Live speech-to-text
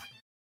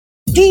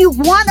Do you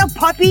want a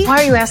puppy?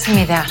 Why are you asking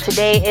me that?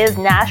 Today is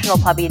National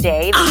Puppy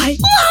Day. I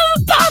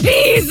love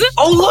puppies!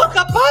 Oh, look,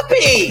 a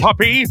puppy!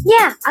 Puppy?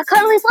 Yeah, a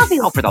cuddly puppy.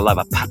 Oh, for the love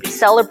of puppies.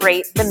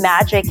 Celebrate the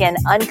magic and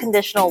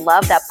unconditional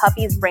love that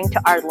puppies bring to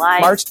our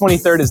lives. March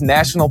 23rd is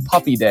National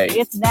Puppy Day.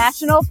 It's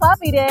National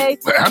Puppy Day.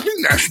 Happy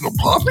National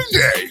Puppy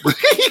Day!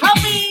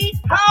 Puppy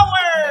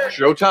power!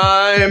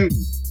 Showtime!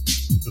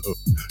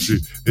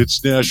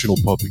 It's National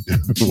Puppy Day.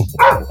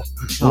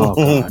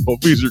 Oh,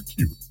 puppies are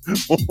cute.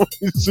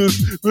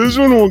 This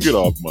one won't get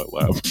off my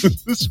lap.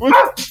 This one.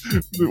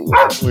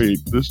 Wait,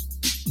 this.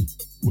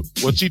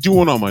 What's he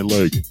doing on my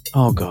leg?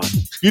 Oh, God.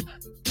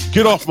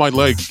 Get off my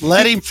leg.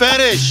 Let him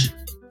finish.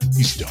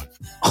 He's done.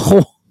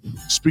 Oh.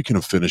 Speaking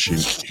of finishing,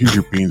 here's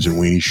your Beans and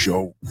Weenie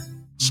show.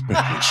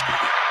 Spanky and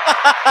Scooby.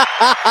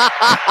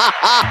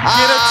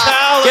 Get a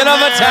towel. Get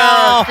him a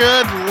towel.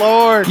 Good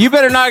Lord. You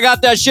better not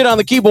got that shit on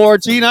the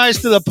keyboard. Be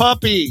nice to the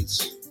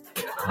puppies.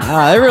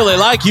 They really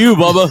like you,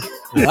 Bubba.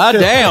 God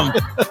damn.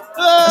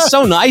 That's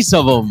so nice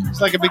of them. It's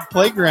like a big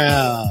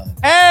playground.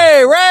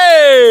 Hey,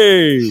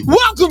 Ray!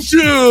 Welcome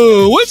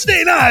to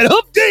Wednesday Night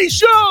Hump Day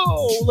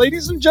Show,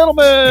 ladies and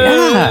gentlemen.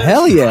 Yeah,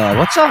 hell yeah.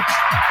 What's up?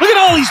 Look at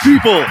all these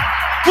people.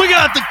 We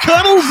got the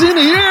Cuddles in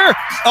here.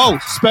 Oh,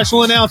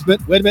 special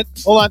announcement. Wait a minute.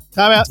 Hold on.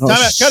 Time out. Time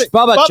out. Cut it.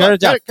 Bubba, turn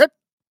it down. Cut.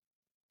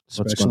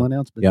 What's Special going on?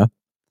 announcement. Yeah.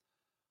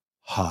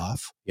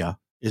 Hoff. Yeah.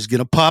 Is going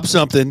to pop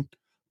something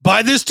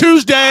by this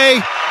Tuesday.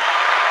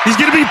 He's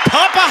going to be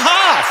Papa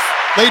Hoff.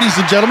 Ladies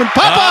and gentlemen,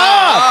 Papa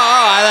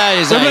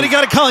Hoff. Somebody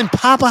got to call him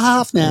Papa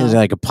Hoff now. He's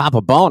like a Papa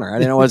Boner. I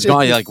didn't know what's going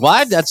on. You're like,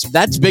 what?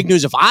 That's big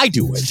news if I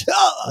do it.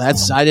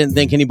 I didn't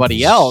think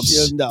anybody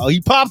else. No, he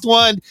popped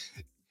one.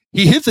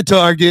 He hit the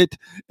target,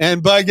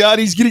 and by God,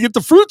 he's going to get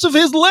the fruits of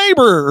his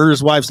labor, or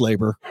his wife's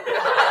labor,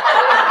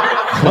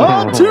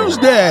 on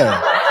Tuesday.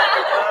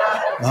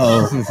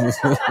 Oh,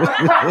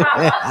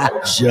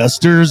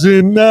 Chester's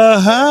in the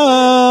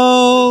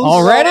house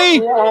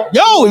Already?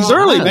 Yo, he's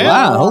early, man.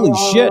 Wow,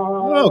 holy shit.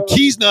 Oh,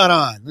 Key's not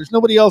on. There's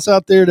nobody else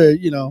out there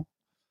to,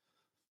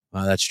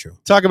 Wow, that's true.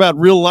 talk about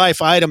real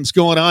life items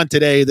going on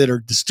today that are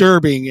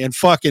disturbing and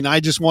fucking, I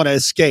just want to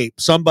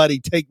escape. Somebody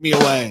take me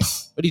away.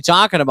 What are you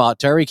talking about?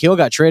 Tyreek Hill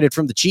got traded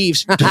from the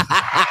Chiefs.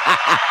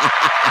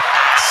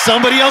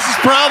 Somebody else's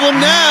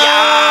problem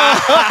now.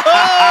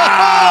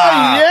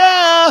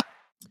 Yeah.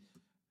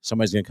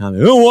 Somebody's going to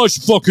comment, I don't watch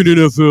the fucking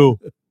NFL.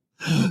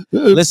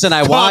 Listen,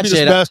 I watch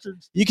Communist it.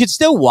 bastards. You can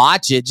still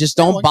watch it. Just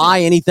don't buy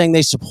anything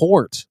they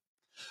support.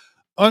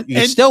 You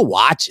can still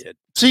watch it.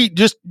 See,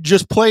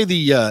 just play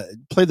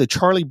the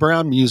Charlie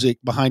Brown music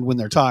behind when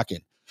they're talking.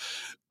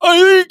 I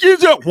think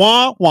it's a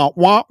wah wah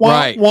wah wah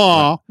Right.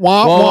 wah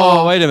wah Whoa,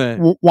 wah. wait a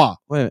minute. Wah.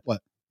 Wait a minute.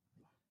 What?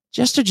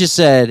 Jester just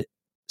said,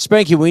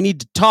 Spanky, we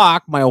need to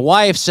talk. My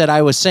wife said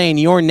I was saying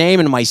your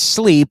name in my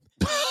sleep.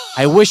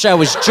 I wish I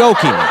was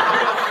joking.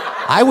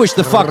 I wish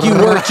the fuck you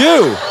were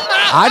too.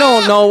 I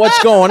don't know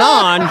what's going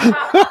on.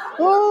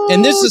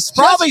 And this is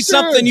probably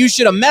something you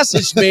should have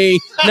messaged me,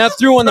 not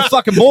threw on the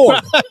fucking board.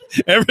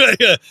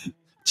 Everybody,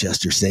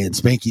 Chester saying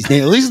Spanky's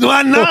name. At least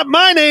not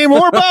my name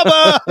or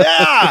Bubba.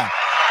 Yeah.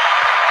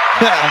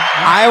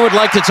 I would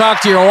like to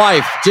talk to your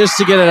wife just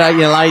to get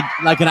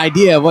like an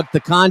idea of what the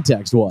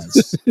context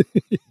was.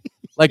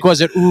 Like,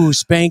 was it, ooh,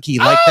 Spanky,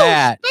 like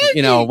that? Spanky.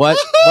 You know, what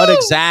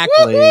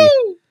exactly?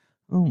 Woo-hoo.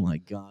 Oh, my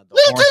God.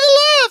 Look to the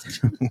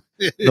left.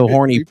 The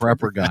horny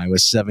prepper guy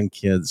with 7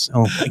 kids.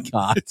 Oh, my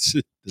God.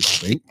 The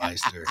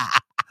Spankmeister.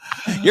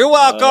 You're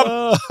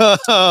welcome.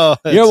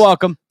 You're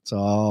welcome. It's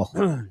all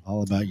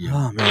about you.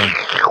 Oh, man.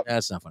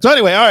 That's not funny. So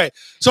anyway, all right.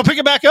 So pick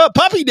it back up.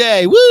 Puppy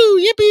Day. Woo!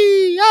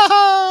 Yippee!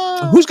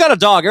 Yaha! Who's got a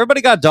dog? Everybody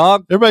got a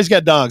dog? Everybody's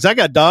got dogs. I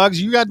got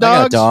dogs. You got dogs?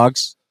 I got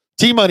dogs.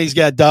 T-Money's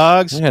got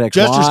dogs. I got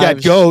Jester's got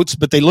ex-wives. goats,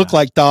 but they look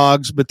like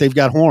dogs, but they've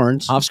got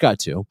horns. Hoff's got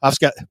 2. Hoff's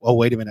got... Oh,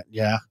 wait a minute.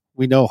 Yeah.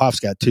 We know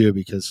Hoff's got 2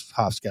 because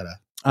Hoff's got a...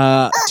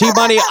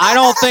 T-Money, I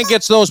don't think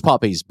it's those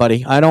puppies,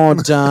 buddy. I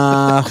don't...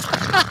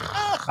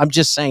 I'm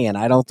just saying.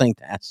 I don't think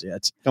that's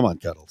it. Come on,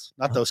 Cuddles.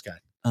 Not those guys.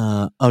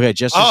 Okay,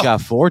 Jester's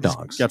got 4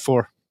 dogs. Got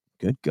 4.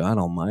 Good God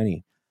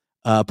almighty.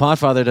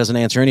 Podfather doesn't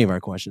answer any of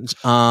our questions.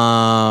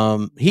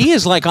 He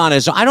is like on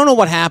his... I don't know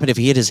what happened, if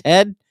he hit his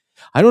head.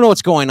 I don't know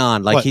what's going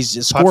on. Like, What? he's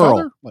a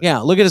squirrel. Yeah,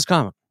 look at his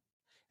comment.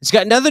 It's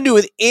got nothing to do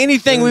with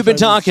anything we've been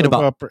talking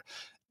about.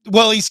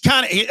 Well, he's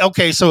kind of...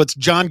 Okay, so it's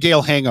John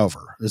Gale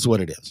hangover is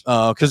what it is.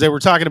 Oh, Because they were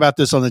talking about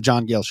this on the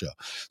John Gale show.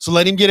 So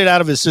let him get it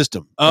out of his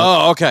system.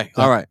 Oh, okay.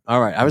 All right.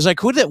 I was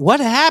like, what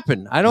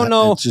happened? I don't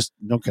know. It's just...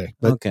 Okay.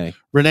 But Okay.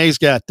 Renee's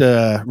got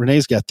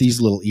these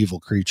little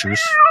evil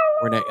creatures.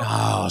 Renee.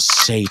 Oh,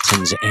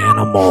 Satan's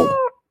animal.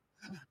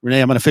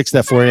 Renee, I'm going to fix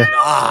that for you.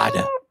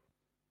 God.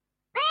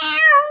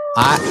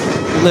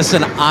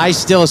 Listen, I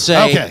still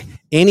say Okay.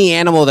 any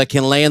animal that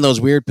can lay in those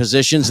weird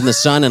positions in the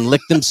sun and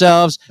lick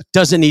themselves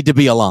doesn't need to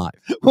be alive.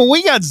 Well,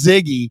 we got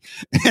Ziggy,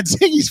 and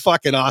Ziggy's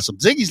fucking awesome.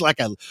 Ziggy's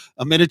like a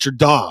miniature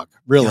dog,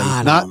 really.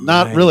 God not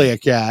almighty. really a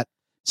cat.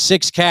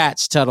 6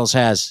 cats Tuttles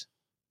has.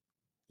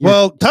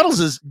 Well,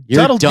 Tuttles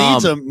you're needs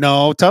dumb. them.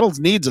 No, Tuttles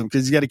needs them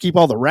because he's got to keep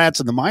all the rats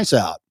and the mice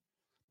out.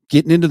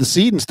 getting into the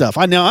seed and stuff.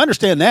 I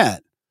understand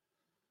that.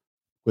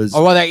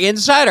 Or whether they're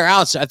inside or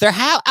outside. If they're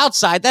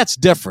outside, that's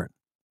different.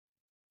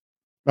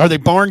 Are they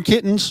barn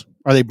kittens?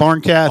 Are they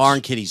barn cats?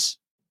 Barn kitties.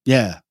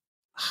 Yeah.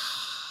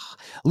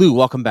 Lou,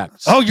 welcome back.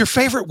 Oh, your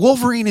favorite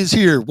Wolverine is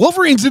here.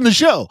 Wolverine's in the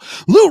show.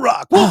 Lou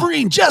Rock,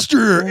 Wolverine,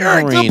 Jester,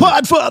 Eric the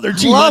Podfather,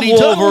 G Money,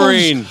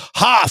 Wolverine,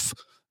 Hoff,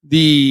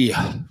 the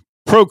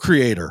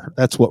procreator.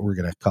 That's what we're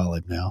gonna call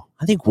him now.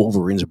 I think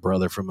Wolverine's a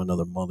brother from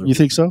another mother. You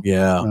think so?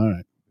 Yeah. All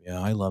right. Yeah,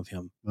 I love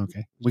him.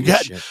 Okay. We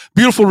got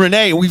beautiful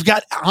Renee. We've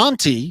got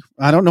Auntie.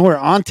 I don't know where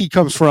Auntie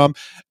comes from.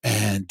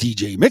 And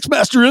DJ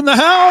Mixmaster in the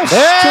house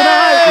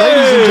tonight.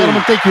 Ladies and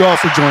gentlemen, thank you all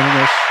for joining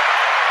us.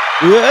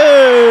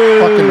 Yay!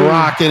 Fucking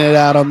rocking it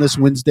out on this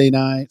Wednesday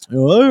night.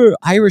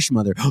 Irish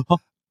mother.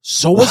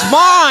 So was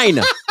mine.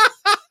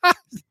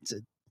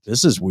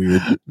 This is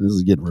weird. This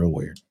is getting real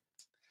weird.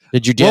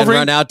 Did your dad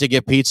run out to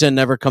get pizza and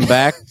never come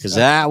back? Because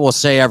that will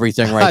say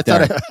everything right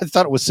there. I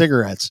thought it was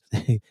cigarettes.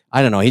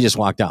 I don't know. He just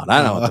walked out.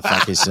 I don't know what the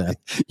fuck he said.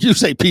 You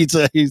say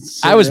pizza.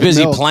 I was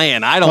busy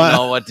playing. I don't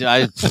know what.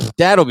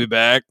 Dad will be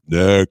back.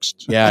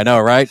 Next. Yeah, I know,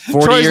 right?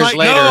 40 Troy's years like,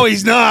 later. no,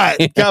 he's not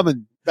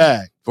coming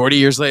back. 40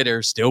 years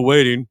later, still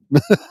waiting.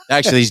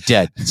 Actually, he's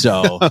dead.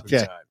 So,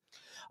 okay.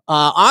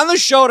 On the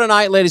show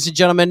tonight, ladies and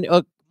gentlemen,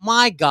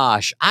 my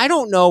gosh, I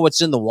don't know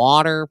what's in the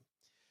water.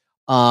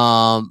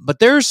 But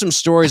there's some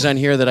stories on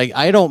here that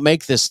I don't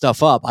make this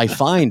stuff up. I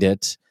find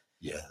it.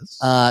 Yes.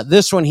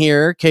 This one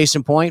here, case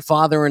in point,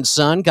 father and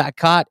son got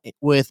caught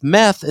with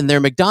meth in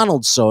their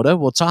McDonald's soda.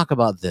 We'll talk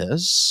about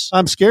this.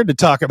 I'm scared to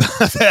talk about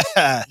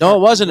that. No, it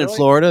wasn't in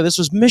Florida. This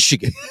was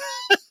Michigan.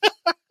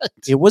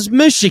 It was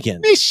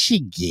Michigan.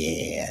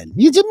 Michigan.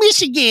 He's a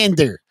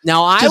Michigander.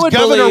 Now, I would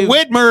Governor believe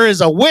Whitmer is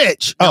a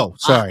witch. Oh,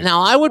 sorry.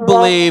 Now, I would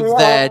believe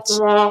that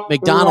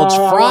McDonald's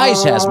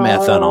fries has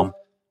meth in them.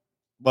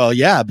 Well,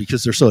 yeah,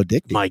 because they're so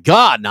addictive. My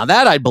God, now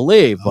that I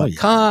believe. Oh, But yeah.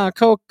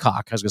 cock. I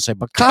was going to say,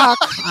 but cock.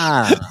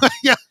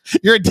 Yeah,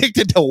 you're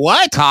addicted to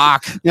what?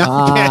 Cock.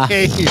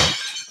 Okay.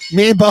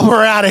 Me and Bubba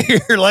are out of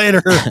here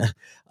later.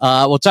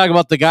 We'll talk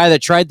about the guy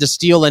that tried to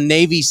steal a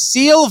Navy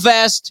SEAL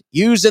vest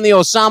used in the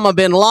Osama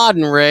bin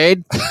Laden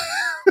raid.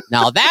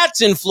 Now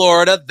that's in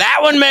Florida. That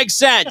one makes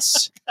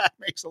sense. That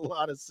makes a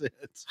lot of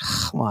sense.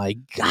 Oh my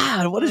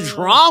God, what is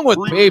wrong with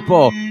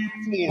people?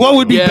 What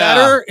would be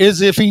better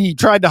is if he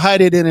tried to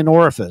hide it in an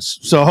orifice.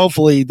 So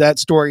hopefully that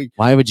story.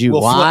 Why would you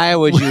even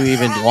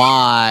do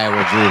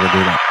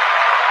that?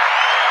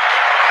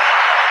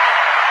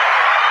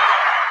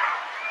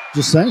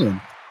 Just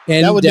saying.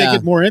 And that would make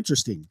it more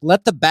interesting.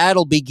 Let the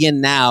battle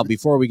begin now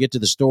before we get to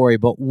the story.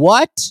 But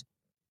what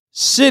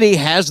city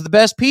has the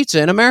best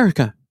pizza in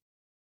America?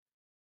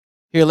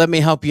 Here, let me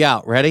help you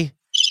out. Ready?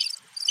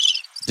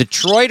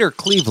 Detroit or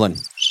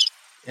Cleveland?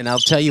 And I'll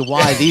tell you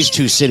why these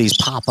two cities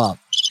pop up.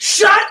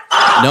 Shut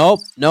up!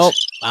 Nope.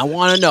 I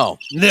want to know.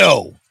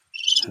 No.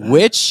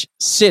 Which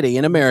city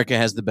in America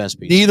has the best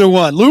pizza? Neither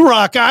one. Lou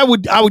Rock, I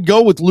would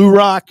go with Lou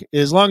Rock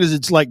as long as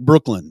it's like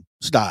Brooklyn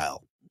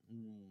style.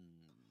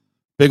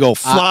 Big old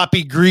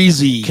floppy,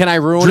 greasy. Can I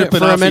ruin it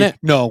for a minute?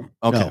 No.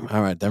 Okay. No.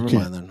 All right. Never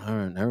mind then. All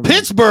right. Never mind.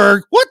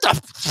 Pittsburgh? What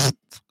the?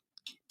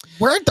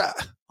 Where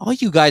the? All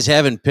you guys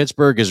have in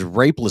Pittsburgh is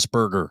Rapeless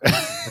Burger.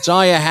 That's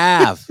all you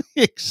have.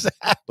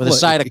 Exactly. With a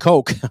side of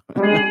Coke.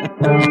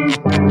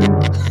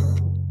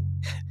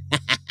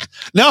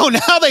 No,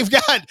 now they've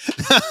got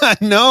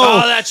no.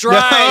 Oh, that's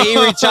right.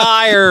 No. He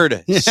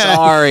retired. Yeah.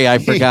 Sorry, I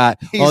forgot.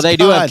 He's They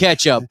do gone. have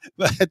ketchup.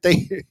 But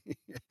they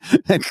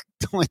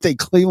don't think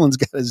Cleveland's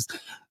got his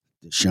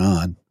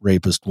Deshaun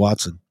Rapist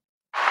Watson.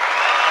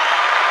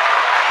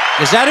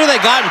 Is that who they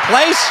got in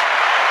place?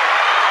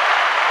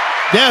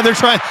 Yeah, they're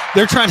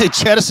trying to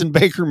jettison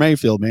Baker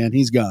Mayfield, man.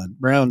 He's gone.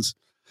 Brown's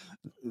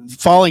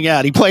falling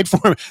out. He played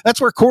for him.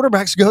 That's where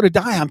quarterbacks go to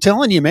die. I'm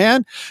telling you,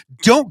 man.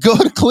 Don't go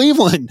to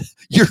Cleveland.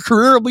 Your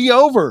career will be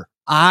over.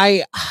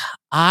 I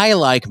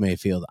like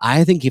Mayfield.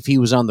 I think if he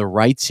was on the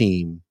right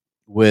team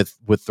with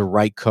the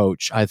right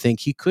coach, I think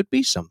he could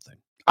be something.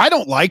 I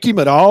don't like him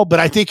at all, but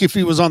I think if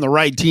he was on the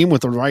right team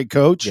with the right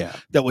coach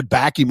that would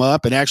back him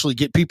up and actually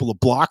get people to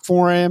block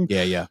for him,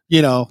 then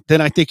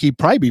I think he'd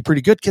probably be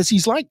pretty good because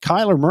he's like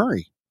Kyler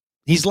Murray.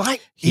 He's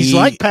like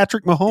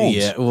Patrick Mahomes.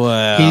 Yeah,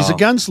 well, he's a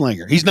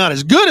gunslinger. He's not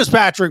as good as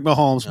Patrick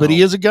Mahomes, but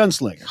he is a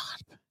gunslinger.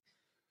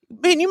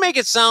 Man, you make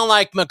it sound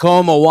like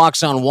Macoma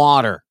walks on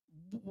water.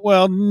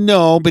 Well,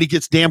 no, but he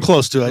gets damn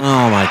close to it.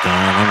 Oh my God,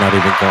 I'm not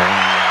even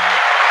going.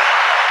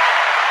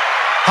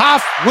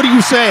 Hoff, what are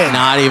you saying?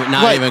 Not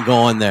even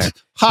going there.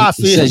 Hoff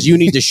he says you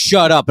need to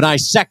shut up, and I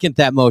second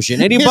that motion.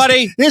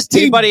 Anybody? This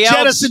team Anybody else?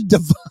 jettisoned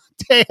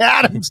Devontae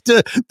Adams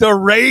to the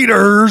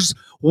Raiders.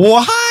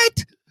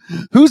 What?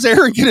 Who's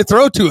Aaron going to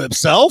throw to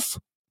himself?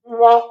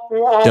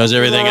 Does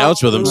everything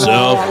else with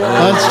himself.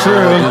 That's true.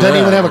 Doesn't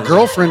even have a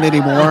girlfriend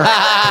anymore.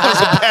 That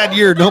was a bad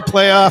year. No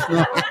playoff,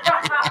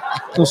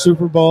 no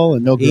Super Bowl,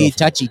 and no girlfriend.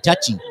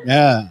 Touchy.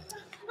 Yeah.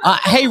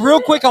 Hey,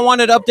 real quick, I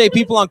wanted to update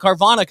people on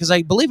Carvana because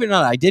I believe it or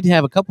not, I did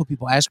have a couple of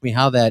people ask me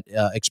how that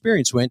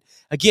experience went.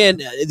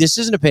 Again, this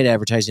isn't a paid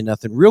advertising,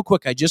 nothing. Real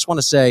quick, I just want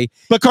to say,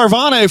 but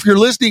Carvana, if you're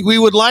listening, we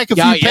would like a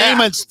few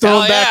payments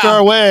thrown back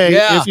our way,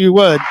 if you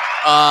would.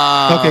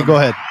 Okay, go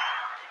ahead.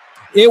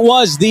 It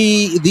was the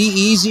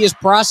easiest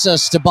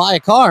process to buy a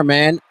car,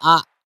 man.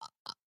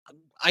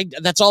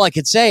 That's all I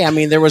could say. I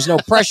mean, there was no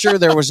pressure,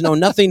 there was no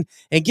nothing.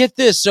 And get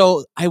this,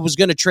 so I was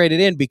going to trade it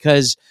in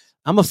because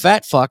I'm a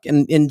fat fuck,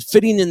 and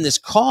fitting in this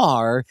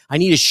car, I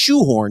need a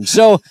shoehorn.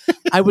 So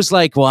I was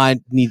like, well,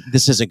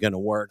 this isn't going to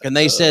work. And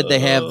they said they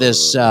have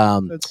this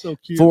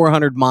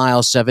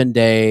 400-mile,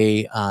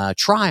 7-day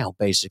trial,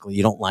 basically.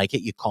 You don't like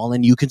it, you call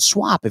in, you can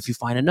swap if you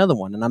find another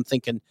one. And I'm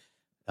thinking,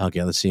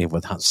 okay, let's see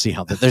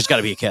how there's got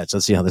to be a catch.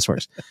 Let's see how this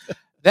works.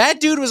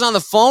 That dude was on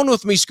the phone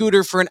with me,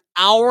 Scooter, for an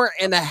hour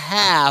and a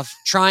half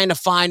trying to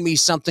find me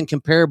something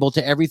comparable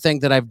to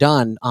everything that I've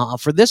done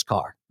for this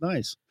car.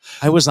 Nice.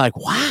 I was like,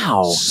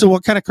 wow. So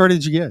what kind of car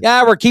did you get?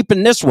 Yeah, we're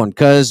keeping this one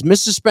because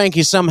Mrs.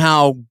 Spanky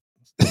somehow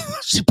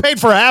she paid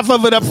for half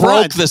of it up broke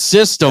front. the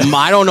system.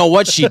 I don't know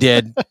what she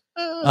did.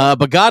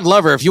 But God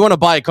love her. If you want to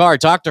buy a car,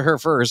 talk to her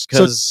first.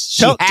 Because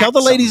tell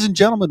the ladies and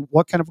gentlemen,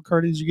 what kind of a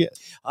car did you get?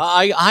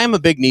 I am a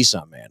big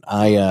Nissan man.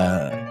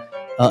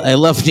 I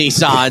love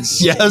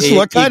Nissans. Yes.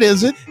 What kind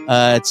is it?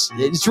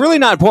 It's really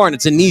not important.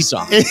 It's a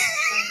Nissan.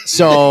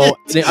 So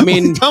I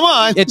mean, come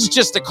on, it's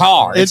just a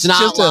car. It's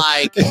not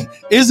like.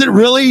 Is it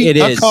really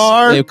a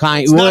car?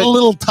 It's not a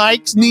little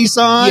Tykes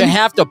Nissan. You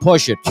have to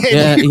push it.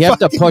 You have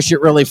to push it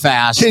really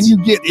fast. Can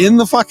you get in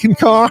the fucking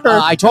car?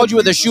 I told you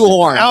with a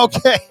shoehorn.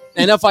 Okay.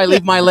 And if I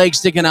leave my leg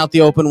sticking out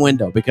the open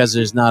window because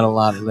there's not a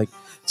lot of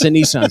it's a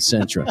Nissan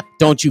Sentra.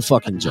 Don't you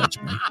fucking judge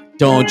me.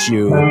 Don't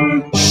you.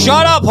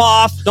 Shut up,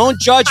 Hoff. Don't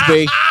judge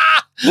me.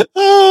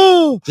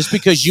 Just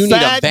because you need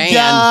a van. Fat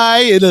guy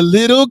in a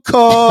little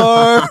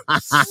car.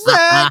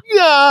 Fat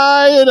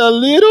guy in a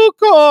little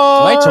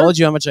car. I told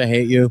you how much I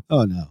hate you.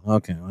 Oh, no.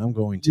 Okay, well, I'm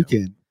going to. You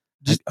can.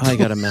 I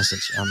got a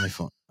message on my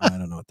phone. I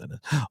don't know what that is.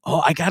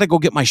 Oh, I got to go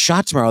get my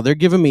shot tomorrow. They're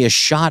giving me a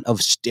shot of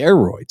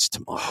steroids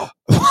tomorrow.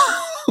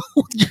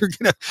 You're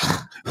gonna.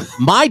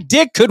 My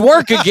dick could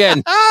work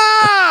again.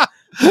 Oh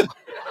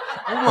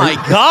my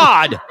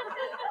God.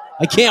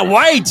 I can't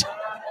wait.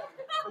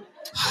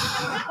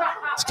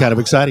 It's kind of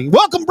exciting.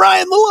 Welcome,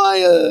 Brian the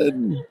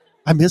Lion.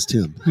 I missed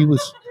him. He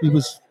was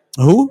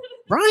who?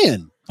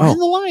 Brian the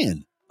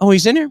Lion. Oh,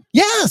 he's in here?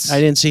 Yes. I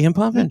didn't see him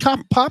pop in.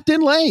 Popped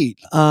in late.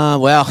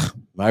 Well,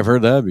 I've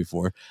heard that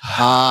before.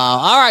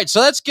 All right,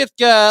 so let's get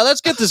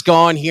this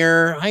going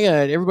here.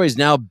 Everybody's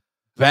now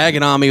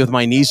bagging on me with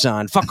my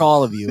Nissan. Fuck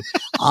all of you.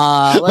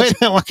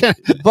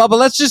 Bubba,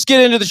 let's just get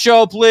into the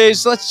show,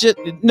 please. Shut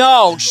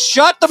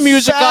the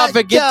music off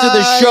and get to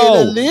the show.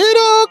 In a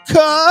little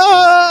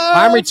car.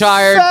 I'm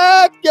retired.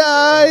 Fat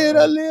guy in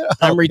a little.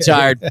 I'm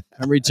retired.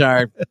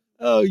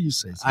 Oh, you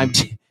say so.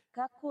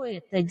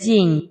 Какой-то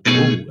день.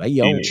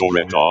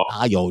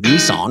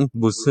 Nissan.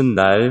 무슨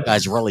날?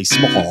 Guy's really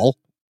small.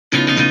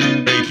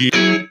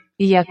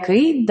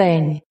 Який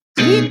день?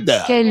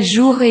 Quel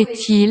jour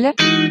est-il?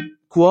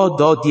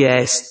 Quododi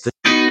est?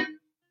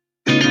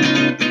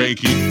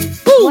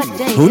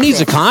 Who needs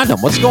a condom?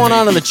 What's going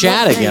on in the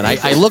chat again?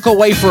 I look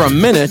away for a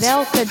minute,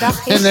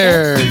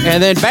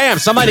 and then bam,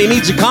 somebody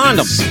needs a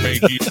condom.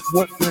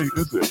 What day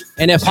is it?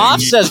 And if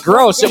Hoff says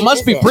gross, it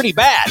must be pretty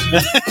bad.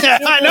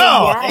 I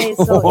know.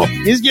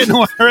 He's getting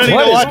ready to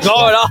watch. What is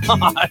going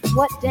on?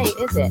 What day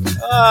is it?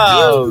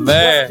 Oh,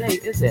 man. What day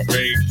is it?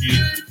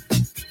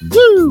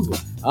 Woo.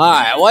 All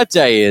right, what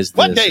day is this,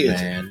 What day is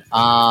man?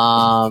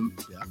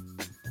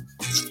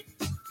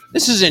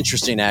 This is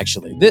interesting,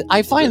 actually.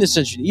 I find this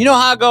interesting. You know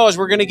how it goes.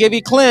 We're going to give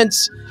you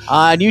Clint's,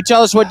 and you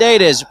tell us what day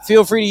it is.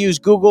 Feel free to use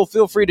Google.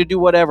 Feel free to do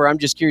whatever. I'm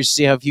just curious to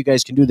see if you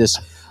guys can do this.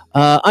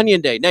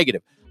 Onion Day,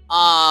 negative.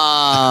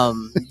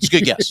 It's a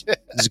good guess.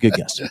 It's a good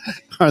guess.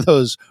 Are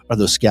those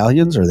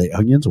scallions? Are they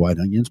onions? White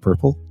onions,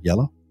 purple,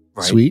 yellow,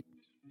 sweet,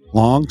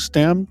 long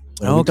stem?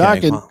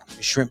 Okay.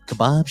 Shrimp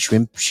kebab,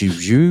 shrimp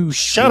shoo.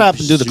 Shut up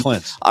and do the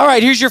Clint. All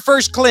right, here's your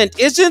first Clint.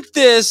 Isn't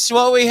this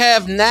what we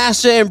have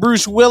NASA and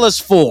Bruce Willis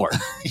for?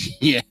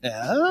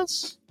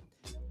 Yes.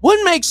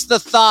 What makes the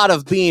thought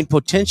of being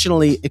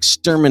potentially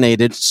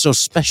exterminated so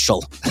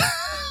special?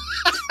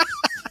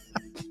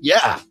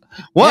 Yeah.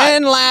 What?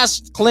 And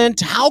last, Clint,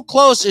 how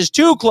close is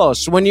too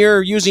close when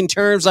you're using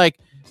terms like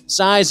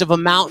size of a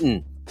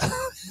mountain?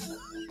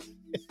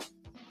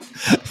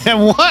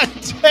 And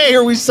what day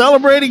are we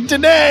celebrating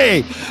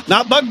today?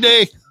 Not Bug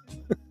Day.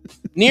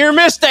 Near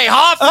miss day.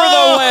 Hoff for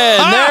the win.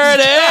 There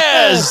it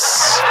is.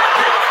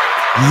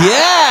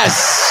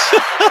 Yes.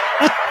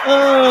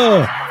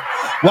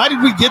 Why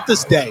did we get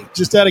this day?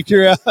 Just out of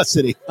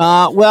curiosity.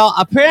 Well,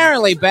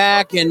 apparently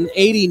back in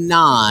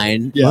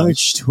 89,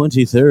 March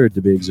 23rd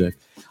to be exact,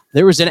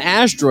 there was an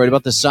asteroid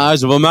about the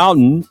size of a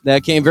mountain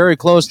that came very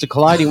close to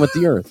colliding with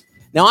the Earth.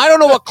 Now, I don't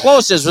know what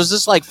close is. Was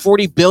this like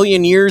 40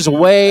 billion years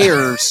away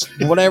or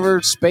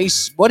whatever?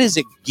 Space? What is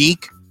it,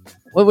 geek?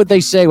 What would they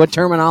say? What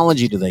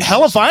terminology do they use?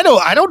 Hell if I know.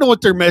 I don't know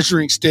what their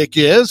measuring stick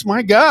is.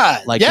 My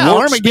God. Like yeah,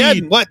 warp Armageddon.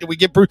 speed. What did we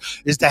get?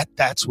 Is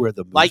that's where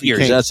the movie Light years.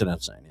 came? That's what I'm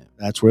saying. Yeah.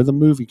 That's where the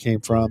movie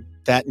came from.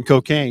 That and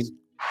cocaine.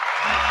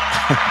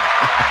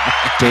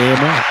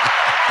 Damn right.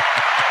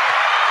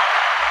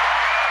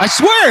 I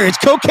swear, it's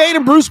cocaine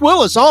and Bruce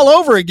Willis all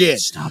over again.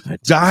 Stop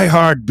it. Die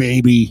Hard,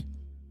 baby.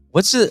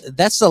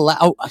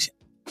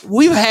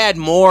 We've had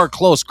more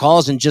close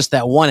calls than just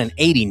that one in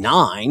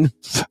 89.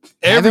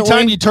 Every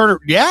time you turn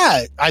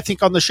it, I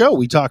think on the show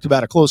we talked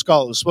about a close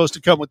call. It was supposed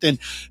to come within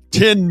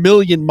 10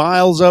 million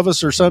miles of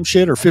us or some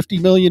shit, or 50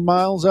 million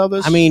miles of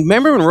us. I mean,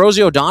 remember when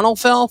Rosie O'Donnell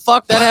fell?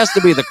 Fuck, that has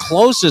to be the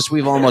closest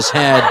we've almost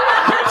had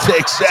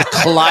to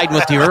collide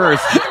with the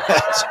Earth.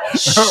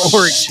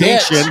 or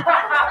extinction.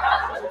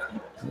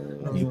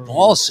 You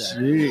ball sack.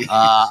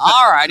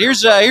 All right,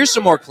 here's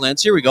some more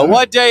Clints. Here we go.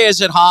 What day is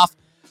it, Hoff?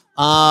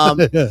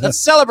 Let's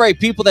celebrate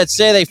people that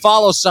say they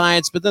follow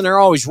science, but then they're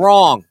always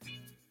wrong.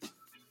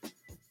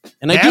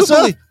 And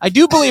I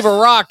do believe a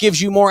rock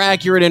gives you more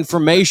accurate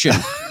information.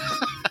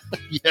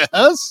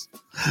 Yes.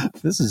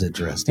 This is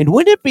interesting. And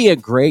wouldn't it be a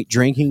great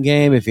drinking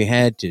game if you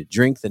had to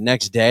drink the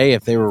next day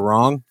if they were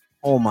wrong?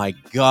 Oh my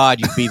God,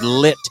 you'd be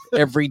lit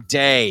every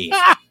day.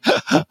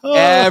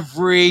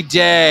 Every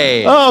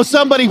day. Oh,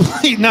 somebody,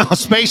 no,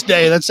 Space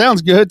Day. That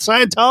sounds good.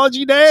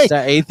 Scientology Day. Is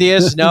that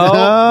atheist? No.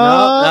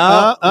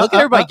 Look at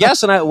everybody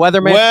guessing at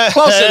weatherman. Well,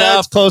 Close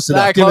enough. Close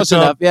enough. Close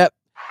enough. Yep.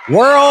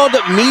 World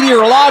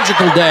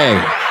Meteorological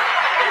Day.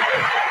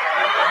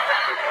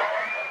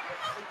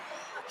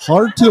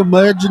 Hard to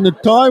imagine a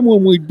time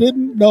when we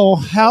didn't know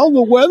how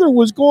the weather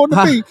was going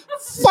to be.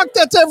 Fuck,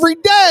 that's every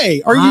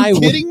day. Are you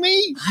kidding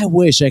me? I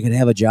wish I could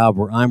have a job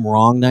where I'm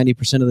wrong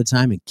 90% of the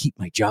time and keep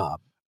my job.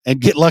 And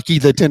get lucky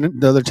the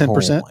other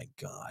 10%. Oh, my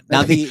God.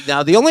 Now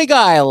the only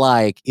guy I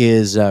like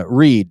is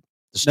Reed,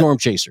 the Storm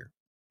Chaser.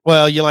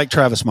 Well, you like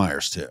Travis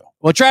Myers, too.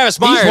 Well, Travis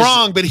Myers. He's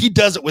wrong, but he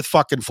does it with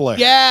fucking flair.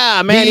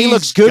 Yeah, man, he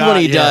looks good when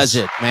he does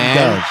it,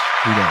 man.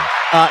 He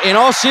does. In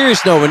all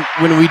seriousness, though,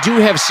 when we do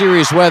have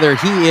serious weather,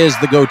 he is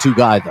the go-to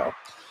guy, though.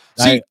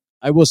 See,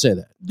 I will say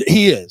that.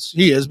 He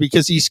is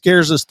because he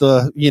scares us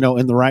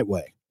in the right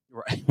way.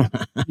 Right.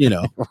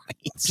 Right.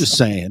 Just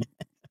saying.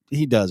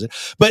 He does it.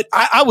 But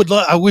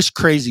I wish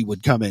Crazy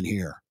would come in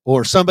here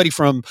or somebody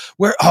from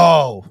where.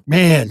 Oh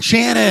man,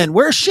 Shannon,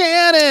 where's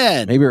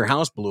Shannon? Maybe her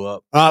house blew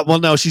up. Well,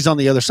 no, she's on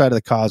the other side of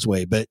the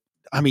causeway, but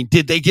I mean,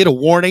 did they get a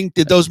warning?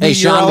 Did those Hey,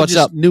 Sean, what's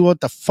up? knew what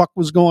the fuck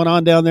was going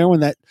on down there when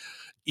that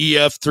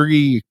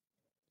EF3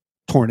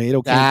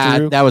 tornado came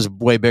through? That was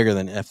way bigger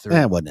than F3.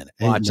 That wasn't it.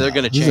 Watch, they're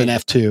going to change it. It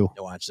was an F2.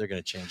 Watch, they're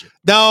going to change it.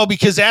 No,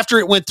 because after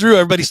it went through,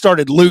 everybody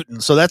started looting.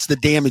 So that's the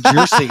damage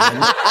you're seeing.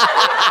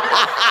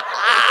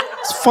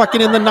 It's fucking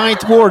in the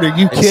 9th ward. Are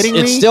you kidding me?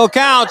 It still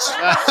counts.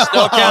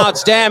 Still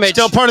counts. Damage.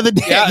 Still part of the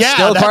damage. Yeah,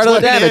 still part of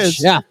the damage.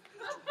 Yeah.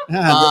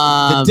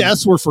 The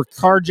deaths were for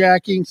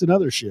carjackings and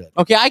other shit.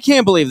 Okay, I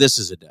can't believe this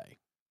is a day.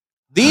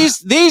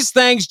 These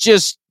things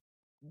just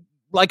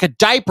like a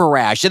diaper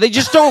rash. They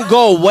just don't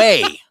go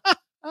away.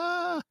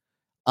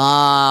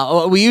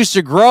 We used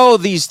to grow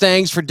these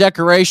things for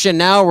decoration.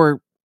 Now we're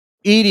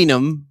eating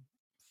them.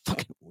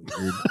 Fucking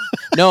weird.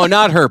 No,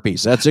 not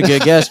herpes. That's a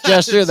good guess,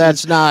 Jester.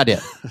 That's not it.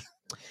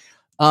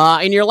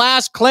 In your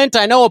last Clint,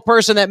 I know a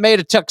person that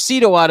made a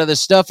tuxedo out of this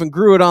stuff and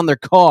grew it on their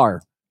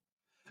car.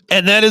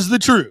 And that is the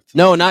truth.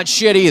 No, not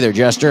shit either,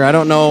 Jester. I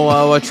don't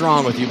know what's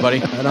wrong with you,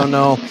 buddy. I don't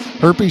know.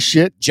 Herpes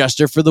shit.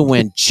 Jester for the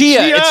win.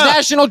 Chia. It's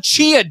National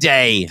Chia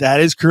Day.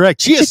 That is correct.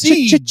 Chia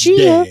seed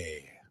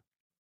day.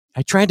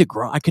 I tried to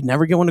grow. I could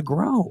never get one to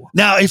grow.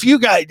 Now, if you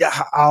guys,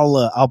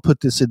 I'll put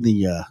this in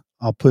the,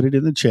 I'll put it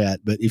in the chat.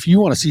 But if you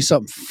want to see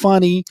something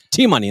funny,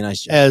 T-Money,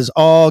 nice job. As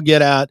all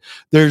get out,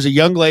 there's a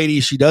young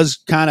lady. She does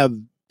kind of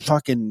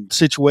fucking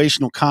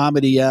situational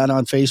comedy out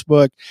on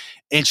Facebook,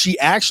 and she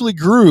actually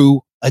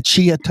grew a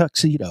chia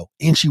tuxedo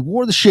and she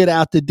wore the shit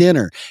out to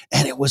dinner,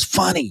 and it was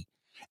funny.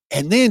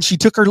 And then she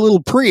took her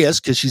little Prius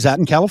because she's out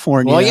in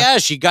California. Well, yeah,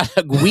 she got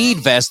a weed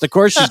vest. Of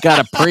course, she's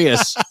got a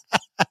Prius.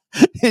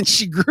 And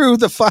she grew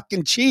the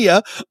fucking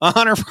chia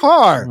on her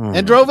car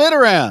and drove it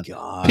around.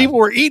 God. People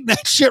were eating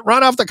that shit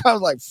right off the car. I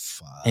was like,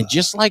 fuck. And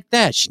just like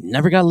that, she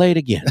never got laid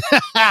again.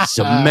 It's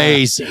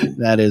amazing.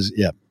 That is,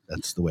 yeah,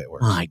 that's the way it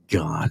works. My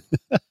God.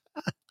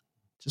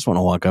 Just want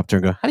to walk up to her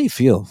and go, how do you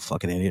feel,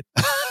 fucking idiot?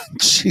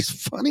 She's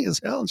funny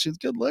as hell and she's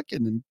good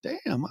looking. And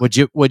damn. Would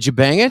you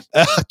bang it?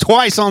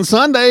 Twice on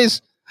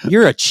Sundays.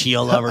 You're a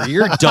chia lover.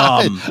 You're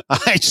dumb.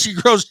 She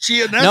grows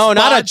chia. No,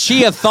 not a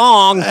chia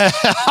thong.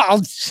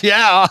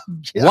 Yeah.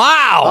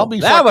 Wow.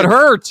 That would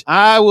hurt.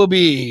 I will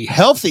be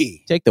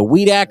healthy. Take the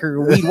weed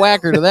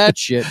whacker to that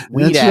shit.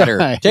 Weed adder.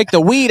 Right. Take the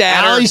weed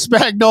adder. Allie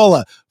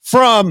Spagnola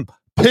from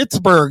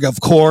Pittsburgh,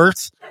 of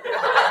course.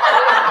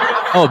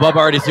 Oh, Bubba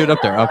already threw it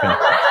up there. Okay.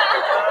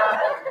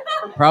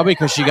 Probably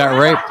because she got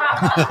raped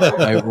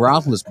by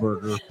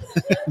Roethlisberger.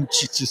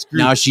 She just grew.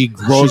 Now she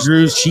grows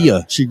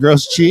chia. She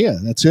grows chia.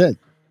 That's it.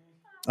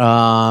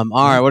 All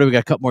right. What do we got?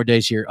 A couple more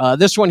days here.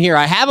 This one here.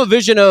 I have a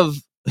vision of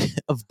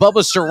of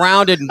Bubba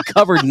surrounded and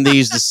covered in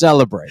these to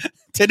celebrate.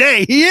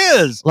 Today he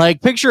is.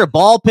 Like, picture a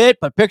ball pit,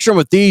 but picture him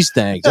with these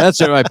things. That's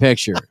what I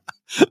picture.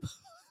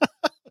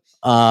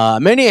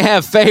 Many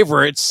have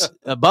favorites.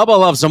 Bubba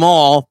loves them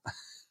all.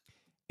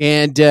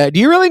 And do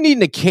you really need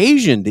an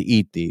occasion to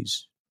eat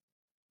these?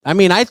 I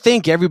mean, I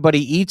think everybody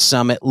eats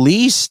some at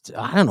least,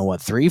 I don't know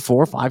what, 3,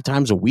 4, 5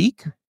 times a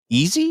week?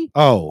 Easy?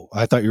 Oh,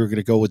 I thought you were going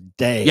to go with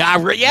day.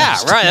 Yeah, right.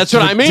 That's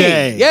what I mean.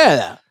 Day.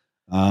 Yeah.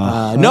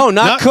 No,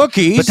 not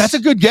cookies. But that's a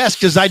good guess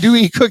because I do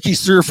eat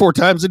cookies 3 or 4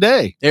 times a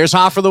day. There's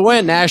Hot for the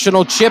win.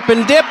 National Chip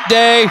and Dip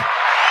Day.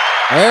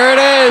 There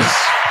it is.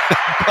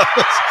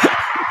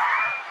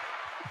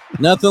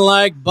 Nothing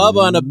like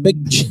Bubba on a big...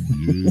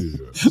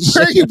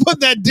 Where are you putting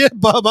that dip,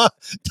 Bubba?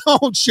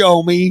 Don't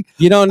show me.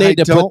 You don't need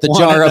to put the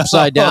jar wanna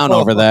upside know. down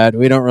over that.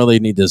 We don't really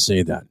need to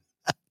see that.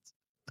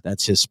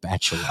 That's his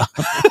spatula.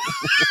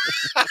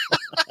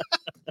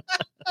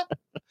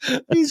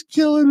 He's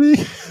killing me.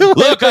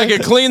 Look, I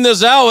can clean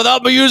this out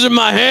without me using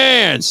my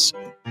hands.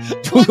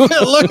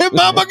 Look at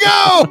Bubba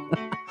go.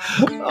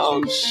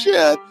 Oh,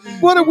 shit.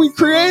 What have we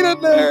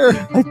created there?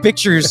 I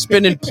picture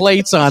spinning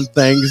plates on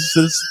things.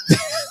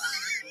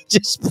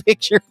 Just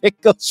picture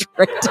it goes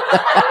right to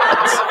that.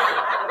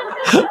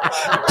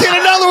 Get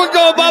another one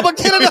going, Bubba.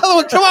 Get another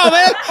one. Come on,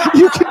 man.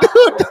 You can do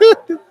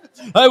it, dude.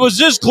 I was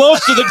this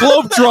close to the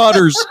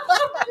Globetrotters,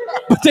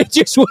 but they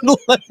just wouldn't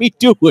let me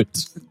do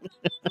it.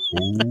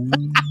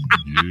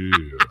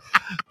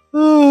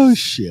 Oh,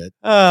 shit.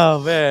 Oh,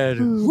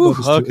 man. Whew,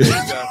 okay.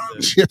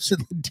 Chips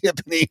and the dip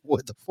and eat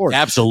with the fork.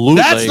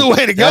 Absolutely. That's the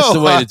way to go. That's the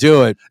way to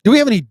do it. Do we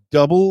have any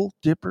double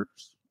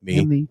dippers?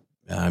 Me?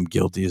 I'm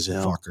guilty as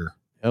hell. Fucker.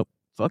 Yep.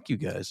 Fuck you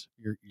guys.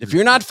 If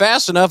you're not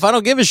fast enough, I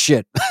don't give a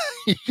shit.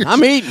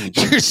 I'm eating.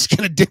 You're just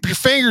going to dip your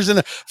fingers in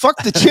the...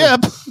 Fuck the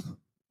chip.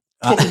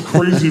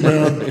 Crazy,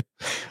 man.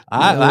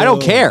 I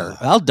don't care.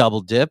 I'll double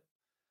dip.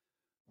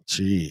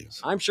 Jeez.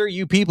 I'm sure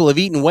you people have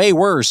eaten way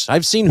worse.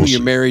 I've seen who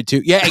you're married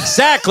to. Yeah,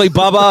 exactly,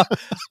 Bubba.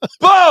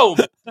 Boom!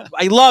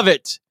 I love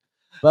it.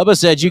 Bubba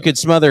said you could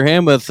smother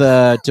him with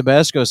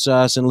Tabasco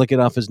sauce and lick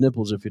it off his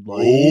nipples if you'd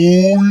like.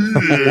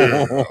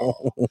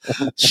 Oh,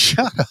 yeah.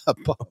 Shut up.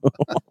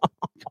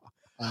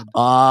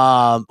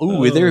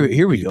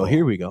 Here we go.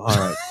 Here we go. All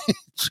right.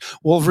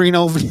 Wolverine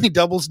overly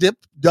double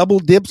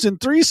dips and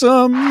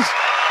threesomes.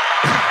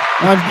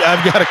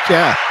 I've got a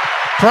cat.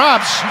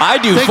 Props. I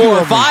do Thank 4 you, or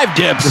Wolverine. 5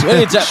 dips.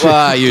 Well,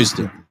 I used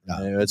to.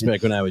 That's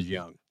back when I was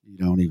young. You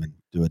don't even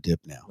do a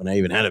dip now. When I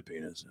even had a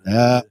penis.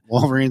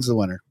 Wolverine's the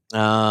winner.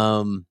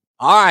 All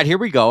right, here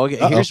we go. Okay,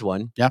 here's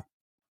one. Yeah.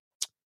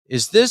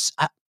 Is this?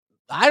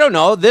 I don't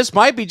know. This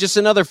might be just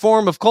another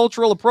form of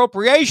cultural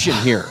appropriation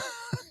here.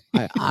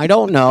 I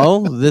don't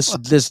know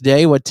this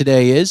day what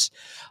today is,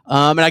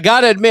 and I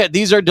gotta admit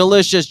these are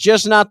delicious.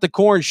 Just not the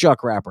corn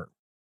shuck wrapper.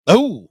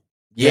 Oh,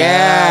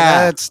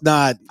 yeah, that's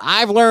not.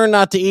 I've learned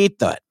not to eat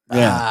that.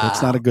 Yeah,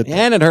 that's not a good thing.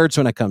 And it hurts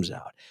when it comes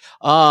out.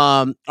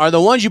 Are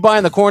the ones you buy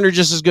in the corner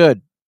just as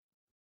good?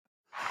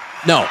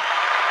 No.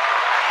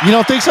 You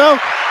don't think so?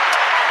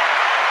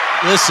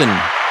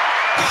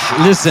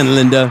 Listen,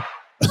 Linda.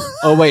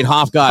 Oh, wait,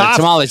 Hoff got it.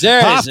 Tamales. There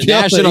it is.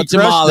 National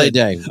Tamale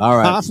Day. All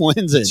right. Hoff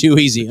wins it. Too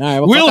easy. All right.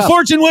 Well, Wheel of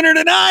Fortune winner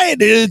tonight.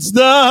 It's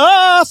the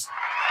Hoff.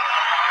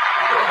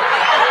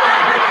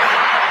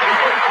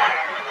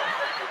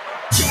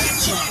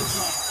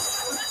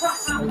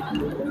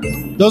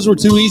 Those were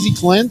too easy,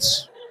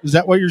 Clint's. Is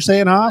that what you're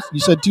saying, Hoff? You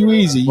said too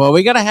easy. Well,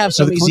 we got to have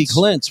some the easy Clint's?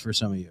 Clint's for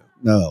some of you.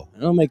 No.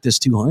 I don't make this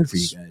too hard for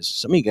you guys.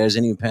 Some of you guys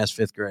didn't even pass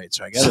 5th grade,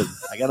 so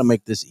I gotta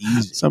make this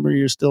easy. Some of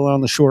you are still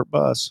on the short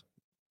bus.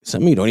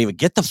 Some of you don't even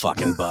get the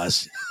fucking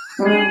bus.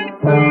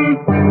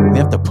 You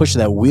have to push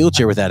that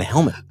wheelchair with that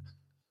helmet.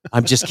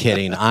 I'm just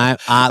kidding.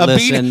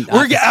 Listen.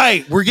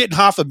 We're getting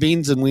Hoff a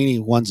beans and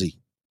weenie onesie.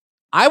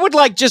 I would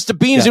like just the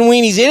beans and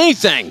weenies,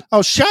 anything.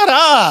 Oh, shut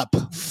up!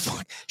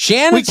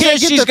 Shannon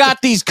says she's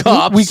got these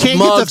cups, we can't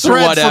mugs, get the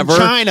thread or whatever. from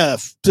China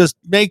to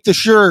make the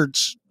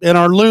shirts, and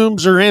our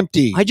looms are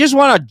empty. I just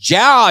want a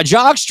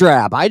jock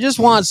strap. I just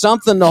want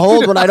something to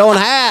hold what I don't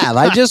have.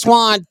 I just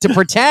want to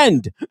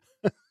pretend.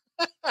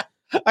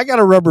 I got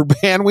a rubber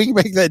band. We can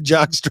make that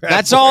jock strap.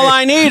 That's all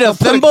I need, a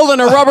thimble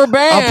and a rubber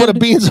band. I'll put a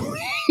beans.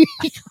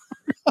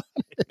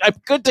 I'm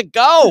good to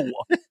go.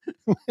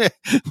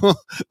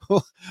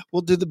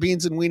 We'll do the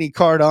beans and weenie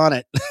card on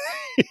it.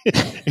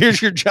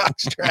 Here's your jock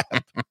strap.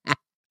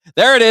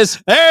 There it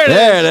is. There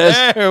it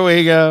is. There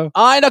we go.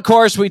 And of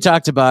course, we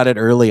talked about it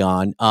early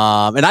on.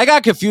 And I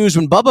got confused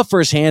when Bubba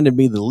first handed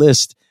me the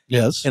list.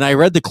 Yes. And I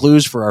read the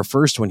clues for our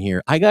first one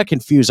here. I got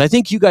confused. I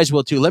think you guys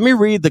will too. Let me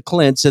read the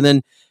Clints, and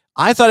then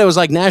I thought it was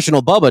like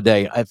National Bubba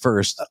Day at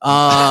first.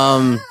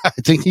 I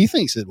think he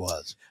thinks it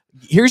was.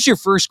 Here's your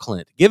first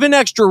Clint. Give an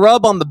extra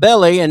rub on the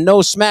belly and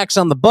no smacks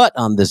on the butt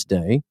on this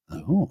day.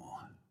 Oh.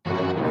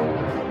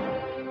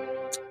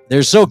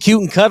 They're so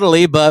cute and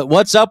cuddly, but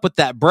what's up with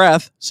that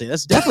breath? See,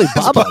 that's definitely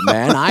Bubba,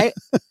 man.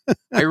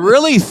 I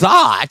really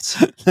thought.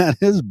 That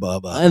is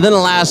Bubba. And then the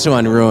last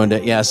one ruined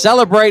it. Yeah,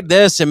 celebrate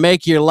this and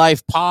make your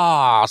life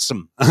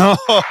possum. Oh.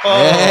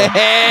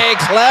 Hey,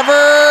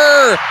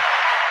 clever.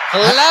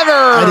 Clever.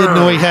 I didn't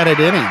know he had it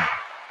in him.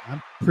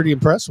 I'm pretty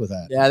impressed with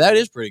that. Yeah, that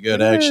is pretty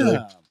good, actually.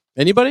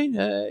 Anybody?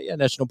 Yeah,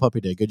 National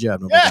Puppy Day. Good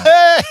job.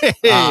 Hey!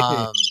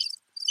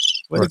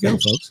 Way to Okay. go,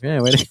 folks.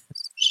 Yeah, wait.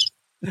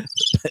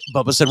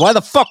 Bubba said, why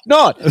the fuck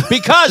not?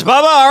 Because,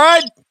 Bubba, all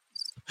right?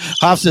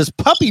 Hoff says,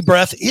 puppy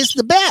breath is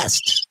the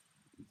best.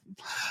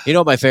 You know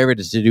what my favorite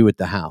is to do with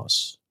the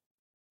house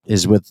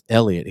is with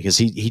Elliot, because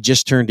he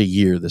just turned a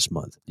year this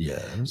month.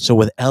 Yeah. So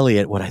with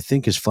Elliot, what I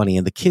think is funny,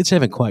 and the kids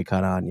haven't quite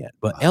caught on yet,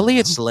 but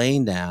Elliot's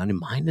laying down and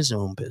minding his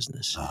own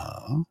business.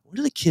 One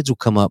of the kids will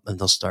come up and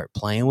they'll start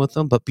playing with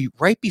him, but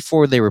right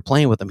before they were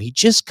playing with him, he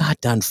just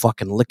got done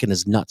fucking licking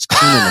his nuts,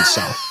 cleaning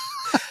himself.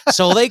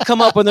 So they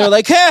come up and they're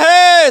like,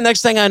 hey!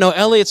 Next thing I know,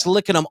 Elliot's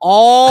licking them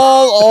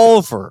all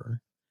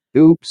over.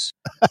 Oops.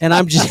 And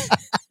I'm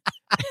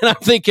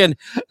thinking,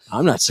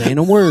 I'm not saying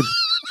a word.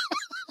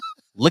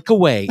 Lick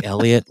away,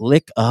 Elliot.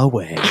 Lick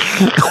away.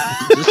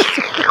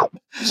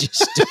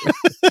 just do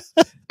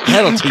it.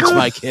 That'll teach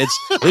my kids.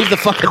 Leave the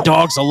fucking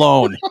dogs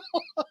alone.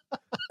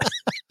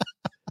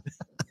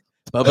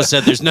 Bubba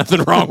said there's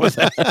nothing wrong with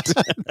that.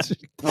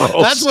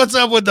 That's what's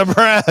up with the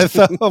breath.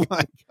 Oh,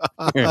 my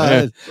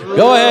God.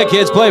 Go ahead,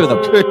 kids. Play with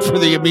them. Good for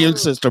the immune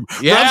system.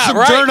 Yeah, Rub some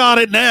right. dirt on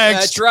it next.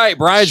 That's right.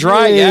 Brian's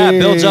right. Yeah, it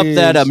builds up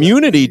that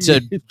immunity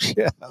to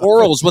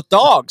orals with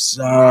dogs.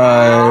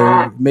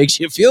 Makes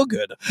you feel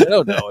good. I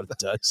don't know what it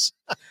does.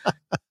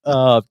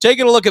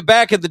 Taking a look at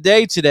back at the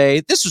day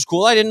today. This was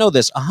cool. I didn't know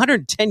this.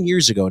 110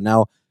 years ago.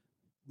 Now,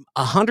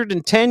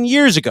 110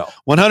 years ago.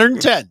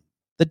 110.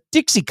 The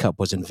Dixie Cup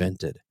was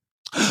invented.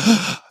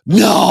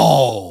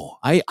 No.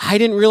 I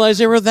didn't realize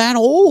they were that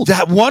old.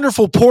 That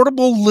wonderful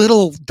portable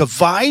little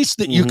device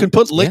that you can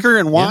put liquor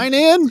and wine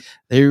in.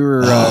 They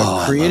were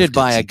created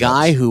by a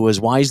guy who was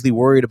wisely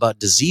worried about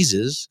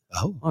diseases.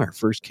 Our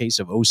first case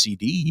of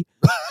OCD.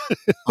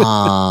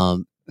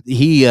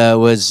 He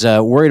was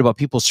worried about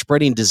people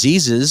spreading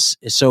diseases,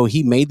 so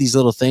he made these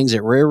little things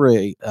at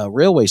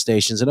railway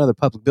stations and other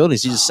public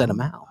buildings. He just sent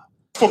them out.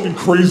 Fucking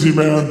crazy,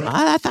 man.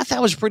 I thought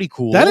that was pretty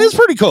cool. That is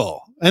pretty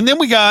cool. And then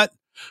we got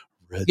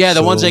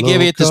the ones they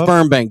give you at the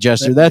sperm bank,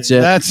 Jester. That's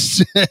it.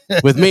 That's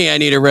with me. I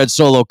need a red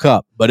Solo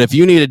cup, but if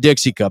you need a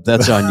Dixie cup,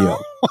 that's on you.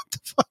 What the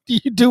fuck do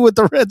you do with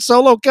the red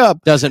Solo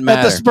cup? Doesn't matter.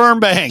 At the sperm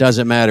bank.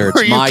 Doesn't matter.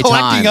 It's Are you my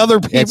collecting time. Other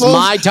people's? It's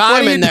my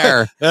time in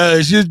there.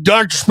 It's just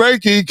Dr.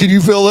 Spanky. Can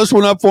you fill this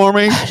one up for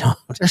me?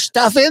 There's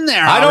stuff in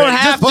there. I don't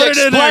have to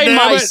explain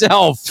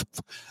myself.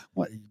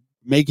 What,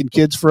 making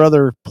kids for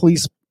other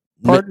police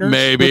partners?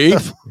 Maybe.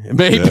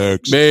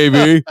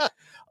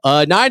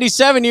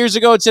 97 years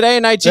ago today,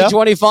 in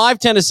 1925,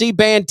 Tennessee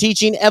banned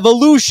teaching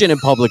evolution in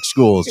public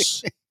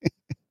schools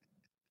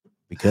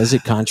because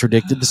it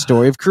contradicted the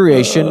story of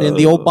creation in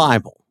the old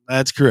Bible.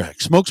 That's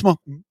correct.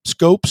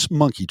 Scopes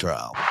monkey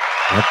trial.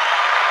 Yep.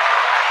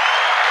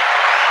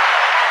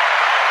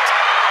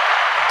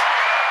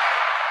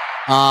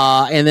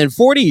 And then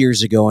 40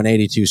 years ago in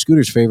 82,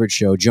 Scooter's favorite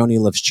show,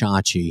 Joni Loves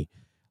Chachi,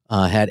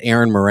 had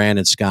Aaron Moran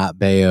and Scott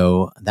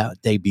Baio.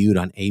 That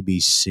debuted on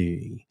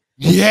ABC.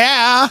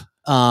 Yeah.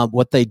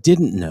 What they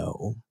didn't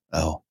know.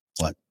 Oh,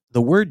 what?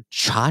 The word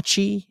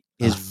chachi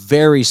is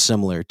very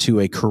similar to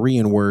a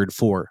Korean word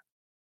for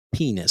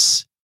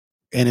penis.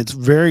 And it's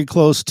very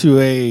close to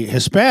a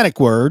Hispanic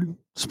word,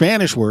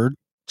 Spanish word,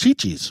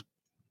 chichis.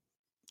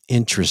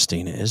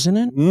 Interesting, isn't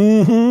it?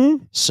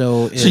 Mm-hmm.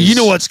 So you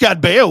know what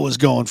Scott Baio was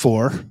going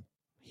for?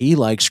 He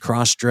likes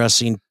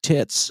cross-dressing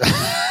tits.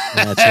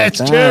 That's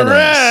what correct.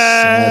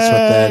 That's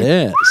what that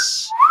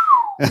is.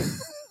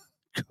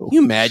 Can you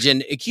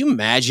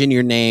imagine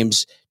your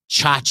name's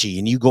Chachi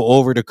and you go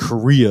over to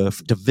Korea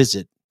to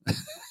visit?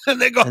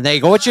 And they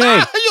go, what's your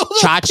name?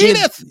 Chachi.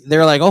 Penis.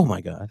 They're like, oh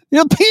my God.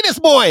 You're penis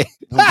boy.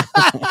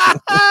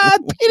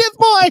 Penis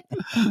boy.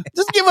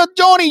 Just give a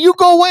Joni, you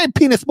go away,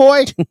 penis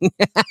boy.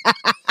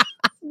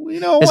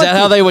 Is that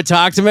how they would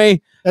talk to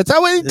me? That's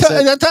how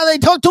they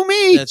talk to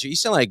me. You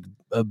sound like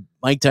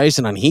Mike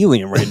Tyson on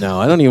helium right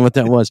now. I don't even know what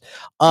that was.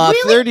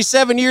 Really?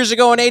 37 years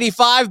ago in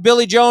 85,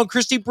 Billy Joe and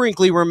Christy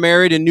Brinkley were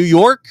married in New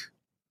York.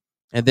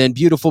 And then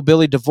beautiful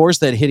Billy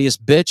divorced that hideous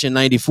bitch in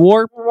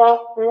 94.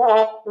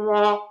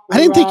 I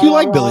didn't think you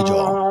liked Billy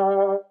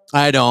Joel.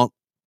 I don't.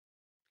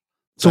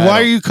 So why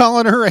are you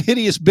calling her a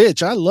hideous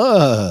bitch? I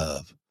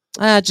love.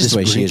 Just the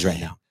way she is right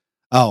now.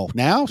 Oh,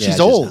 now? Yeah, she's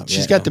old.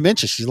 She's got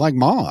dementia. She's like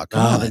Ma.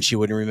 Then she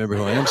wouldn't remember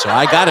who I am. So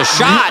I got a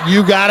shot.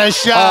 You got a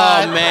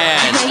shot. Oh,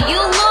 man.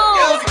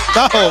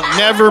 Oh,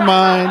 never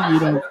mind. You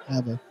don't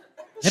have a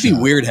That'd be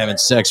weird having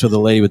sex with a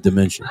lady with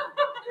dementia.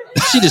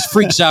 She just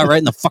freaks out right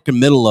in the fucking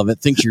middle of it,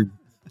 thinks you're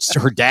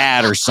her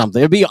dad or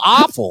something. It'd be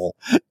awful.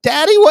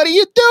 Daddy, what are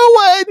you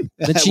doing?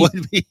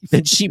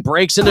 Then she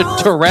breaks into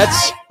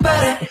Tourette's.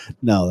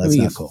 No, that's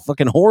not cool.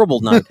 Fucking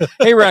horrible night.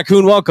 Hey,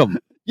 Raccoon, welcome.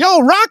 Yo,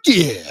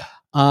 Rocky.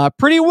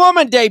 Pretty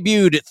Woman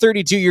debuted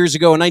 32 years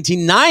ago in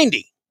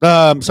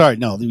 1990. Sorry,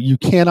 no, you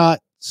cannot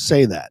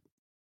say that.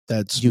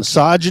 That's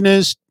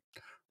misogynist,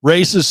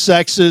 racist,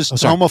 sexist,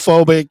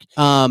 homophobic.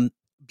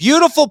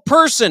 Beautiful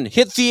Person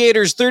hit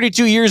theaters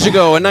 32 years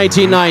ago in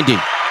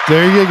 1990.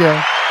 There you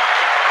go.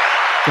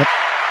 Yep.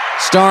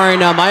 Starring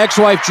my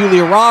ex-wife,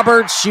 Julia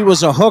Roberts. She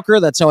was a hooker.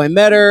 That's how I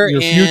met her.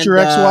 Your future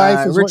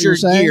ex-wife is what you're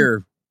Richard saying? Gere.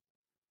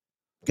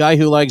 Guy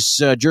who likes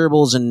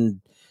gerbils and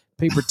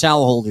paper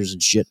towel holders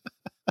and shit.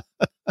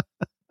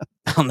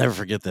 I'll never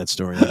forget that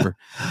story ever.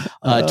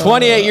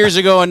 28 years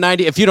ago in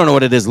 90. If you don't know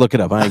what it is, look it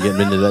up. I ain't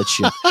getting into that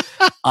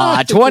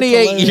shit.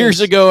 28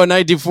 years ago in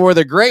 94,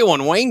 the great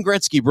one, Wayne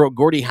Gretzky broke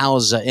Gordie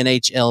Howe's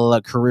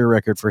NHL career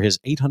record for his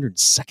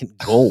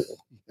 802nd goal.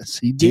 Yes,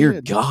 he did.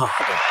 Dear God.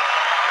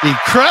 He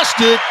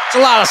crushed it. It's a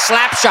lot of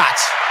slap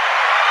shots.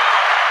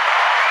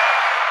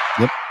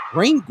 Yep.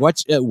 Wayne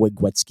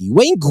Gretzky.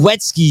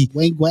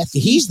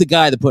 He's the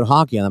guy that put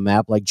hockey on the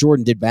map like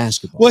Jordan did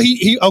basketball. Well,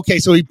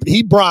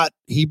 he brought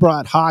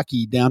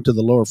hockey down to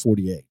the lower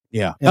 48.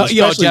 Yeah. And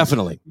especially,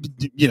 definitely.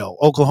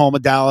 Oklahoma,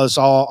 Dallas,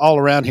 all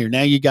around here.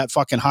 Now you got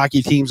fucking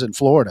hockey teams in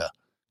Florida.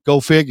 Go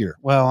figure.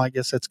 Well, I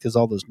guess that's because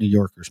all those New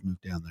Yorkers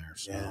moved down there.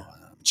 So, yeah.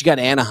 But you got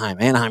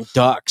Anaheim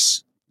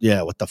Ducks.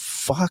 Yeah, what the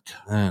fuck?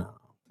 I don't know.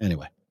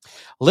 Anyway.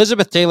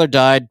 Elizabeth Taylor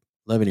died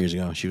 11 years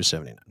ago. She was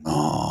 79.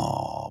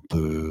 Oh,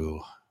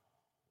 boo.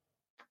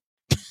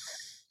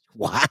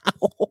 Wow.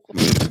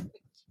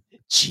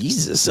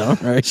 Jesus, all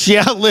right. She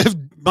outlived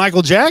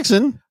Michael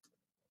Jackson.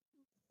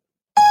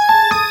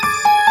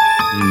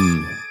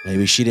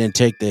 Maybe she didn't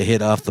take the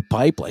hit off the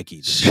pipe like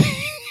he did.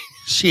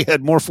 She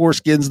had more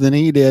foreskins than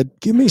he did.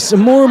 Give me some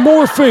more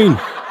morphine.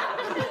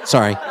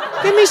 Sorry.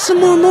 Give me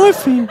some more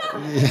morphine.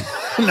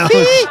 No,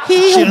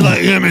 she's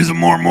like, give me some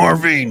more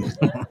morphine.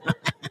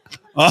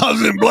 I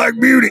was in Black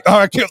Beauty. Oh,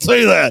 I can't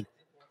say that.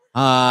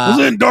 I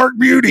was in Dark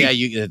Beauty.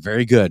 Yeah,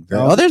 very good.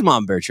 There's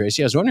Mom Bear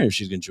Tracy. I was wondering if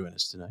she's going to join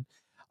us tonight.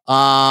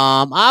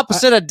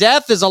 Opposite of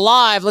death is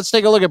alive. Let's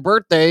take a look at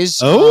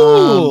birthdays.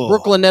 Oh,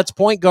 Brooklyn Nets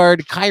point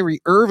guard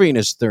Kyrie Irving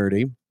is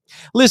 30.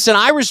 Listen,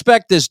 I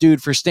respect this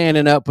dude for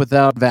standing up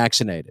without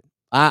vaccinated.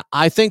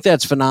 I think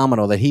that's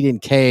phenomenal that he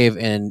didn't cave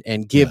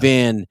and give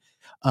in.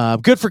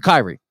 Good for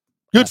Kyrie.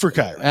 Good for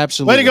Kyrie.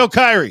 Absolutely. Way to go,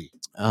 Kyrie.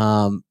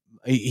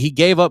 He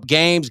gave up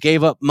games,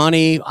 gave up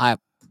money.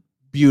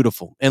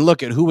 Beautiful. And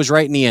look at who was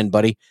right in the end,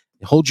 buddy.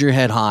 Hold your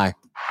head high.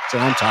 That's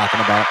what I'm talking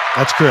about.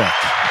 That's correct.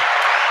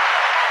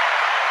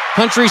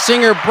 Country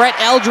singer Brett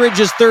Eldridge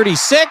is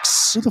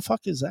 36. Who the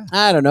fuck is that?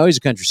 I don't know. He's a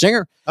country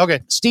singer.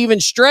 Okay. Stephen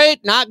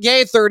Strait, not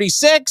gay,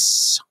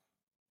 36.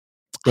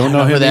 Don't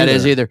know who that either.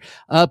 is either.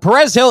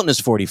 Perez Hilton is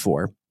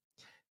 44.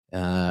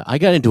 I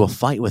got into a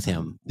fight with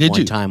him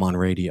one time on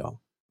radio.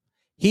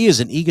 He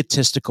is an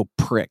egotistical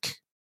prick.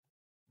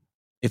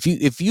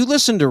 If you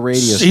listen to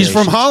radio he's stations,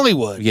 from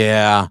Hollywood.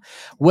 Yeah.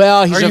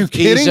 Well,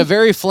 he's a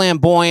very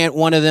flamboyant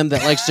one of them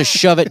that likes to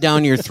shove it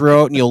down your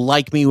throat and you'll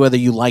like me whether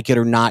you like it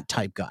or not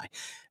type guy.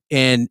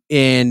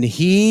 And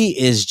he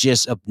is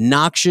just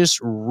obnoxious,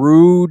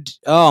 rude.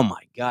 Oh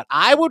my God.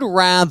 I would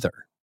rather.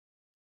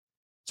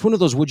 It's one of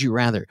those would you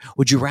rather.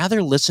 Would you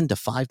rather listen to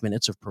 5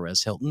 minutes of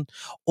Perez Hilton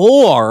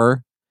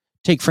or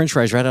take French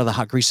fries right out of the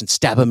hot grease and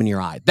stab them in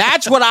your eye?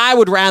 That's what I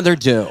would rather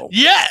do.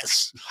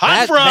 Yes.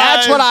 Hot fries.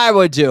 That's what I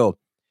would do.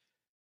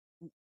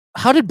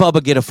 How did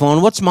Bubba get a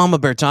phone? What's Mama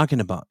Bear talking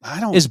about?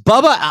 Is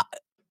Bubba?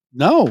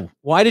 No.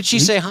 Why did she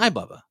say hi,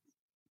 Bubba?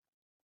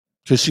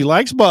 Because she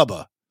likes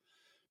Bubba.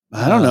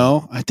 I don't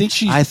know. I think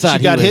she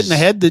got hit in the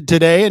head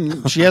today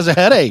and she has a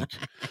headache.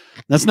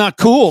 That's not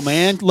cool,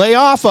 man. Lay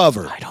off of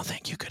her. I don't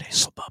think you could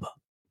handle Bubba.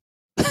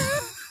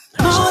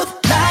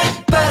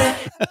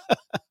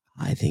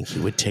 I think he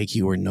would take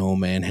you where no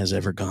man has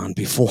ever gone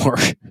before.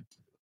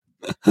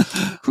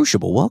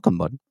 Crucible, welcome,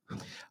 bud.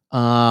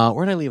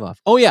 Where did I leave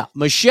off? Oh, yeah.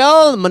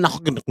 Michelle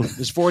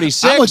is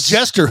 46. I'm a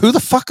jester. Who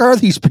the fuck are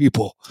these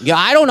people? Yeah,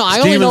 I don't know. I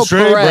only know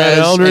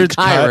Perez and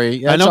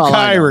Kyrie. I know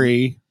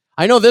Kyrie.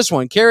 I know this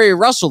one. Carrie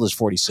Russell is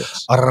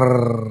 46.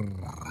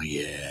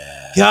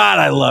 Yeah. God,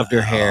 I loved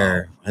her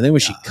hair. And then when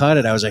she cut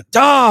it, I was like,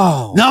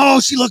 oh. No,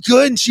 she looked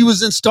good. And she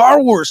was in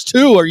Star Wars,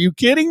 too. Are you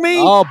kidding me?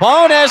 Oh,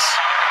 bonus.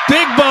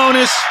 Big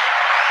bonus.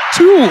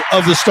 2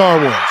 of the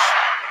Star Wars.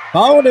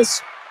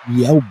 Bonus.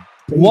 Yo.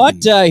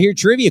 What, here,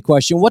 trivia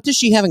question. What does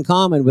she have in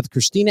common with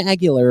Christina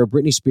Aguilera,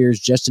 Britney Spears,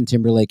 Justin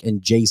Timberlake,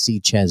 and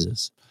J.C.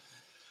 Chezes?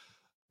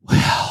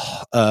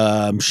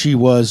 Well, she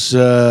was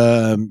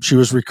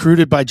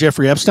recruited by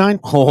Jeffrey Epstein.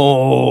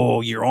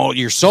 Oh,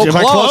 you're so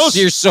close.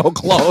 You're so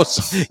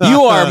close.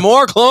 You are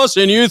more close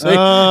than you think.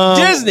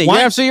 Disney. You're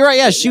absolutely right.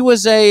 Yeah, she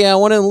was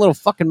one of the little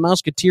fucking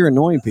Mouseketeer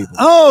annoying people.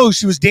 Oh,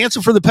 she was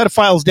dancing for the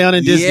pedophiles down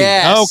in Disney.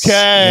 Yes.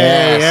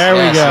 Okay, there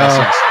we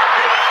go.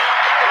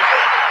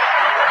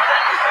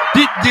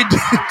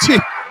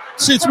 Did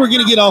since we're going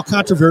to get all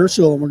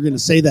controversial and we're going to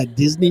say that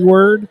Disney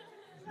word,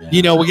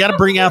 we got to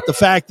bring out the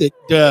fact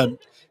that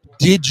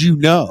did you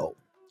know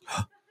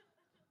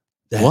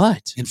that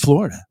what in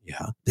Florida?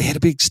 Yeah, they had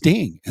a big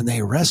sting and they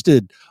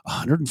arrested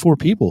 104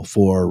 people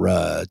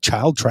for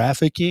child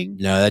trafficking.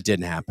 No, that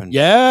didn't happen.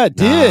 Yeah, it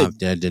did. No,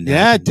 that didn't happen.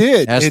 Yeah, it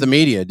did. Ask the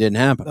media. It didn't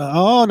happen.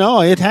 Oh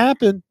no, it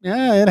happened.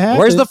 Yeah, it happened.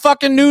 Where's the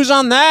fucking news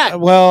on that?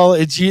 Well,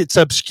 it's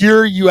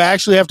obscure. You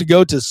actually have to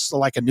go to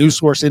like a news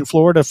source in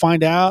Florida to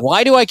find out.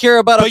 Why do I care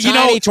about a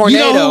tiny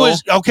tornado?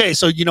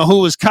 So you know who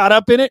was caught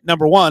up in it?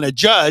 Number one, a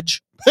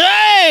judge.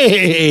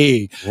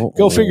 Hey,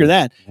 go figure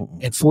that.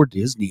 And 4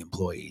 Disney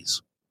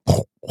employees.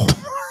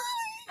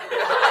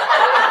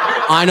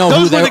 I know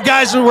those were the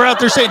guys who were out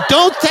there saying,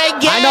 "Don't take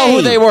gay." I know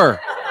who they were.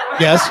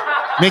 Yes,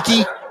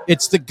 Mickey.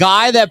 It's the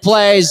guy that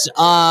plays. It's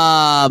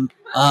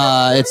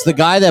the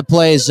guy that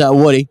plays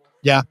Woody.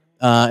 Yeah.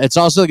 It's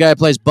also the guy that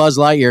plays Buzz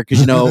Lightyear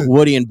because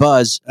Woody and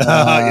Buzz.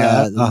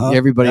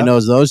 Everybody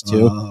knows those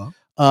two.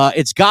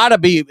 It's gotta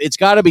be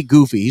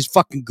Goofy. He's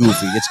fucking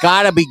goofy. It's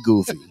gotta be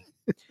Goofy.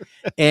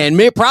 And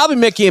probably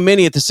Mickey and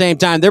Minnie at the same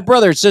time. They're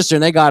brother and sister,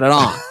 and they got it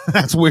on.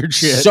 That's weird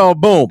shit. So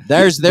boom,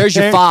 there's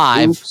your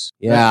 5. Oops.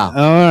 Yeah. All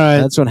right.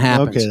 That's what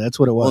happens. Okay, that's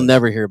what it was. We'll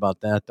never hear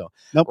about that though.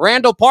 Nope.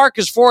 Randall Park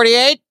is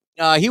 48.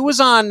 He was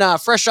on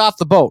Fresh Off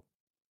the Boat.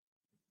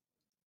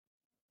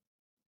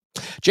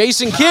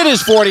 Jason Kidd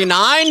is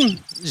 49.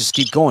 Just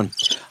keep going.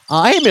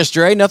 Hey,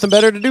 Mr. A, nothing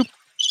better to do.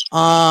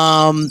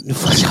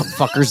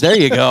 Fuckers, there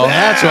you go.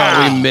 That's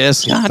what we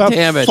missed. God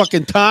damn it.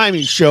 Fucking time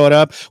he showed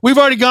up. We've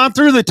already gone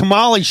through the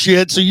tamale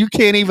shit, so you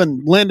can't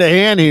even lend a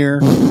hand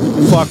here,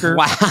 fucker.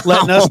 Wow.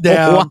 Letting us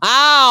down.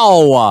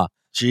 Wow.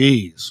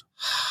 Jeez.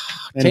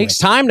 Anyway. Takes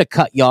time to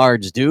cut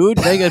yards, dude.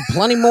 They got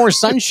plenty more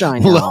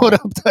sunshine now. Load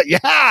up.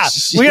 Yeah.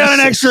 We got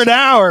an extra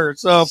hour,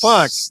 so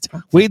fuck.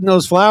 Weeding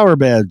those flower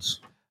beds.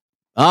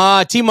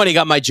 T-Money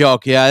got my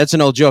joke. Yeah, that's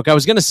an old joke. I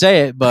was going to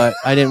say it, but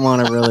I didn't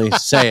want to really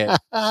say it.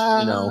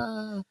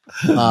 Oh,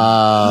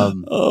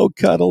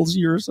 Cuddles,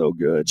 you're so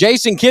good.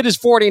 Jason Kidd is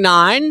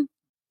 49.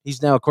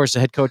 He's now, of course, the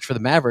head coach for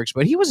the Mavericks,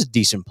 but he was a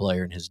decent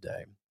player in his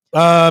day.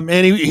 And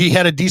he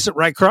had a decent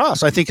right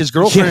cross. I think his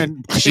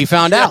girlfriend... She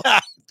found out.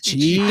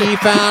 She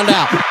found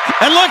out.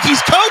 And look,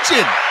 he's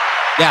coaching.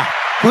 Yeah.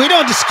 We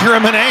don't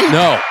discriminate.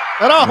 No.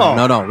 At all.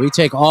 No. We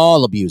take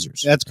all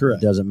abusers. That's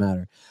correct. It doesn't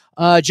matter.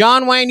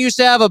 John Wayne used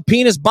to have a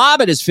penis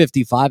bob at his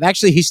 55.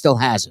 Actually, he still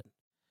has it.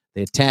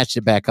 They attached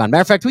it back on.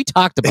 Matter of fact, we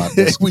talked about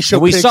this. We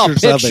saw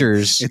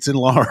pictures. It's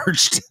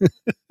enlarged.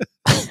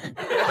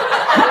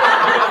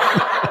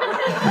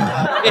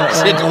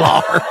 It's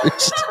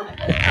enlarged.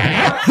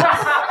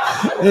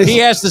 He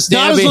has to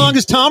stand. Not as long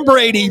as Tom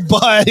Brady,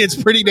 but it's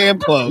pretty damn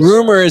close.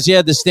 Rumor is he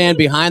had to stand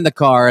behind the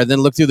car and then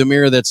look through the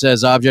mirror that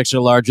says objects are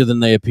larger than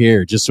they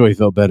appear, just so he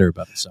felt better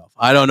about himself.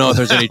 I don't know if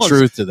there's any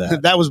truth to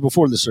that. That was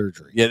before the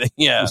surgery.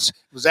 Yeah. It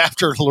was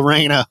after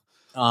Lorena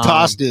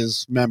tossed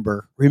his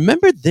member.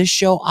 Remember this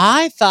show?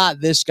 I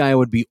thought this guy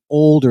would be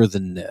older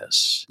than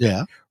this.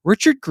 Yeah.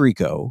 Richard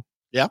Grieco.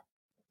 Yeah.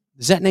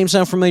 Does that name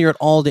sound familiar at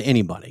all to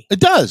anybody? It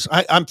does.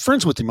 I'm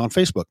friends with him on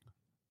Facebook.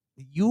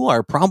 You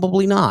are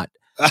probably not.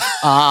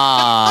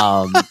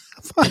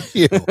 Fuck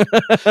you.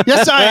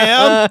 Yes,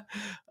 I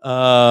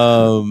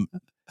am.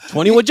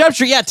 21 Jump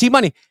Street. Yeah,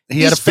 T-Money.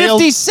 He's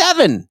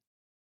 57.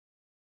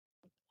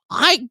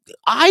 I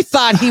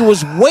thought he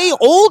was way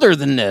older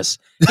than this.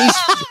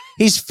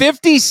 He's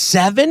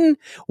 57.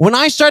 When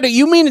I started,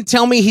 you mean to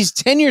tell me he's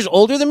 10 years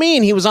older than me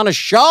and he was on a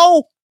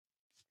show?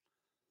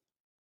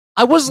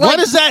 I was like,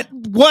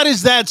 what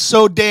is that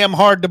so damn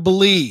hard to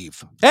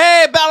believe?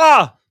 Hey,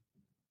 Bella.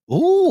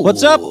 Ooh.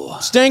 What's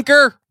up,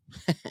 stinker?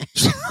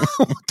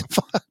 What the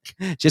fuck?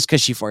 Just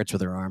because she farts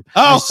with her arm.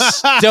 Oh.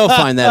 I still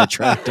find that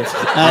attractive.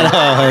 I know.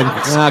 I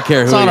don't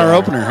care who it's on our are.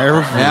 opener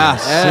every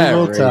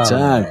single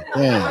time.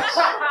 Yes.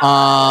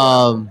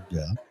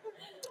 Yeah.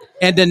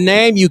 And a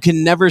name you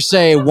can never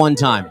say one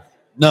time.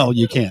 No,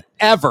 you can't.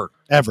 Ever.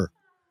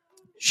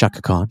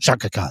 Shaka Khan.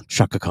 Shaka Khan.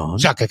 Shaka Khan.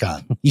 Shaka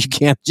Khan. You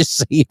can't just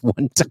say it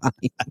one time.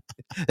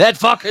 That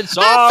fucking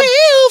song. I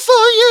feel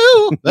for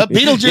you.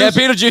 Beetlejuice. Yeah,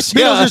 Beetlejuice.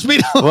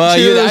 Beetlejuice.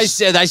 Well, I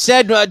said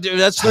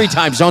that's 3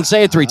 times. Don't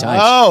say it 3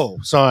 times. Oh,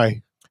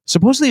 sorry.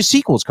 Supposedly a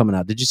sequel's coming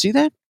out. Did you see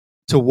that?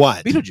 To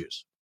what?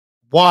 Beetlejuice.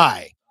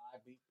 Why?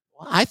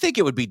 I think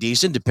it would be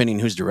decent depending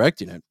who's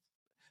directing it.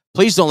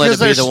 Please don't let it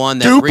be the one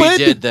that stupid?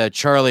 redid the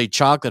Charlie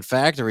Chocolate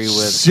Factory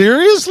with.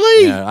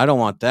 Seriously? Yeah, I don't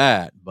want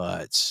that,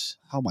 but.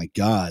 Oh my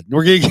God.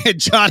 We're going to get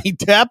Johnny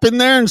Depp in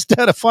there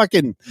instead of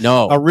fucking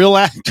a real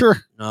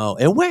actor? No.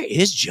 And where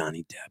is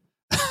Johnny Depp?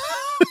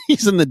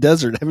 He's in the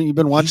desert. Haven't you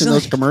been watching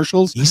those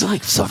commercials? He's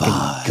like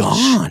fucking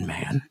gone,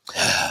 man.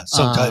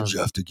 Sometimes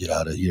you have to get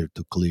out of here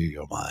to clear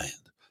your mind.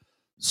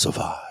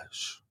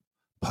 Sauvage.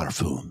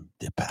 Parfum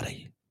de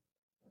Paris.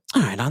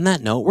 All right, on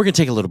that note, we're going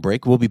to take a little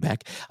break. We'll be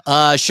back.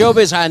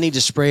 Showbiz, I need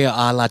to spray a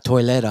la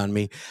toilette on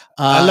me.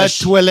 A la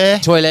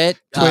toilette. Toilette.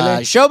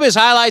 Showbiz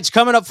highlights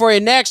coming up for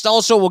you next.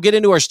 Also, we'll get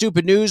into our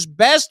stupid news.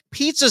 Best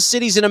pizza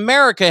cities in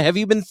America. Have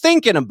you been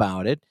thinking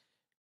about it?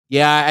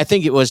 Yeah, I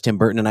think it was Tim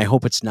Burton, and I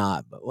hope it's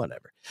not, but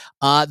whatever.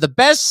 The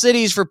best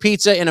cities for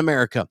pizza in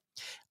America.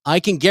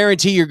 I can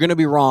guarantee you're going to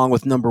be wrong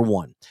with number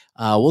 1.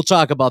 We'll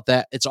talk about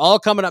that. It's all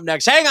coming up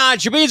next. Hang on.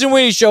 It's your Beans and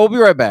Weenie Show. We'll be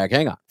right back.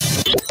 Hang on.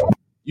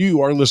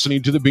 You are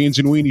listening to the Beans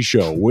and Weenie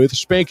Show with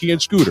Spanky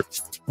and Scooter.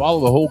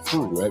 Follow the whole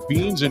crew at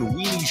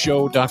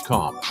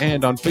beansandweenieshow.com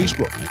and on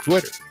Facebook,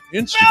 Twitter,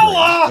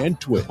 Instagram, and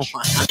Twitch.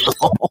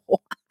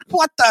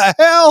 What the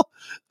hell?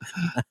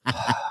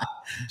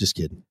 Just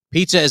kidding.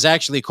 Pizza is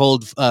actually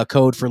code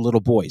for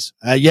little boys.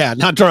 Yeah,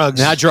 not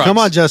drugs. Not drugs. Come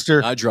on, Jester.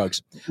 Not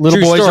drugs. Little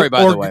True boys story,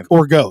 by the way.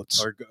 or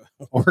goats.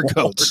 Or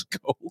goats.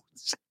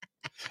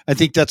 I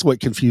think that's what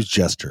confused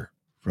Jester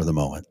for the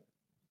moment.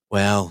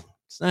 Well,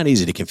 it's not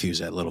easy to confuse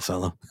that little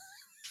fellow.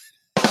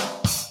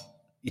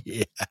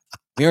 Yeah.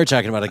 We are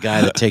talking about a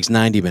guy that takes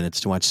 90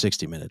 minutes to watch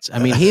 60 minutes. I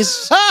mean,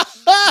 he's...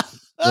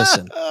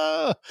 Listen,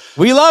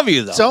 we love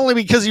you, though. It's only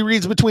because he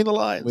reads between the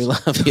lines. We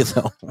love you,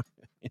 though.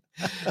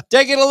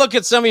 Taking a look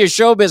at some of your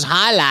showbiz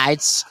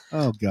highlights.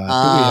 Oh,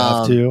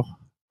 God. Do we have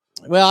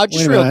to? Well,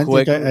 just real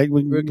quick.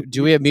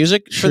 Do we have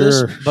music for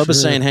this? Bubba's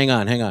saying, hang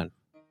on.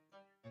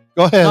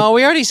 Go ahead. Oh,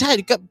 we already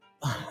said.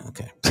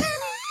 Okay.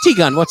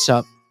 T-Gun, what's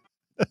up?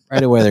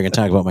 Right away, they're going to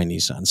talk about my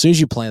Nissan. As soon as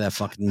you play that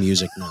fucking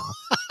music now.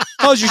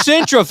 How's your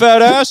Sentra,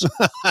 fat ass?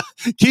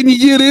 Can you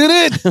get in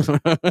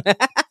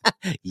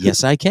it?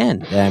 Yes, I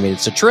can. I mean,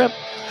 it's a trip.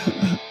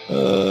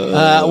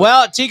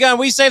 Well, T-Gun,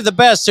 we saved the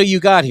best, so you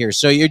got here.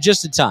 So you're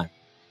just in time.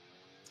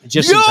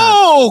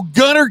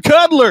 Gunner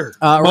Cuddler.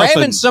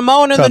 Raven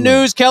Simone in the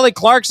news. Kelly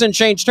Clarkson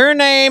changed her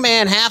name,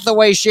 and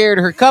Hathaway shared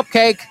her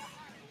cupcake.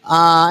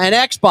 And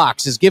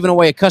Xbox is giving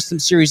away a custom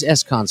Series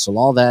S console.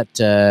 All that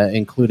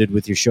included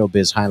with your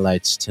showbiz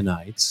highlights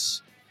tonight.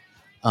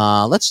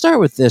 Let's start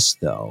with this,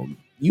 though.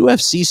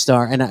 UFC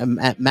star and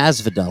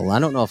Masvidal. I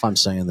don't know if I'm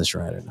saying this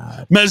right or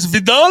not.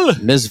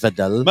 Masvidal.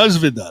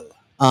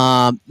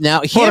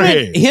 Now,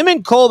 him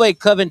and Colby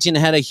Covington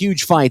had a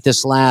huge fight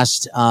this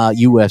last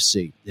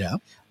UFC. Yeah.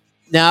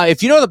 Now,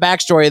 if you know the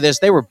backstory of this,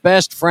 they were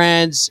best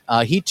friends.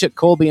 He took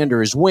Colby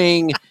under his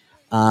wing.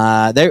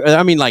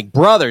 Like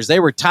brothers. They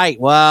were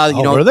tight. Well,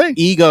 were they?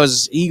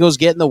 egos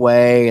get in the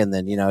way, and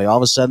then all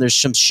of a sudden there's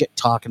some shit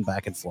talking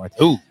back and forth.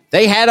 Ooh.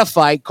 They had a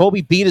fight.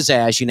 Colby beat his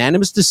ass,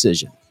 unanimous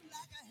decision.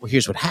 Well,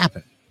 here's what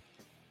happened.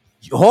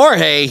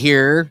 Jorge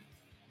here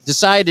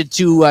decided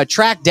to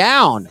track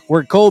down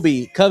where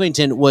Colby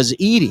Covington was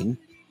eating,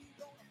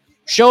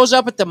 shows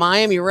up at the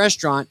Miami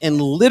restaurant,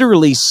 and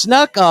literally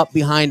snuck up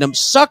behind him,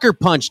 sucker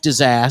punched his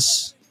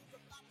ass,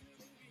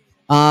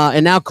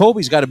 and now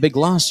Colby's got a big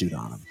lawsuit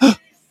on him.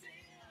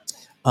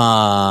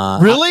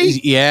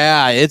 Really?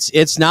 Yeah,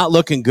 it's not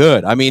looking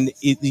good. I mean,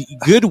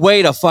 good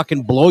way to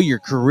fucking blow your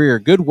career.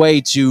 Good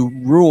way to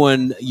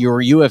ruin your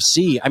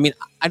UFC. I mean,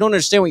 I don't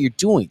understand what you're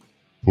doing.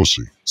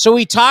 Pussy. So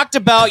he talked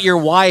about your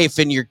wife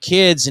and your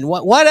kids and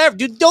whatever.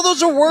 Dude,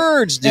 those are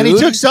words, dude. And he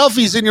took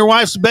selfies in your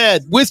wife's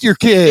bed with your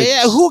kids.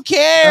 Yeah, who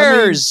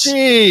cares?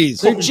 Jeez.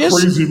 They're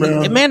just crazy,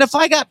 man. If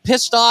I got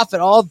pissed off at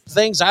all the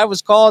things I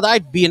was called,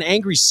 I'd be an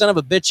angry son of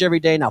a bitch every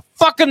day. Now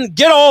fucking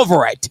get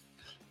over it.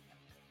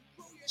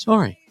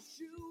 Sorry.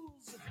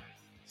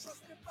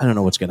 I don't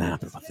know what's going to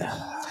happen about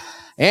that.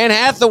 Anne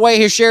Hathaway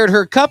has shared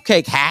her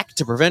cupcake hack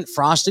to prevent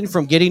frosting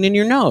from getting in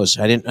your nose.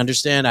 I didn't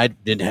understand. I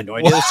had no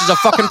idea this is a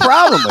fucking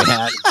problem we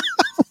had.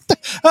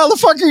 How the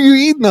fuck are you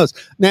eating those?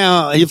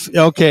 Now,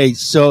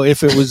 so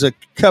if it was a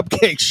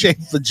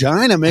cupcake-shaped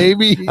vagina,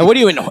 maybe. What are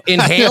you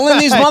inhaling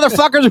these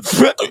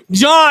motherfuckers?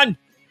 John!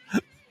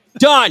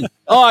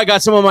 Oh, I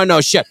got some on my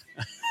nose. Shit.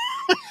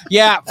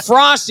 Yeah,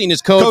 frosting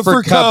is code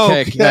for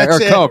cupcake.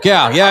 Coke. Or Coke.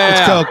 Yeah.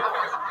 It's Coke.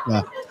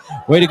 Yeah.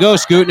 Way to go,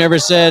 Scoot. Never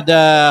said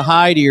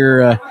hi to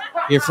your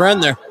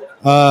friend there.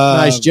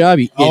 Nice job,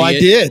 you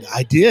idiot.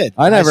 I did.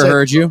 I never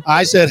heard you.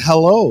 I said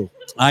hello.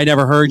 I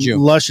never heard you.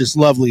 Luscious,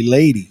 lovely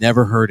lady.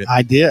 Never heard it.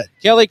 I did.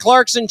 Kelly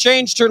Clarkson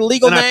changed her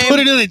legal name. I put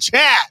it in the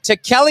chat. To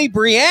Kelly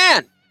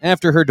Brienne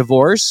after her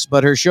divorce,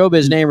 but her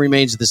showbiz name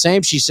remains the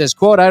same. She says,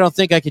 quote, I don't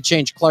think I could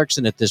change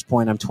Clarkson at this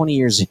point. I'm 20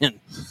 years in.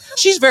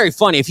 She's very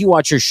funny. If you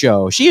watch her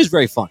show, she is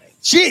very funny.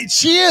 She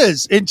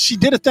is. And she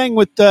did a thing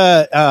with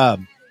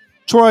Troy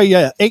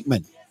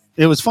Aikman.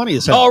 It was funny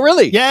as hell. Oh,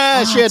 really?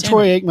 Yeah, she had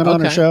Troy Aikman on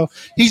her show.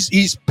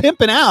 He's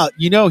pimping out.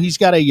 He's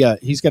got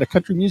a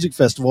country music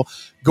festival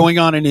going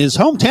on in his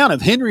hometown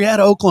of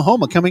Henrietta,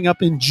 Oklahoma, coming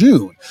up in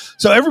June.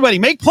 So everybody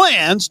make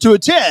plans to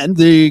attend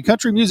the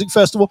country music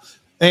festival,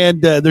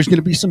 and there's going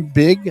to be some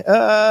big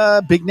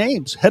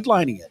names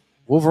headlining it.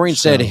 Wolverine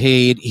said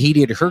he'd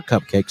eat her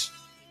cupcakes.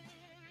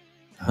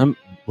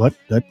 What?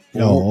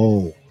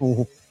 No.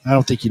 I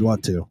don't think you'd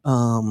want to.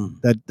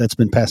 That's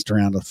been passed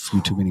around a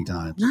few too many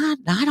times.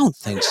 I don't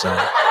think so.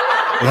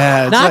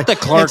 Yeah, not the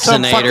Clarksonator.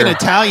 Some fucking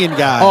Italian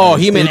guy. Oh,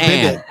 he meant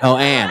Ann. Oh,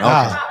 Ann.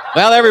 Okay.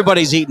 Well,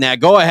 everybody's eating that.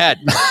 Go ahead.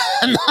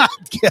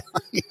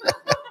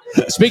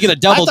 Speaking of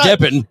double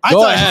dipping,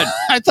 go ahead.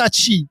 I thought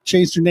she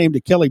changed her name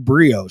to Kelly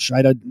Brioche.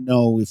 I don't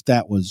know if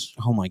that was.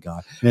 Oh my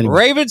God. Anyway.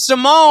 Raven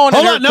Simone.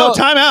 Hold on, no,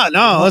 time out.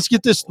 No, let's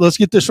get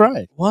this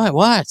right.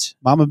 What?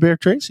 Mama Bear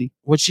Tracy.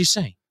 What'd she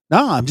say?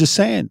 No, I'm just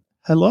saying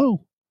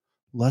hello.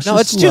 No,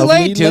 it's too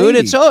late, dude.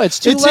 It's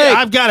too late.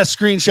 I've got a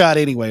screenshot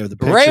anyway of the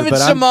picture. Raven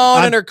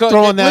Simone and her coach.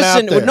 Throwing that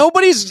out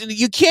there.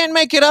 You can't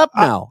make it up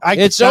now.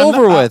 It's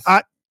over with.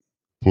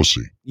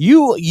 Pussy.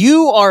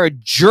 You are a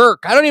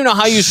jerk. I don't even know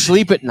how you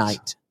sleep at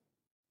night.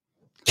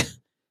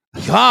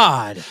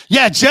 God.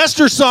 Yeah,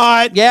 Jester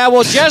saw it. Yeah,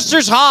 well,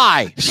 Jester's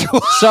high.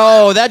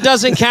 So that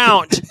doesn't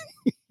count.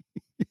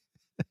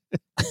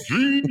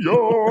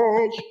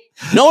 Genius.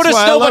 Notice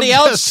why I nobody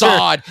love else Jester.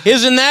 saw it.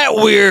 Isn't that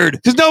weird?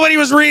 Because nobody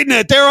was reading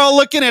it. They're all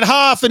looking at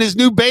Hoff and his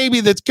new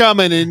baby that's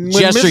coming. And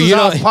when Jester, Mrs.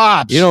 Hoff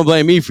pops. You don't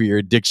blame me for your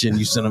addiction,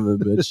 you son of a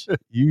bitch.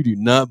 You do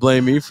not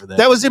blame me for that.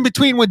 That was in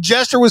between when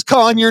Jester was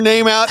calling your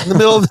name out in the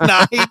middle of the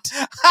night.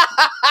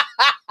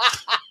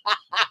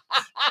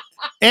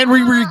 And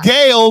we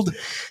regaled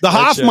the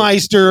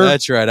Hoffmeister.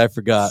 That's right. I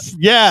forgot.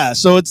 Yeah,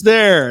 so it's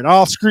there. And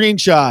I'll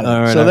screenshot it.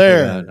 All right, so I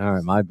there. forgot. All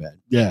right, my bad.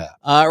 Yeah.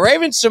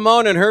 Raven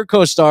Simone and her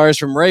co-stars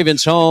from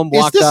Raven's Home Is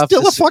walked this off.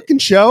 still a fucking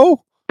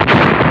show?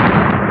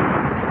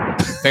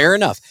 Fair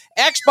enough.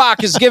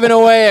 Xbox is giving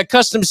away a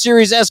custom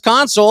Series S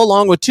console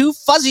along with 2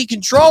 fuzzy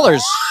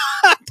controllers.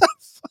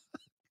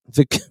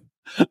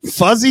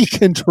 Fuzzy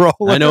controller.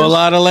 I know a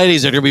lot of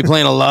ladies are going to be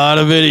playing a lot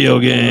of video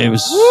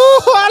games. Woo,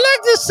 I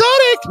like the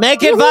Sonic.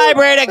 Make it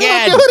vibrate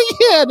again. Do it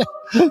again.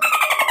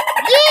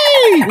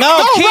 Yay.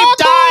 No, keep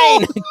Rocco.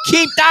 dying.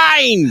 Keep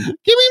dying.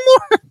 Give me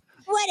more.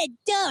 What a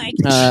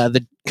dork.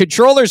 The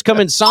controllers come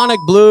in Sonic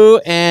Blue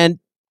and...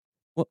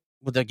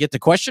 Did I get the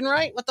question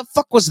right? What the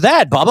fuck was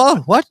that,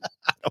 Bubba? What?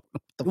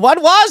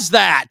 What was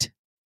that?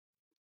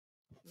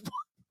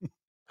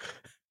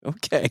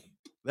 Okay.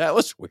 That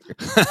was weird.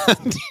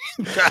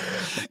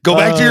 Go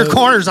back to your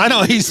corners. I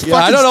know he's fucking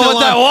I don't know still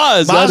what that on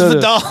was.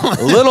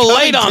 Masvidal. A little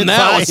late on that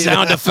Fight. one,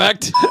 sound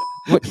effect.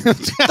 What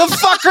the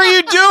fuck are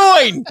you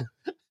doing?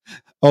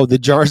 Oh, the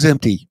jar's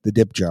empty. The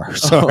dip jar.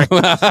 Sorry.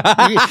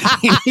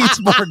 he needs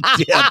more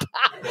dip.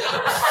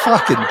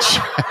 Fucking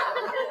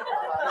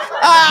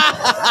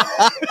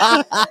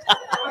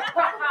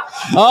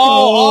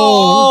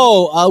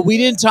we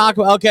didn't talk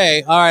about.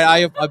 Okay, all right.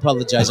 I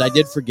apologize. I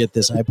did forget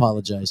this. I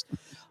apologize.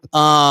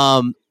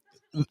 I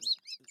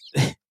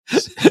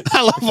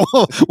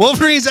love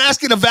Wolverine's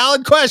asking a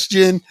valid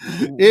question.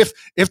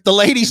 If the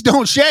ladies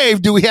don't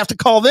shave, do we have to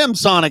call them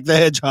Sonic the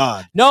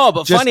Hedgehog? No,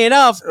 but funny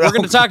enough, we're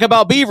going to talk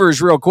about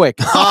beavers real quick.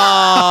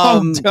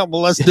 Well,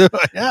 let's do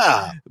it.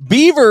 Yeah.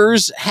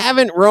 Beavers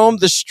haven't roamed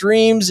the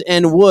streams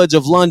and woods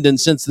of London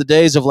since the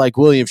days of like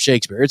William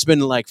Shakespeare. It's been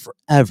like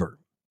forever.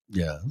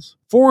 Yes.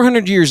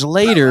 400 years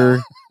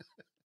later,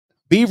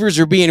 beavers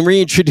are being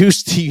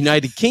reintroduced to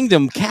United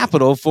Kingdom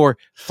capital for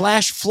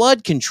flash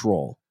flood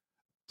control.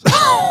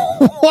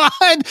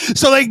 What?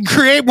 So they can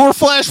create more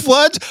flash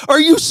floods? Are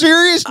you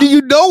serious? Do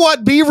you know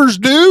what beavers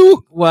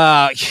do?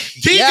 Well,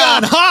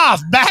 Keegan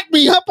Hoff, back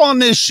me up on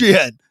this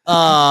shit.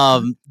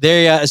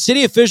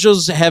 City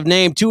officials have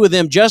named 2 of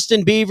them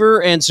Justin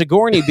Beaver and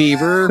Sigourney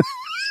Beaver.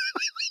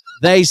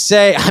 They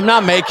say, I'm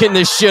not making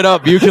this shit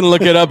up. You can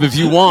look it up if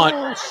you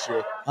want.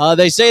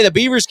 They say the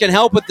beavers can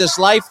help with this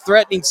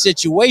life-threatening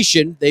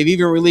situation. They've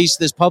even released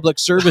this public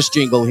service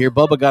jingle here.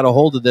 Bubba got a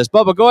hold of this.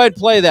 Bubba, go ahead and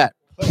play that.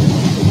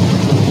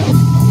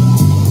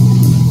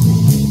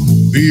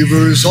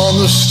 Beavers on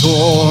the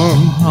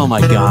storm. Oh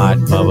my God,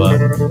 Bubba.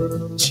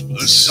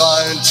 The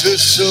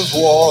scientists have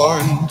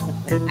warned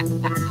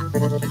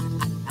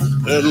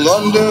that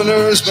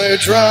Londoners may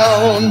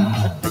drown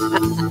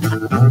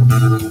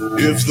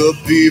if the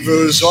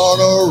beavers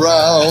aren't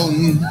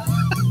around.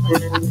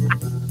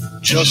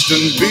 Justin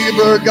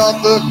Bieber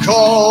got the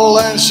call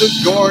and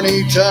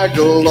Sigourney tagged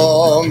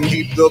along.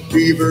 Keep the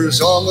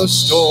beavers on the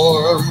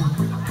storm.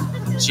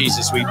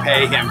 Jesus, we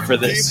pay him for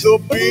this.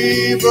 Keep the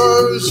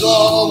beavers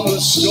on the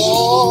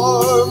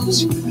storm.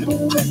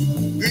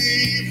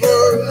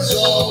 Beavers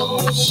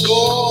on the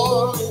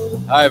storm.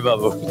 Hi,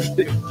 Bubba.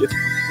 We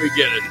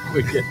get it.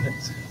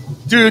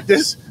 Dude,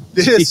 this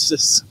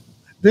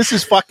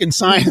is fucking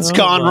science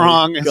gone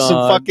wrong. And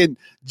some fucking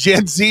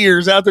Gen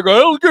Zers out there going,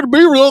 oh, it's going to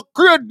be a real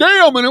good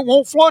dam and it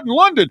won't flood in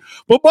London.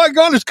 But by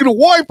God, it's going to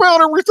wipe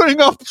out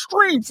everything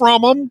upstream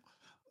from them.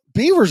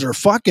 Beavers are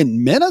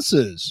fucking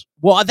menaces.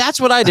 Well, that's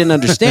what I didn't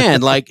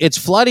understand. Like, it's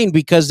flooding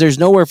because there's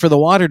nowhere for the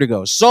water to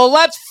go. So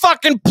let's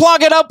fucking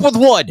plug it up with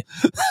wood.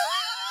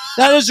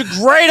 That is a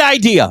great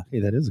idea.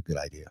 Hey, that is a good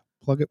idea.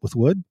 Plug it with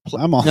wood?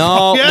 I'm on.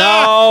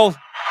 No.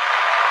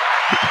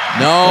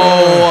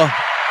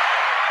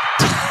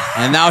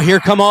 And now here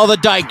come all the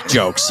dyke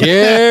jokes.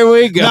 Here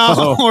we go.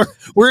 No,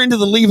 we're into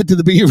the leave it to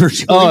the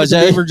beavers. Oh, is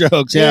that beaver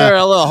jokes? Yeah. You're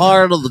a little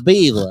hard on the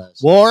beavers.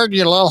 Ward,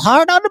 you're a little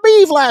hard on the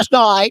beef last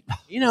night.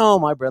 You know,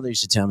 my brother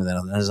used to tell me that.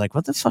 I was like,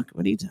 what the fuck?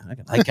 What are you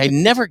talking? Like, I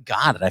never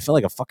got it. I feel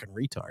like a fucking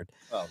retard.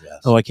 Oh,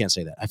 yes. Oh, I can't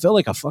say that. I feel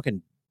like a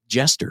fucking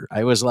jester.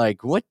 I was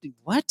like, what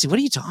are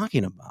you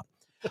talking about?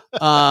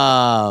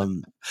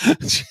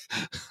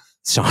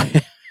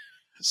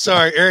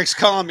 Sorry, Eric's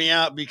calling me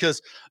out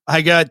because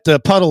I got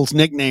Puddle's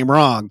nickname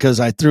wrong because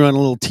I threw in a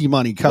little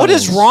T-Money Cuddles. What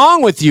is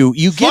wrong with you?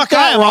 You get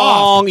that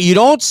wrong. You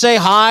don't say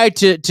hi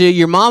to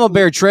your mama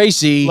bear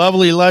Tracy.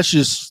 Lovely,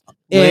 luscious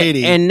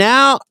lady. And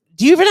now,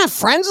 do you even have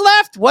friends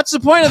left? What's the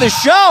point of the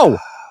show?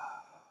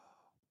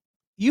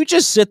 You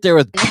just sit there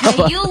with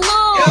Bubba. You lose.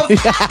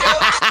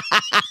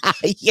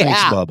 Yeah.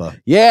 Thanks,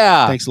 Bubba.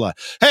 Yeah. Thanks a lot.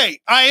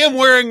 Hey, I am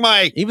wearing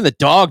my... Even the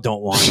dog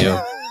don't want you.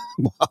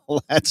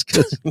 Well, that's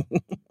good.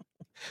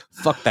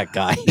 Fuck that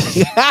guy.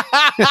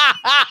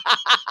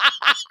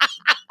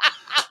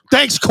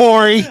 Thanks,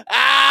 Corey.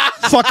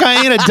 Fuck,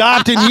 I ain't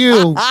adopting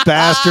you,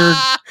 bastard.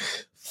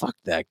 fuck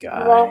that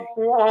guy.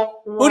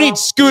 Who needs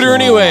Scooter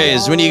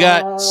anyways when you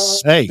got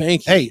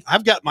Spanky? Hey,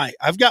 I've got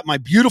my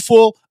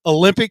beautiful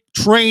Olympic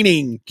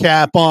training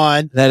cap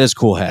on. That is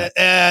cool hat.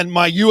 And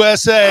my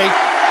USA.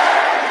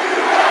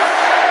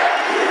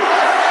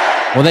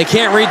 Well, they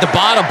can't read the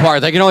bottom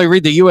part. They can only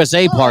read the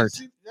USA part.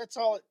 That's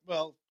all.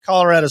 Well,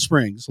 Colorado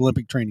Springs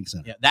Olympic Training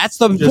Center. Yeah, that's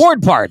the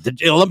important part. The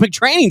Olympic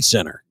Training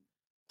Center.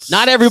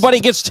 Not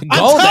everybody gets to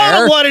go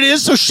there. What it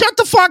is, so shut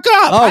the fuck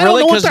up. Oh,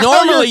 really? Because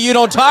normally you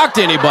don't talk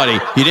to anybody.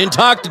 You didn't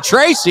talk to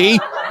Tracy.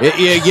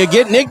 You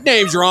get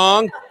nicknames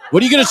wrong.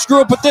 What are you going to screw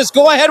up with this?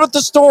 Go ahead with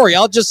the story.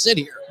 I'll just sit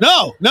here.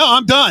 No,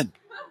 I'm done.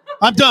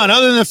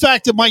 Other than the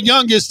fact that my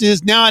youngest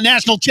is now a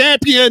national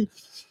champion,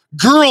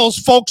 girls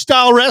folk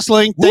style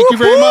wrestling. Thank you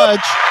very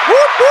much.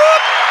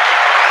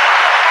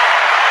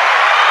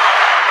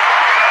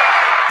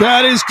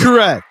 That is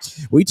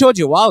correct. We told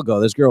you a while ago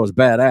this girl was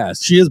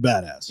badass. She is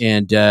badass.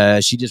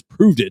 And she just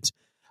proved it.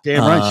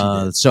 Damn right she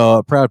did.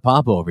 So Proud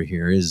Papa over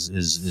here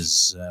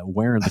is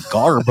wearing the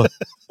garb.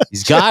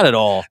 He's got it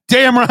all.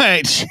 Damn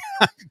right.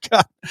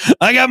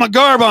 I got my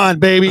garb on,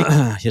 baby.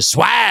 His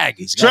swag.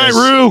 He's got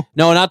Roo.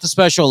 No, not the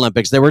Special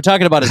Olympics. They were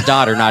talking about his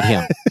daughter, not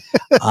him.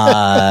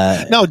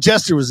 No,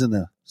 Jester was in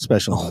the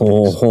Special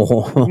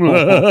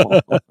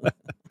Olympics.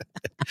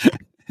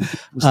 It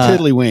was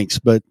tiddlywinks,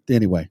 but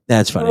anyway.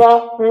 That's funny.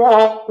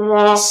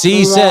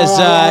 C says,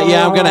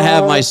 yeah, I'm going to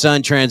have my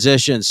son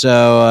transition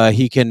so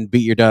he can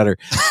beat your daughter.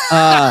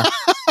 A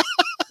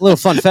little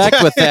fun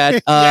fact with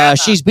that.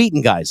 She's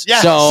beating guys.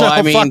 Yeah, so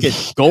I mean,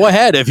 go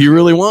ahead if you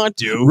really want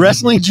to.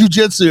 Wrestling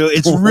jiu-jitsu,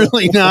 it's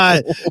really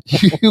not.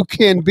 You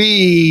can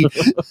be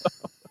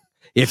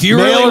if you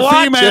male really or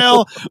want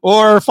female to.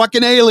 Or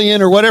fucking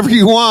alien or whatever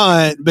you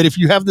want. But if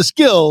you have the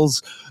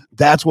skills,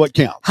 that's what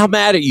counts. How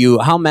mad are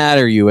you at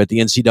the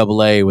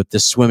NCAA with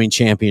this swimming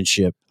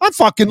championship? I'm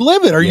fucking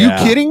livid. Are you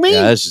kidding me?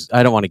 Yeah,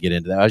 I don't want to get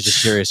into that. I was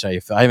just curious how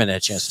you feel. I haven't had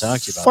a chance to talk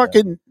to you about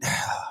that.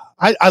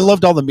 I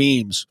loved all the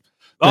memes.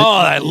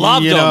 I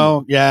loved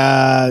them.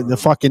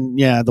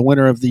 The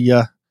winner of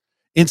the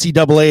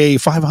NCAA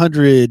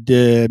 500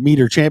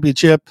 meter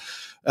championship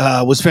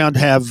was found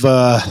to have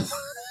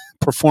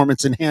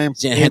performance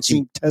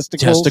enhancing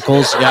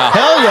testicles. Yeah.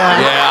 Hell yeah.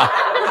 Yeah.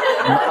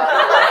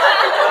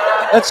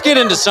 Let's get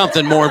into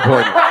something more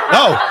important.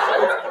 Oh,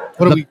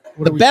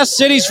 the best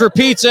cities for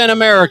pizza in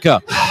America.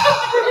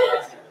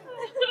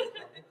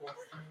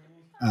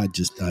 I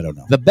don't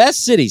know. The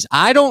best cities.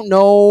 I don't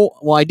know.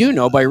 Well, I do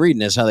know by reading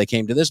this how they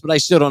came to this, but I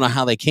still don't know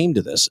how they came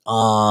to this.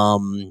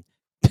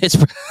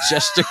 Pittsburgh,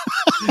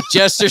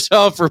 Jester's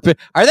home for.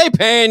 Are they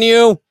paying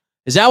you?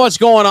 Is that what's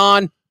going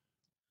on?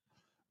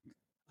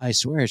 I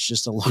swear it's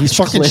just a large. He's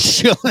fucking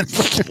chilling.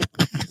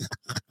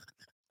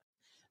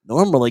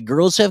 Normally,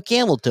 girls have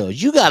camel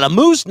toes. You got a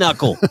moose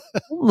knuckle.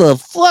 What the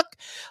fuck?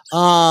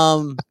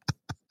 All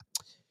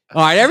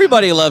right,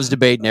 everybody loves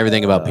debating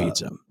everything about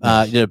pizza.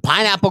 Did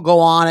pineapple go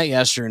on it?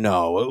 Yes or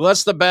no?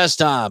 What's the best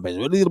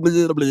topping?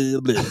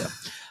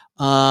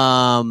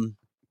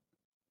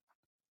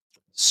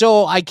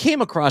 So I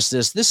came across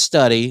this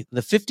study,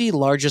 the 50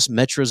 largest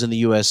metros in the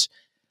U.S.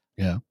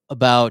 Yeah.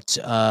 About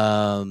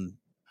the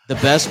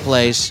best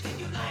place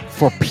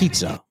for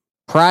pizza.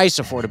 Price,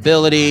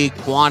 affordability,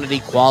 quantity,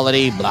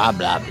 quality, blah,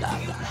 blah, blah,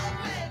 blah.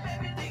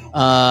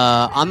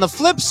 On the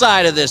flip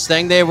side of this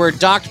thing, they were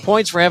docked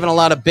points for having a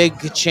lot of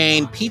big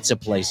chain pizza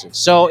places.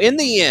 So in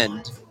the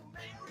end,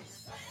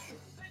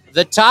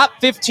 the top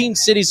 15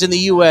 cities in the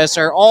U.S.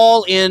 are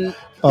all in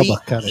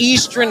the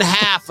eastern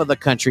half of the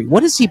country.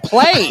 What is he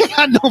playing? I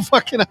got no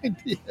fucking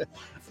idea.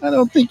 I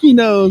don't think he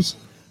knows.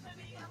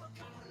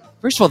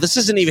 First of all, this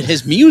isn't even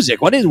his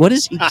music. What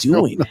is he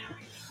doing?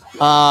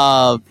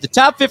 The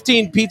top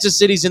 15 pizza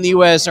cities in the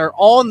U.S. are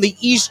all in the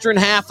eastern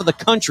half of the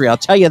country. I'll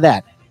tell you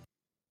that.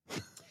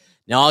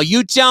 Now,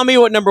 you tell me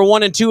what number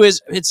 1 and 2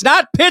 is. It's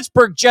not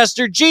Pittsburgh,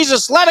 Jester.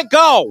 Jesus, let it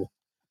go.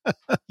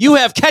 You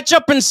have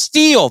ketchup and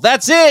steel.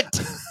 That's it.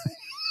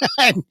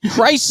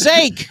 Christ's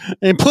sake.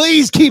 And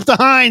please keep the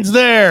Heinz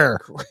there.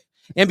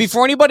 And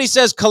before anybody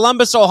says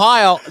Columbus,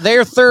 Ohio,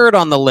 they're third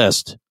on the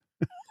list.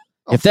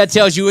 If that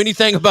tells you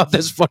anything about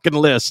this fucking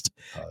list.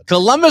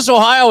 Columbus,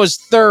 Ohio is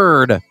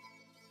third.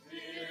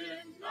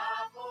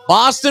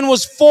 Boston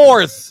was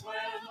fourth,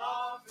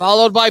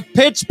 followed by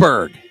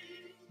Pittsburgh.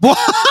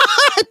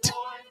 What?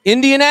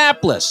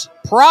 Indianapolis,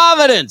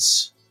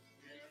 Providence,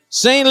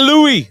 St.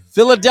 Louis,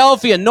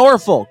 Philadelphia,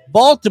 Norfolk,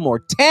 Baltimore,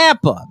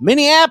 Tampa,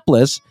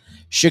 Minneapolis,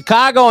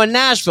 Chicago, and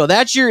Nashville.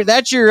 That's your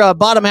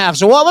bottom half.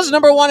 So what was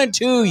number 1 and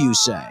 2, you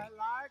say?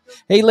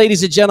 Hey,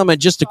 ladies and gentlemen,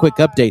 just a quick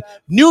update.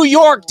 New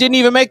York didn't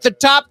even make the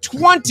top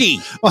 20.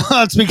 Well,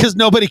 that's because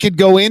nobody could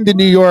go into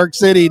New York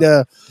City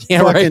to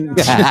fucking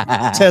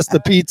test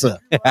the pizza.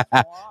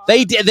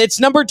 They did. It's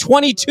number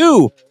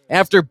 22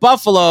 after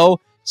Buffalo,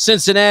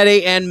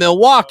 Cincinnati, and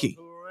Milwaukee.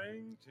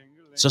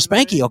 So,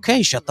 Spanky,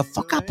 okay, shut the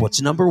fuck up.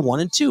 What's number 1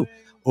 and 2?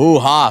 Ooh,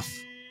 Hoff.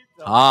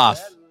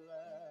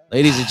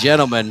 Ladies and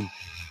gentlemen,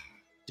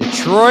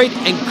 Detroit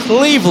and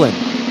Cleveland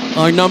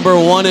are number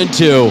 1 and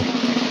 2.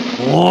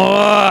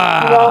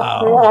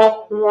 Wow.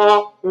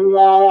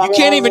 You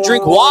can't even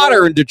drink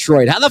water in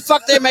Detroit. How the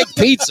fuck they make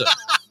pizza?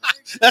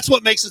 That's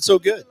what makes it so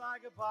good.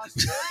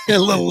 A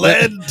little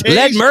lead taste.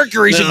 Lead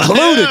mercury's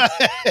included.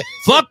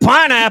 Fuck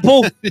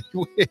pineapple.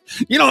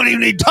 You don't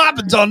even need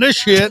toppings on this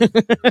shit.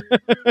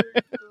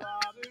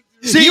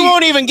 See, you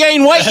won't even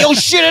gain weight. You'll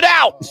shit it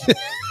out.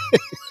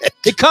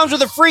 It comes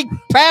with a free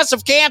pass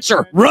of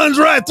cancer. Runs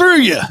right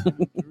through you.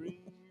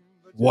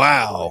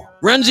 Wow.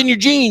 Runs in your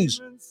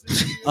jeans.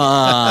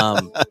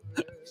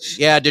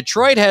 Yeah,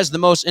 Detroit has the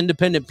most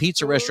independent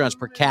pizza restaurants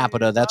per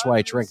capita. That's why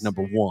it's ranked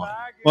number 1.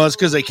 Well, it's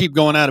because they keep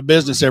going out of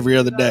business every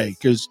other day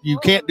because you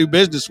can't do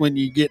business when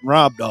you're getting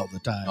robbed all the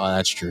time. Oh,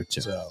 that's true,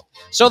 too.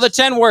 So the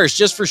 10 worst,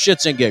 just for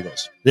shits and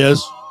giggles.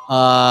 Yes.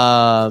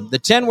 The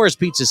 10 worst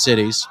pizza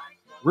cities.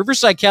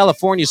 Riverside,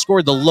 California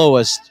scored the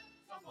lowest,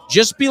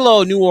 just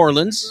below New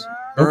Orleans,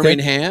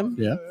 Birmingham,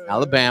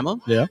 Alabama,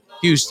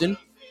 Houston,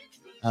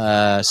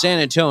 San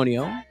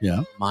Antonio,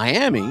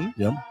 Miami,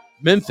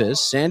 Memphis,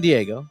 San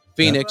Diego,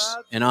 Phoenix,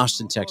 and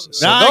Austin,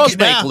 Texas. So those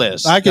make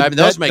lists.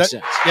 Those make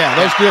sense. Yeah,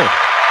 those do.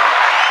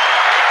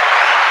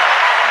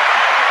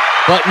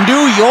 But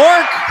New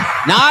York,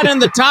 not in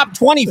the top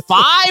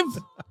 25?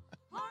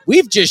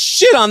 We've just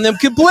shit on them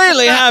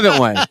completely, haven't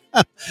we?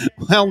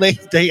 Well,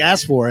 they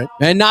asked for it.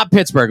 And not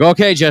Pittsburgh.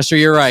 Okay, Jester,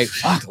 you're right.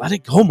 Fuck, let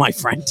it go, my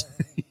friend.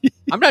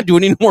 I'm not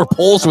doing any more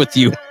polls with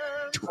you.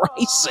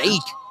 Christ's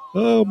sake.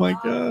 Oh, my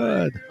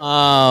God.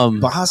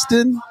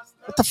 Boston?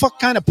 What the fuck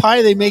kind of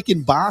pie they make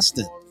in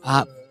Boston?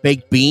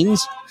 Baked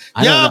beans?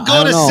 Yo,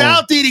 go to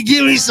Southie to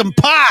give me some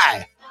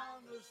pie.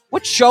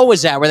 What show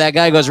is that where that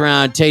guy goes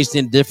around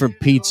tasting different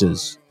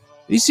pizzas?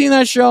 You seen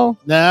that show?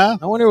 Nah.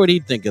 I wonder what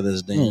he'd think of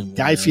this damn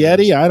Guy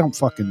Fieri? I don't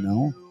fucking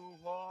know.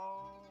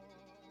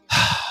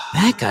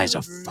 That guy's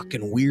a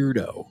fucking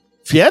weirdo.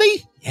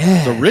 Fieri?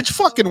 Yeah. The rich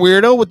fucking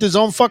weirdo with his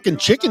own fucking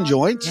chicken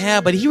joints.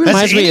 Yeah, but he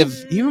reminds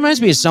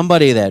me of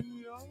somebody that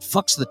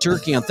fucks the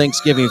turkey on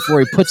Thanksgiving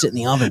before he puts it in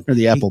the oven. Or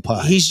the apple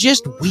pie. He's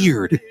just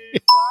weird.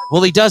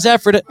 Well, he does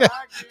that for the...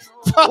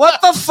 What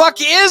the fuck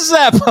is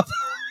that?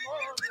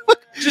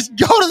 Just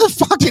go to the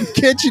fucking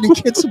kitchen and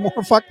get some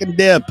more fucking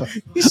dip.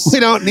 We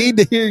don't need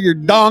to hear your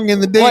dong in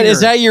the dinger. What,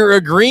 is that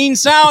your green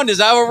sound? Is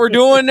that what we're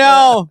doing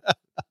now?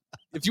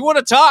 If you want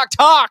to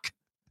talk.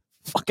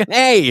 Fucking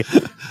hey.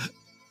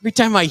 Every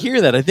time I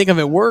hear that, I think I'm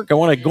at work. I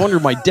want to go under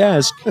my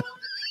desk.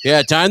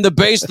 Yeah, time to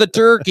baste the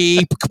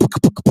turkey.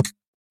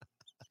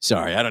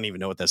 Sorry, I don't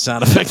even know what that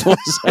sound effect was.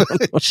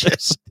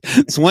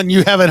 It's one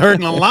you haven't heard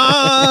in a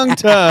long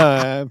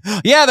time.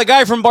 Yeah, the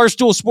guy from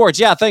Barstool Sports.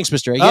 Yeah, thanks,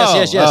 Mr. A.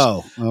 Yes.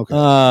 Oh,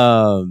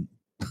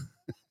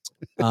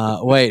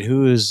 okay. Wait,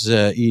 who's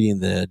eating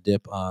the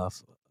dip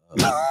off?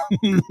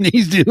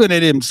 He's doing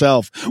it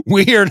himself.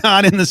 We are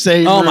not in the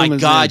same room. Oh, my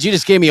God. You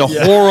just gave me a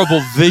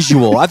horrible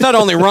visual. I thought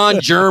only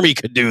Ron Jeremy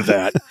could do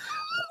that.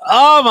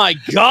 Oh, my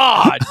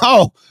God.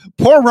 Oh,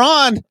 poor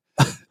Ron.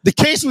 The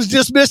case was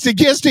dismissed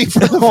against him for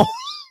the...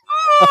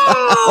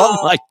 Oh,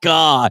 my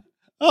God.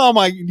 Oh,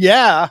 my...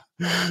 Yeah.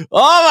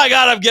 Oh, my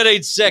God. I'm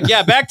getting sick.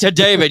 Yeah, back to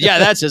David. Yeah,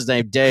 that's his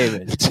name,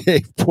 David.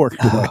 Dave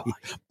Portnoy.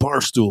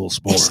 Barstool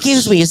Sports.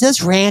 Excuse me, is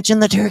this ranch in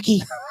the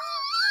turkey?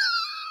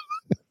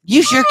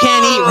 You sure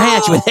can't eat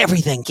ranch with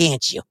everything,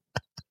 can't you?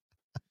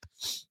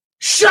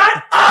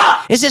 Shut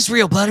up! Is this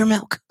real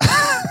buttermilk?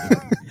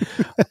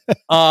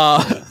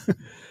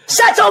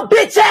 Shut your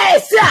bitch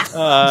ass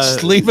up!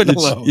 Just leave it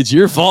alone. It's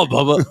your fault,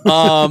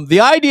 Bubba. The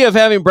idea of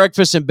having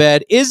breakfast in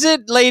bed, is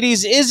it,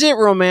 ladies, is it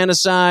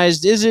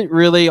romanticized? Is it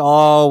really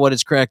all what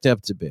it's cracked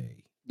up to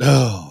be?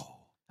 No.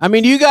 I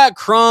mean, you got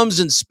crumbs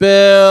and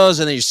spills,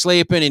 and then you're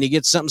sleeping, and you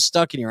get something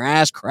stuck in your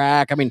ass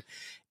crack. I mean,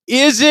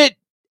 is it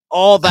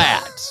all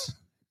that?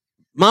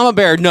 Mama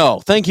Bear, no.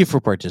 Thank you for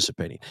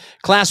participating.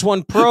 Class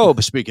 1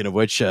 probe, speaking of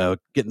which,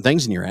 getting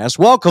things in your ass.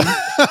 Welcome.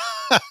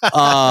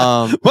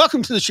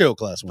 Welcome to the show,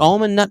 Class 1.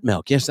 Almond nut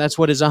milk. Yes, that's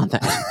what is on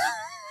that.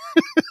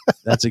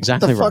 That's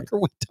exactly what right. the fuck are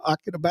we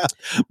talking about?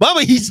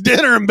 Bubba eats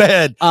dinner in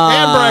bed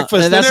and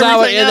breakfast. That's and not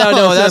what,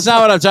 else. that's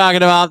not what I'm talking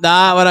about.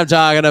 Not what I'm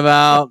talking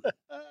about.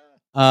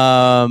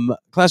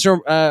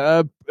 Classroom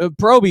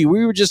Proby,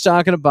 we were just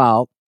talking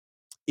about,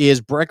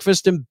 is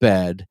breakfast in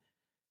bed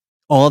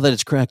all that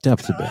it's cracked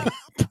up to be?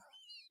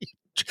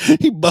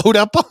 He bowed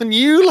up on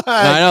you like...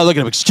 I know, look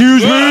at him.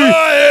 Excuse me?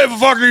 What the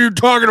fuck are you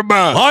talking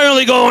about? I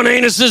only go on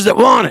anuses that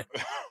want it.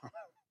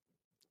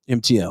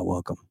 MTL,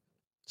 welcome.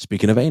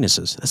 Speaking of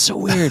anuses, that's so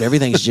weird.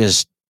 Everything's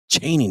just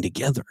chaining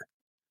together.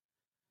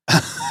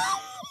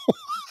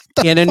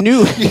 And a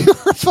new... You're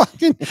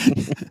fucking...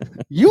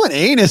 You and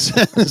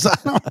anuses. I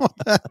don't know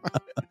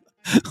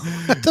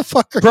what the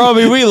fuck are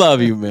Probably we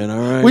love you, man. All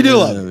right. We do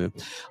love you.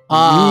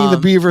 Me, the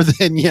beaver,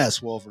 then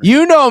yes, Wolverine.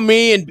 You know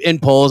me in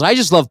polls. I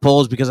just love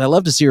polls because I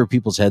love to see where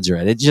people's heads are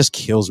at. It just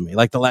kills me.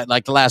 Like the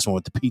last one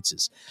with the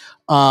pizzas.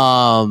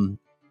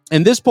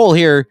 In this poll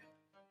here,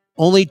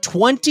 only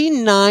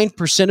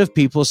 29% of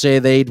people say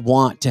they'd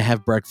want to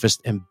have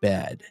breakfast in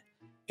bed.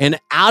 And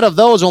out of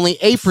those, only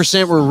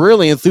 8% were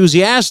really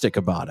enthusiastic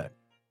about it.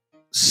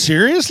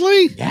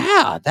 Seriously?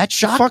 Yeah, that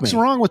shocked me. What's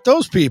wrong with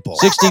those people?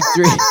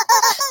 63.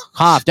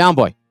 Hoff, down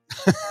boy.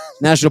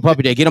 National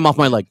Puppy Day. Get him off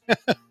my leg.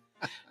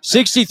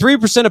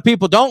 63% of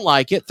people don't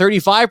like it.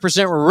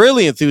 35% were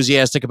really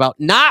enthusiastic about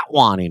not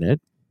wanting it.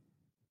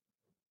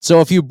 So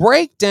if you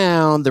break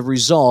down the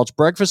results,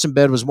 breakfast in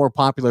bed was more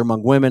popular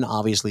among women,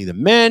 obviously,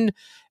 than men,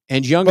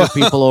 and younger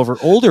people over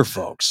older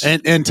folks.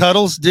 And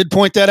Tuttles did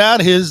point that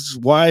out. His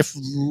wife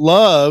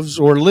loves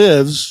or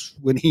lives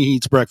when he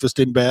eats breakfast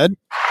in bed.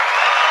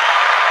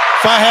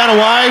 If I had a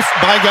wife,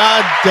 by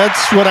God,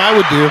 that's what I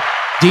would do.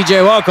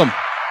 DJ, welcome.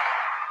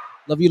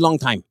 Love you long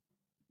time.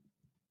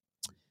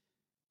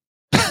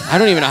 I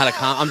don't even know how to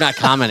I'm not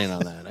commenting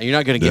on that. You're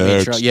not going to get me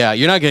in trouble. Yeah,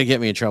 you're not going to get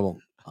me in trouble.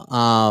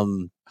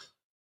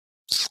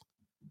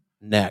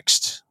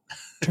 Next. I'm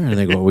trying to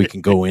think what we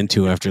can go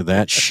into after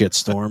that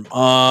shitstorm.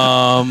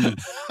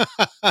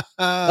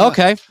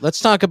 Okay, let's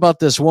talk about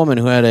this woman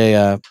who had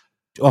a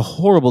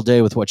horrible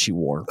day with what she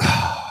wore.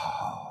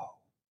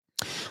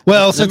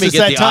 Well, since it's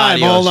that time,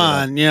 hold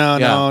on.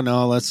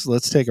 No.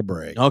 Let's take a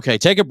break. Okay,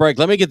 take a break.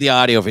 Let me get the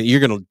audio of it. You're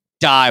going to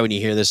die when you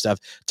hear this stuff.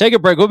 Take a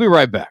break. We'll be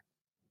right back.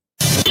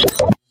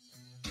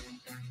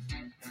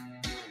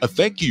 A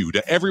thank you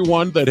to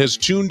everyone that has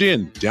tuned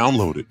in,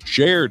 downloaded,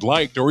 shared,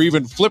 liked, or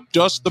even flipped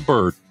us the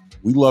bird.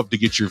 We love to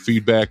get your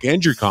feedback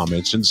and your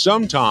comments, and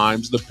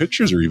sometimes the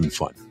pictures are even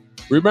fun.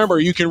 Remember,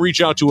 you can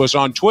reach out to us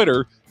on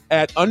Twitter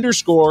at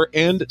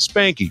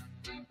 _and_Spanky,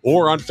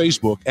 or on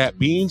Facebook at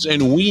Beans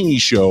and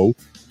Weenie Show,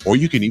 or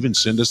you can even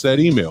send us that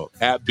email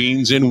at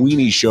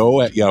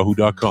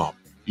beansandweenieshow@yahoo.com.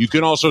 You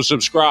can also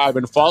subscribe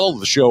and follow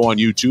the show on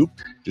YouTube.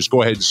 Just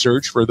go ahead and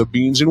search for The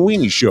Beans and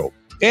Weenie Show.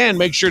 And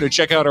make sure to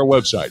check out our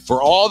website.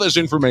 For all this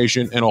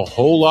information and a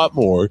whole lot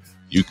more,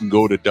 you can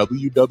go to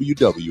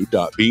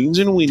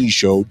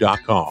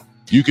www.beansandweenieshow.com.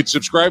 You can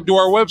subscribe to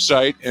our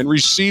website and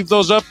receive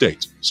those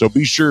updates. So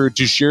be sure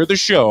to share the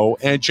show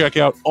and check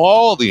out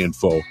all the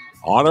info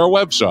on our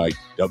website,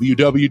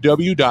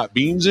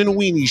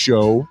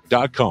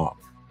 www.beansandweenieshow.com.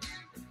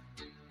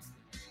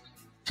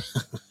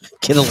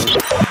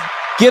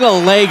 Get a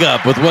leg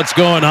up with what's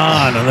going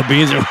on the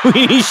Beans and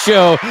Weenie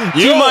Show.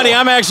 Money,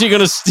 I'm actually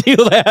going to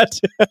steal that.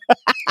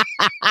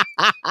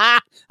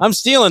 I'm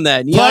stealing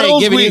that. And I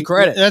ain't giving you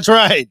credit. That's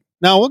right.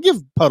 Now, we'll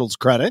give Puddles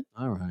credit.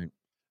 All right.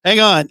 Hang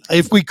on.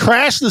 If we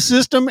crash the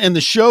system and the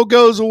show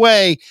goes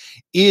away,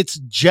 it's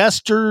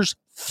Jester's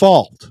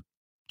fault.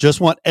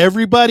 Just want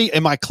everybody.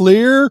 Am I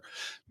clear?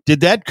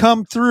 Did that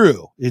come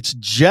through? It's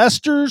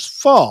Jester's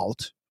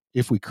fault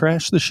if we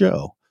crash the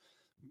show.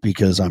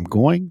 Because I'm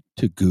going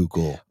to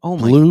Google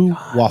blue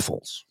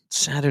waffles.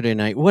 Saturday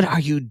night. What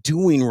are you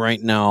doing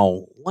right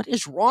now? What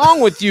is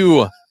wrong with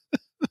you?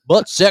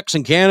 Butt sex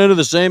in Canada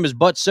the same as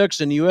butt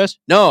sex in the U.S.?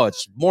 No,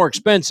 it's more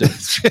expensive.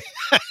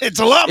 It's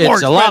a lot more expensive.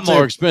 It's a lot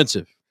more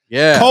expensive.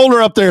 Yeah. Colder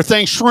up there.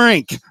 Thanks,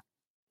 shrink.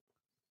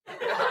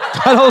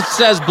 Tunnel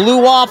says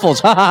blue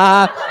waffles.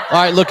 All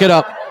right, look it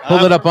up.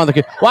 Pull it up on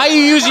the... Why are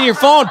you using your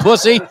phone,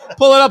 pussy?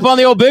 Pull it up on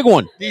the old big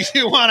one. Do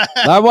you want to...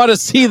 I want to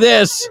see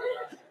this.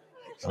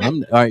 All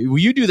right, will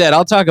you do that?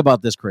 I'll talk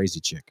about this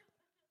crazy chick.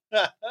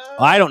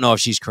 I don't know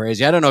if she's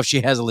crazy. I don't know if she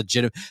has a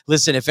legitimate...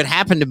 Listen, if it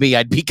happened to me,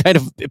 I'd be kind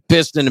of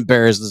pissed and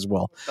embarrassed as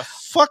well. The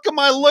fuck am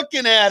I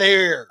looking at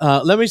here?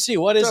 Let me see.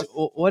 What is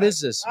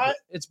this?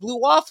 It's blue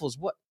waffles.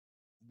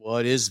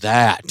 What is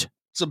that?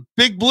 It's a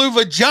big blue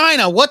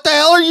vagina. What the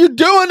hell are you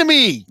doing to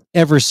me?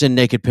 Ever send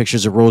naked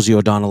pictures of Rosie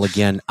O'Donnell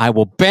again, I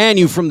will ban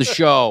you from the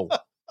show.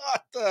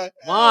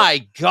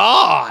 My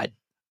God.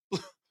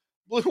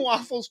 Blue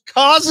waffles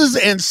causes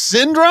and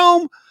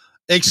syndrome?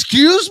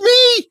 Excuse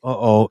me?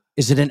 Uh-oh.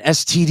 Is it an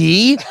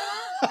STD?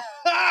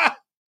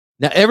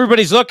 Now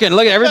everybody's looking.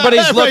 Look,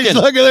 everybody's looking.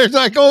 They're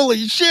like,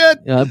 holy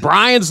shit.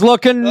 Brian's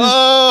looking.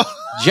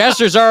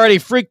 Jester's already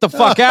freaked the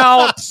fuck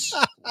out.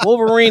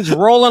 Wolverine's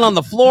rolling on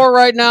the floor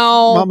right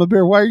now. Mama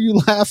Bear, why are you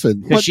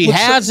laughing? Because she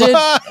has it.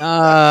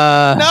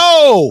 No.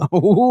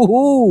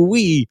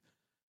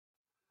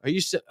 Are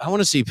you? I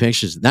want to see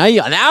pictures. Now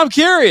I'm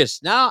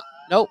curious. Now.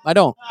 Nope, I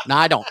don't. No,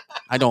 I don't.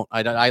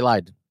 I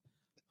lied.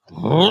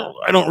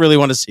 I don't really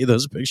want to see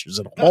those pictures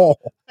at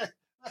all.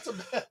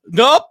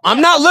 Nope,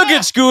 I'm not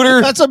looking, Scooter.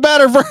 That's a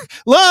better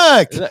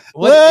look.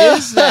 What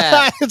is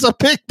that? It's a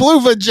big blue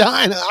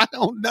vagina. I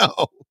don't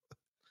know.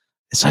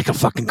 It's like a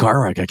fucking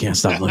car wreck. I can't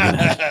stop looking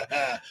at it.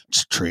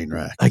 It's a train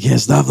wreck. I can't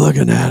stop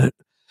looking at it.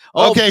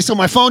 Okay, so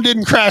my phone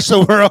didn't crash,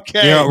 so we're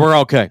okay. Yeah, we're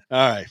okay.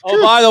 All right.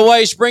 Oh, by the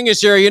way, spring is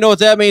here. You know what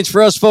that means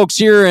for us folks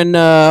here in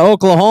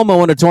Oklahoma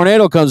when a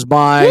tornado comes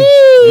by.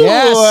 Woo!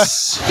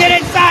 Yes. Get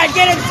inside!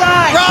 Get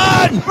inside!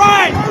 Run!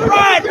 Run!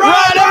 Run!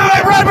 Run!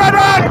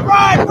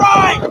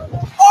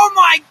 Oh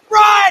my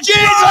God!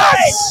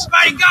 Jesus!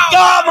 My God!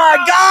 Oh my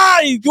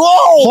God!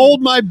 Whoa!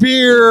 Hold my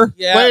beer.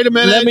 Yeah. Wait a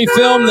minute. Let me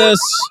film this.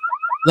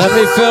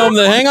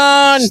 Hang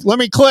on. Let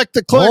me click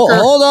the clicker.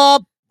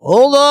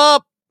 Hold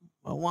up.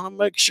 I want to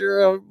make sure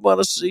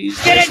everybody sees.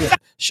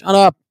 Shut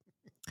up.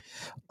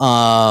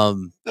 All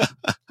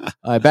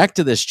right, back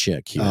to this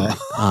chick here.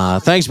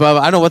 Thanks, Bob.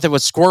 I don't know what that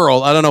was.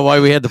 Squirrel. I don't know why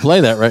we had to play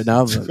that right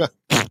now. But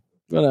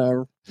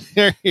whatever.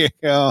 There you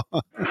go.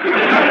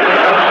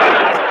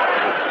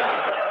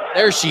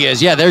 There she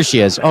is. Yeah, there she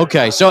is.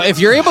 Okay, so if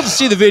you're able to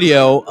see the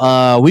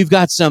video, we've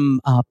got some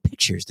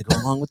pictures to go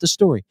along with the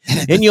story.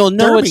 And you'll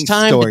know it's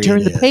time to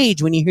turn the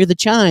page when you hear the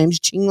chimes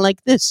ching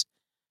like this.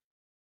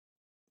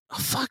 Oh,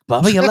 fuck,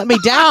 Bubba, you let me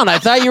down. I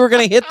thought you were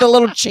going to hit the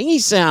little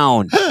chingy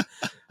sound.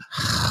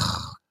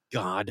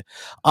 God.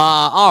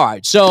 All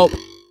right, so...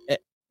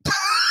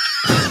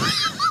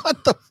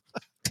 What the...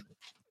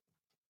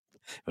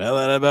 Well,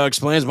 that about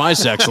explains my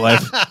sex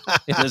life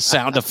in a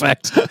sound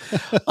effect.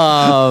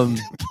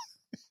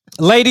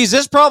 Ladies,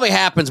 this probably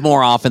happens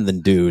more often than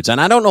dudes, and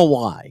I don't know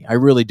why. I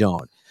really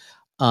don't.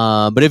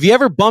 But have you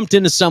ever bumped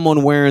into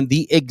someone wearing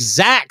the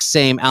exact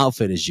same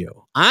outfit as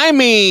you? I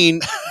mean,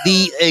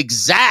 the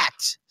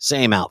exact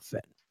same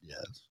outfit.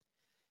 Yes.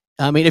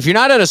 I mean, if you're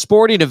not at a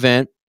sporting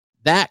event,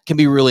 that can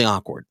be really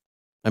awkward.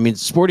 I mean,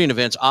 sporting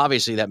events,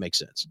 obviously, that makes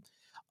sense.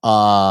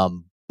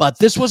 But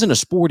this wasn't a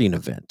sporting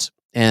event.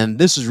 And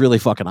this is really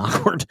fucking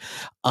awkward.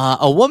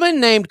 A woman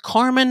named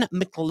Carmen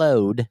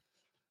McLeod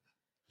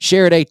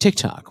shared a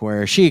TikTok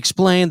where she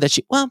explained that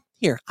let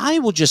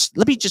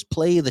me just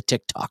play the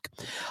TikTok.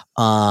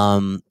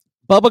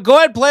 Bubba, go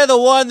ahead and play the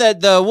one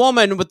that the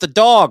woman with the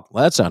dog.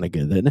 Well, that sounded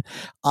good, didn't it?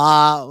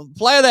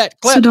 Play that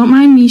clip. So don't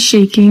mind me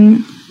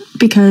shaking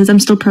because I'm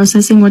still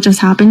processing what just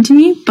happened to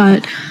me,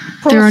 but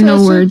there are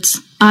no words.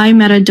 I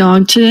met a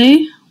dog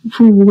today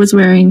who was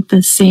wearing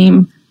the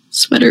same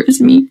sweater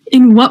as me.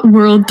 In what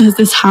world does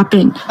this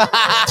happen?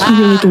 It's a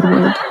really good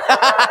world.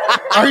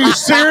 Are you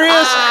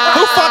serious?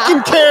 Who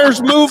fucking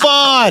cares? Move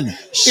on.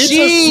 It's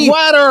a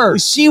sweater.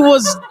 She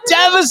was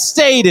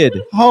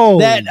devastated. Oh,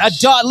 that a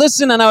dog.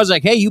 Listen, and I was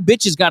like, "Hey, you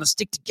bitches got to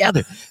stick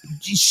together."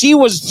 She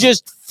was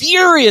just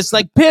furious,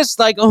 like pissed,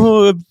 like,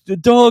 "Oh, the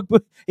dog."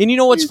 And you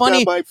know what's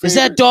funny is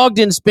that dog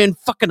didn't spend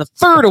fucking a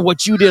third of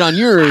what you did on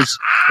yours.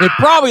 It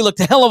probably looked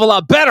a hell of a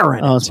lot better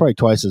in it. Oh, it's probably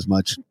twice as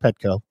much.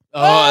 Petco.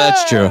 Oh,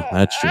 that's true.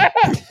 That's true.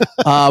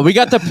 We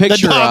got the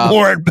picture. The dog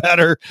wore it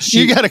better.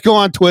 You got to go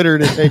on Twitter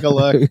to take a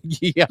look.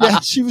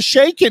 Yeah, she was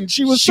shaking.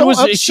 She was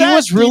upset. She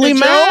was really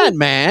mad,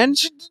 man.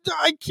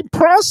 I keep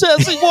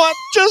processing what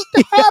just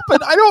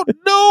happened. I don't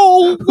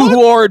know. Who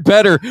wore it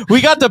better? We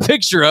got the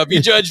picture up.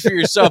 You judge for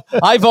yourself.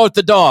 I vote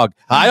the dog.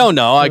 I don't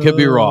know. I could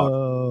be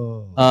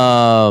wrong.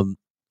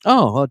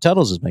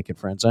 Tuttles is making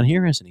friends on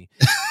here, isn't he?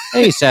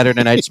 Hey,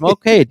 Saturday Night Smoke.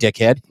 Hey,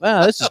 dickhead.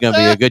 Well, this is going to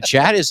be a good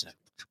chat, isn't it?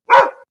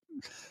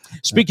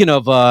 Speaking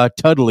of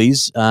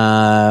Tudleys,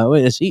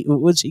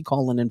 what's he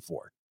calling in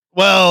for?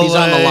 Well, he's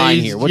on the line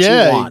here. What's he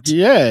want?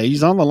 Yeah,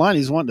 he's on the line.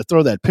 He's wanting to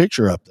throw that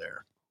picture up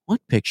there.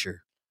 What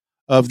picture?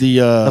 Of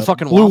the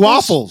fucking blue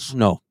waffles?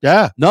 No.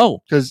 Yeah.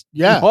 No. Because,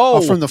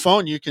 from the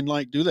phone, you can,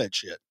 do that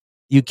shit.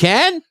 You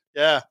can?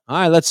 Yeah. All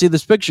right, let's see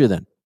this picture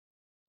then.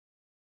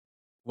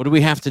 What do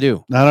we have to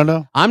do? I don't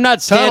know. I'm not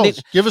standing.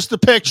 Give us the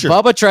picture.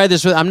 Bubba tried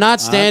this I'm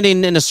not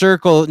standing in a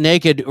circle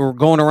naked or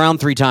going around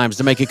 3 times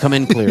to make it come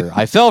in clear.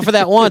 I fell for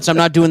that once. I'm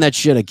not doing that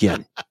shit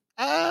again.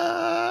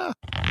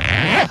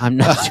 I'm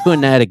not doing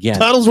that again.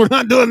 Tuttles, we're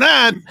not doing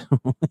that.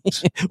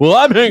 Well,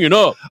 I'm hanging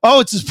up. Oh,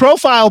 it's his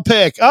profile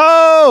pic.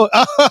 Oh.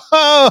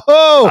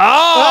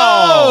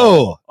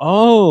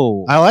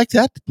 I like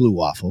that blue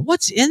waffle.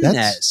 What's in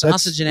that?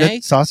 Sausage and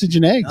eggs? Sausage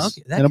and eggs.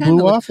 Okay, and a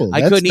blue waffle.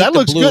 That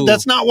looks good.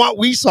 That's not what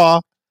we saw.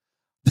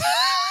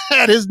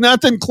 That is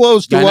nothing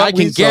close to what we saw. I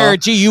can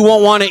guarantee you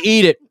won't want to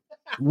eat it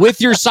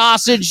with your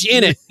sausage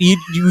in it.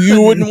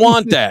 You wouldn't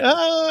want that.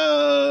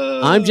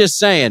 I'm just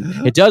saying.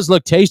 It does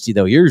look tasty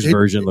though. Yours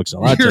version looks a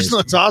lot tasty. Yours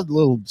looks odd, a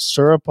little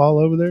syrup all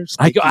over there.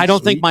 I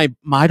don't think my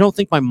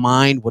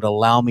mind would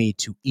allow me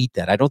to eat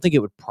that. I don't think it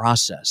would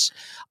process.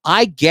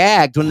 I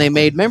gagged when they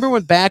made. Remember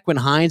when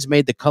Heinz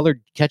made the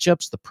colored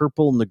ketchups, the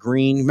purple and the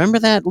green. Remember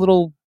that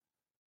little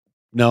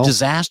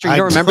disaster? You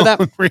don't remember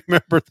that?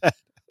 Remember that?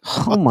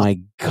 Oh my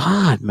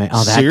God, man!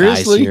 Oh, that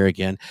Seriously? guy's here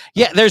again.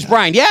 Yeah, there's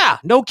Brian. Yeah,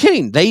 no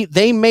kidding. They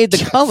made the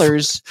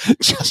colors.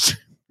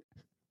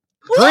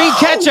 Green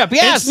ketchup.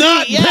 Yes, it's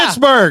not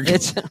Pittsburgh.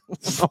 It's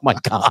oh my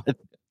God.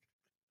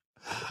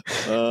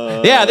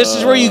 Yeah, this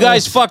is where you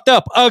guys fucked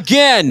up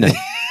again.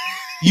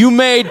 You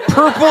made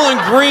purple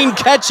and green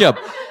ketchup,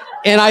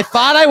 and I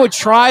thought I would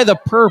try the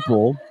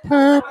purple.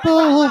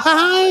 Purple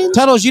Heinz.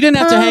 Tuttles, you didn't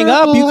have to hang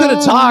up. You could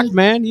have talked,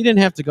 man. You didn't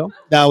have to go.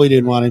 No, we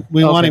didn't want him.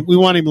 We want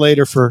him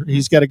later for.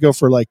 He's got to go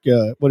for what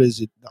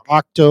is it? The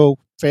Octo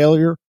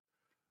failure.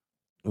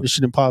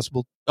 Mission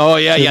Impossible. Oh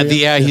yeah.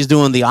 He's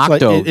doing the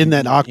Octo in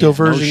that Octo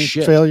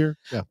version failure.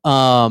 Yeah.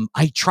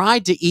 I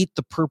tried to eat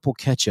the purple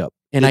ketchup,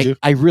 and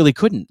I really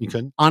couldn't. You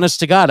couldn't.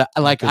 Honest to God,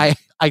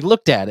 I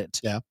looked at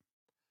it. Yeah.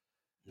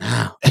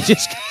 No,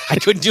 I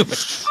couldn't do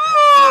it.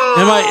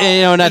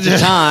 And at the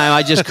time,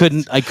 I just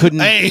couldn't.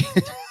 Hey.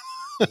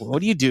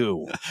 What do you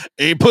do?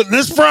 Ain't putting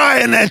this fry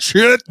in that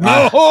shit.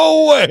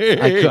 No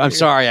way. I'm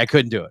sorry, I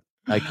couldn't do it.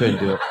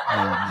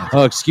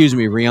 Oh, excuse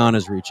me.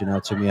 Rihanna's reaching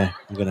out to me.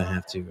 I'm gonna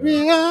have to.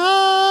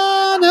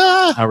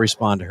 Rihanna. I'll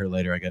respond to her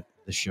later. I got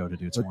the show to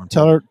do. It's more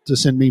Tell her to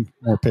send me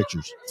more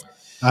pictures.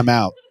 I'm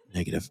out.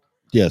 Negative.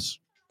 Yes.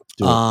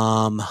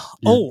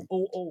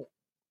 Oh.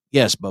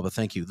 Yes, Bubba.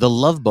 Thank you. The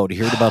Love Boat.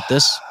 You heard about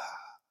this?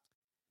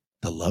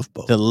 The Love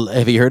Boat.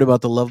 Have you heard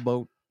about the Love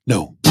Boat?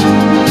 No.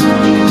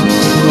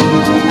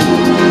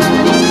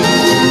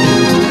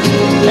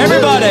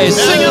 Everybody,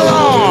 sing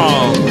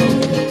along.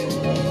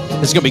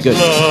 This is gonna be good.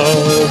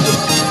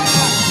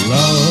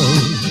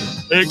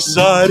 Love,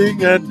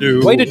 exciting and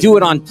new. Way to do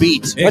it on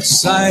beat.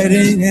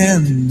 Exciting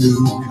and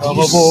new. Come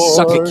aboard.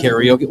 Suck at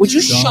karaoke. Would you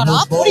shut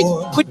up?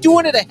 Quit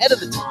doing it ahead of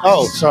the time.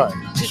 Oh, sorry.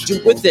 Just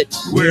do with it.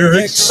 We're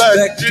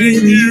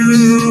expecting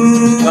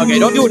you. Okay,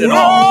 don't do it at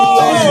all.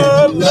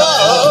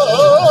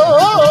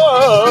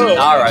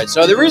 All right,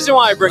 so the reason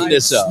why I bring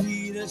this up,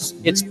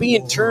 it's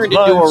being turned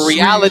into a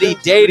reality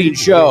dating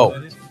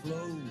show.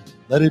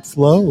 Let it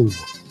flow.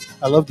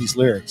 I love these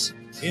lyrics.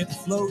 It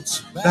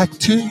floats back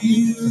to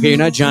you. Okay, you're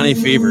not Johnny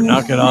Fever.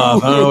 Knock it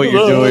off. I don't know what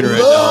you're doing right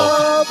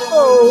now.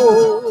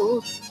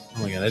 Oh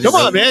my God, Come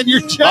on, man.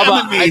 You're jamming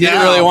Bubba, me I didn't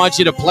now. really want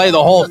you to play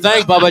the whole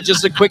thing, Bubba.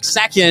 Just a quick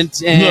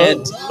second.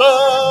 And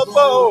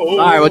all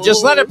right, well,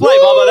 just let it play,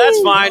 Bubba.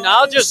 That's fine.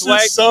 I'll just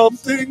wait.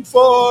 Something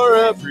for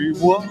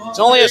everyone. It's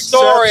only a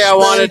story I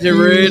wanted to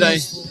read.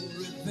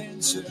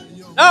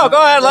 No,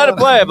 go ahead. Let it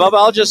play, Bubba.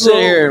 I'll just sit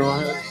here.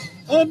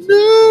 A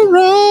new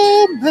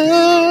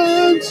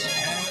romance.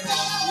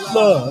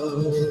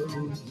 Love.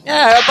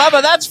 Yeah,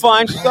 Bubba, that's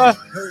fine.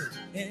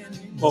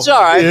 It's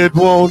all right. It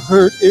won't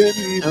hurt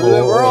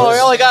anymore. We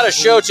only got a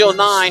show till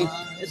 9.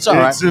 It's all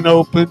right. It's an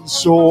open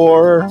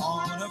sore.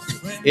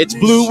 It's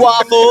Blue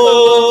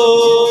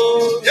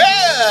Waffle.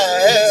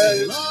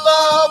 Yeah,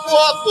 love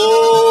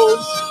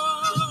waffles.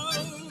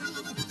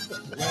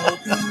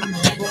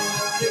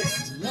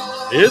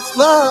 It's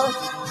love.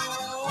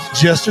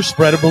 Jester,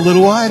 spread them a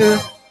little wider.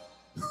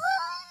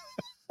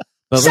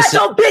 Shut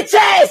your bitch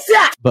ass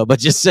up! But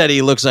just said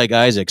he looks like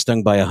Isaac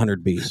stung by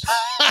 100 bees.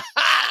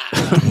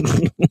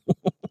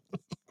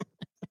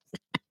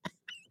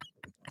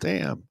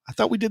 Damn. I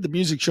thought we did the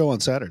music show on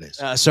Saturdays.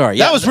 Sorry.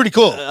 That was pretty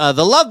cool.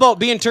 The Love Boat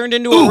being turned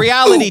into a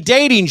reality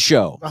dating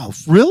show. Oh,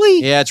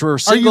 really? Yeah, it's where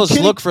singles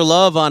look for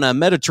love on a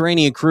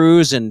Mediterranean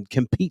cruise and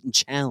compete in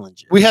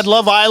challenges. We had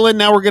Love Island.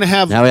 Now we're going to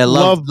have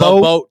Love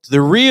Boat.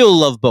 The real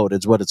Love Boat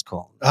is what it's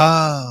called.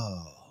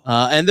 Oh.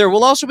 And there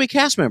will also be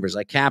cast members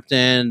like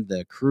Captain,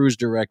 the cruise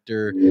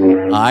director.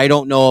 I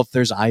don't know if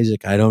there's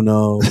Isaac. I don't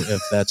know if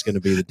that's going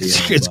to be the deal.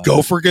 Is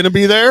Gopher going to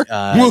be there?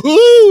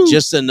 Woohoo!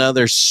 Just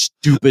another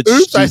stupid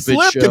I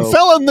slipped show. and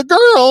fell in the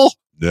girl.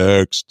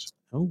 Next.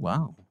 Oh,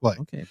 wow. What?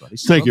 Okay, buddy.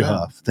 Thank you,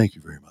 Huff. Thank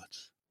you very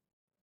much.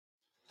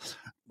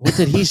 What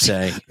did he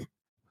say?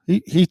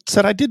 He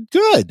said I did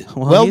good.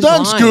 Well, Well he's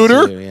done, lying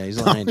Scooter. to you. Yeah, he's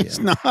lying to you. It's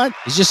not.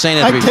 He's just saying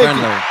it to be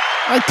friendly.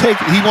 I take.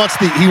 He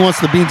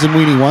wants the beans and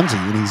weenie onesie,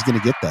 and he's going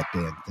to get that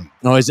damn thing.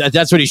 No,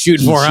 that's what he's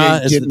shooting for,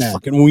 huh? Is the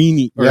fucking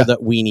weenie or the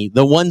weenie,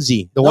 the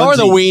onesie, or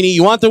the weenie.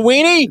 You want the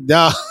weenie?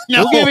 No.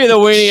 We'll give you the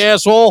weenie,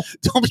 asshole.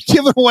 Don't be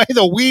giving away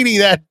the weenie,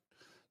 that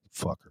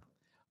fucker.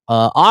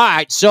 All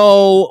right,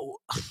 so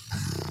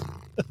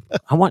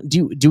I want.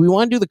 Do we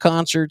want to do the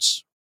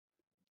concerts?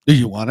 Do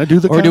you want to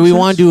do the or do we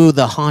want to do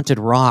the Haunted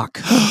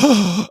Rock?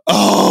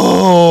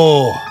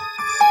 Oh.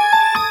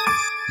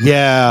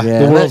 Yeah,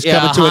 the world's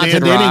coming to an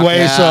end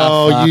anyway,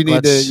 so you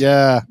need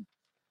to,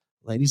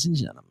 Ladies and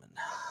gentlemen.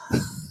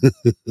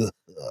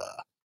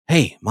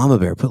 Hey, Mama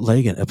Bear, put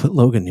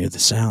Logan near the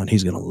sound.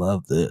 He's going to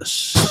love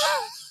this.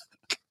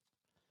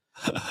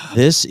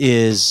 This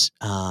is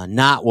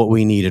not what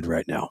we needed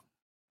right now.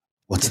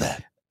 What's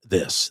that?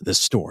 This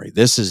story.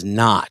 This is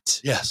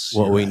not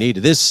what we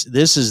needed. This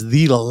is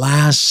the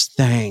last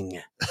thing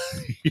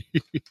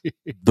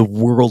the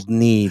world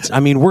needs. I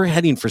mean, we're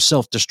heading for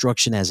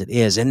self-destruction as it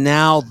is. And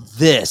now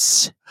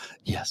this.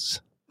 Yes.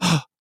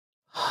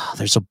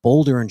 There's a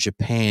boulder in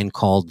Japan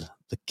called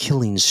the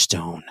Killing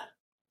Stone.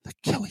 The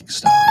Killing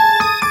Stone.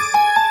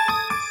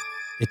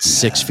 It's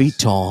 6 feet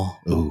tall.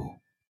 Ooh.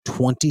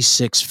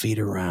 26 feet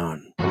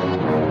around.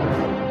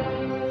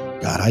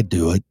 God, I'd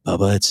do it.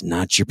 Bubba, it's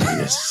not your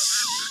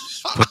penis.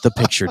 Put the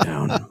picture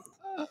down.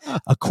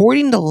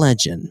 According to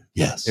legend,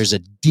 there's a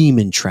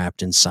demon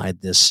trapped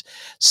inside this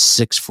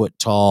 6 foot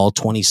tall,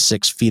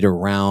 26 feet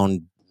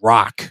around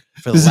rock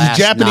for the last is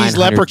a Japanese 900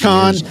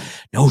 leprechaun. years.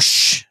 No,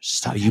 shh.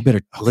 Stop. You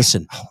better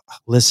listen.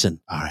 Listen.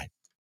 All right.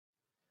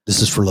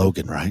 This is for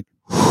Logan, right?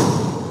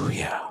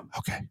 Yeah.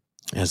 Okay.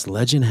 As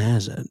legend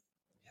has it,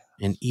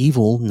 an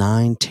evil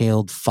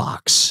 9-tailed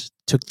fox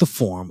took the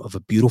form of a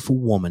beautiful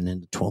woman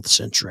in the 12th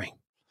century.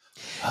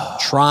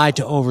 Tried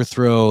to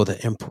overthrow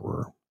the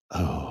emperor,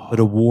 but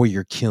a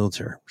warrior killed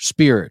her.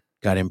 Spirit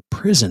got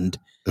imprisoned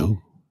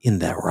in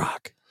that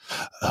rock.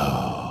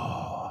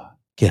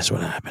 Guess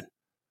what happened?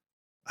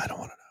 I don't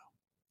want to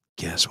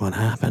know. Guess what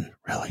happened?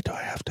 Really? Do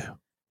I have to?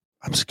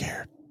 I'm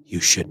scared. You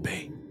should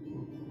be.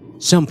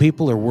 Some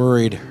people are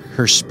worried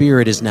her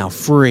spirit is now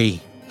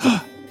free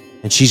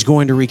and she's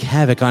going to wreak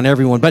havoc on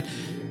everyone. But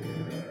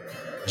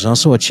there's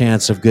also a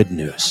chance of good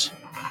news.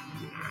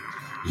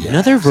 Yes.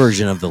 Another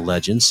version of the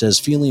legend says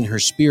feeling her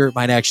spirit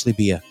might actually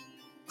be a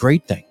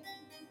great thing.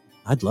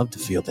 I'd love to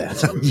feel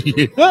that.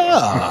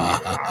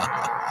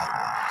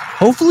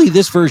 Hopefully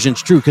this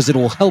version's true because it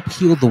will help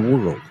heal the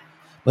world.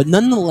 But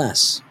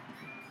nonetheless,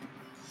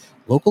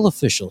 Local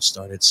officials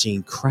started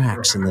seeing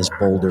cracks in this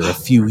boulder a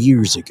few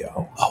years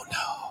ago. Oh,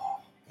 no.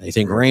 They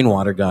think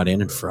rainwater got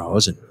in and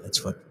froze, and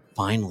that's what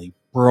finally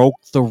broke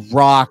the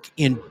rock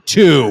in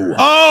two.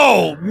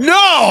 Oh, no.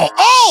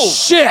 Oh,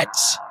 shit.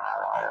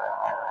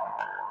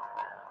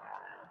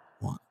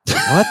 What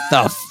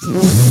the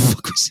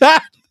fuck was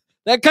that?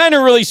 That kind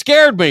of really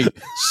scared me.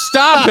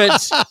 Stop it.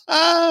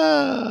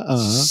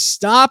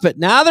 Stop it.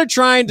 Now they're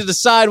trying to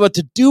decide what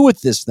to do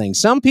with this thing.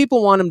 Some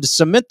people want them to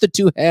cement the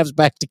two halves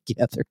back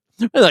together.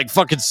 They're like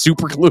fucking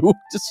super glue.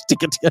 Just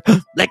stick it together.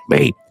 Lick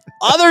me.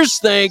 Others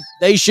think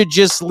they should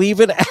just leave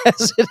it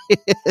as it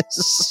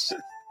is.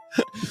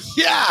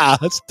 Yeah,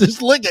 let's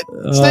just lick it.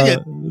 Stick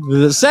it.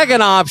 The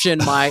second option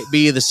might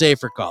be the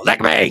safer call.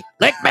 Lick me.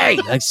 Lick me.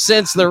 Like,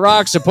 since the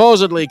rock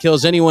supposedly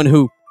kills anyone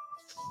who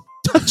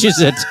touches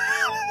it.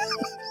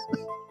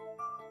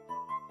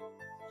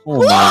 Oh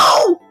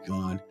my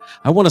God.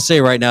 I want to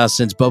say right now,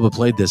 since Bubba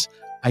played this,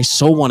 I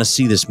so want to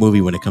see this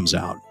movie when it comes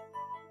out.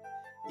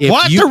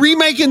 They're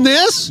remaking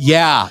this?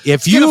 Yeah.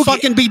 If It's you gonna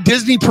fucking be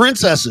Disney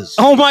princesses.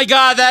 Oh my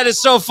God, that is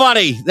so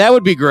funny. That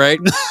would be great.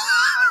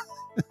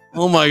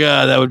 Oh my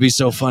God, that would be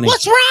so funny.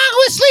 What's wrong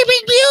with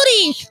Sleeping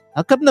Beauty?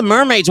 How come the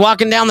mermaid's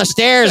walking down the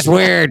stairs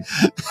weird?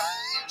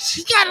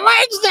 She's got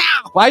legs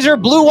now. Why is her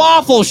blue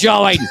waffle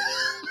showing?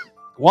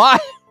 Why?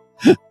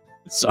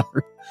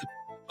 Sorry.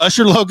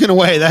 Usher Logan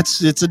away.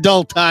 It's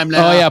adult time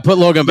now. Oh yeah, put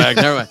Logan back.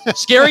 Never mind.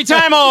 Scary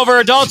time over.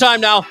 Adult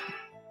time now.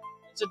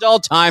 It's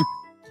adult time.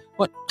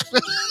 What?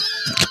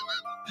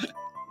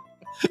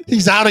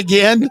 He's out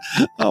again.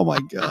 Oh my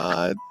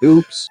God.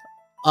 Oops.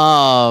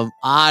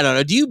 I don't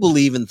know. Do you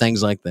believe in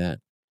things like that?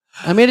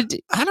 I mean,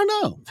 I don't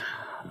know.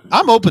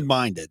 I'm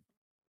open-minded.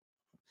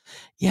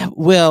 Yeah,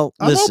 well,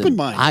 I'm listen,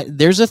 open-minded.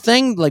 There's a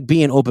thing like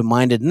being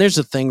open-minded, and there's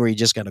a thing where you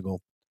just got to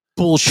go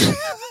bullshit.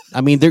 I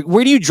mean,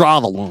 where do you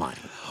draw the line?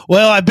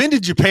 Well, I've been to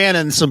Japan,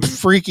 and some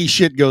freaky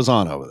shit goes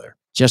on over there.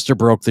 Jester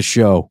broke the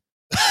show.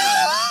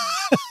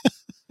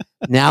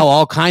 Now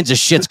all kinds of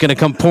shit's going to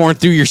come pouring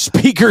through your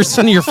speakers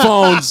and your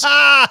phones.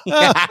 What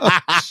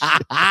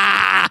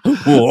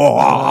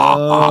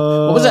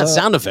was that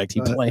sound effect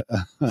he played?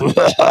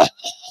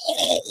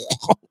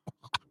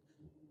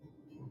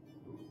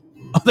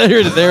 Oh,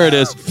 there it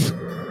is.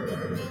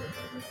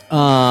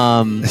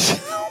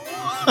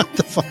 What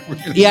the fuck?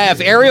 Yeah,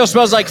 if Ariel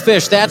smells like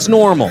fish, that's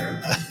normal.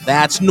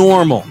 That's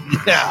normal.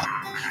 Yeah.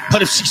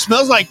 But if she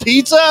smells like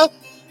pizza,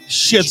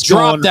 shit's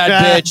Drop going.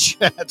 that bitch.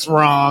 That's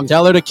wrong.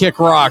 Tell her to kick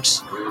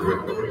rocks.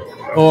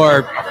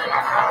 Or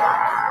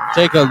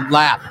take a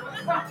lap.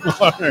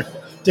 Or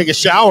take a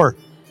shower.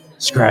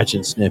 Scratch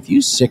and sniff.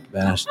 You sick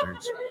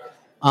bastards.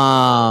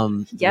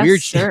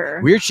 Yes,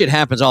 sir. Weird shit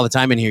happens all the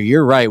time in here.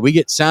 You're right. We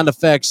get sound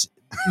effects.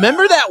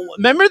 Remember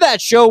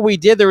that show we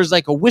did? There was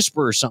like a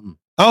whisper or something.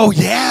 Oh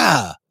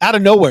yeah. Out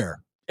of nowhere.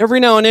 Every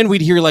now and then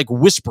we'd hear like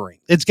whispering.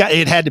 It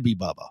had to be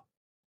Bubba.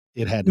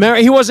 It had to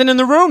Remember, he wasn't in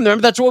the room.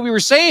 Remember, that's what we were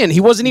saying.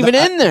 He wasn't even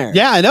in there.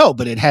 Yeah, I know,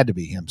 but it had to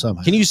be him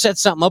somehow. Can you set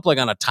something up like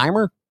on a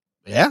timer?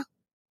 Yeah.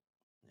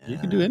 You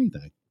can do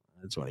anything.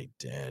 That's what he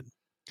did.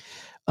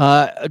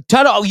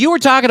 Tuttle, you were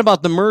talking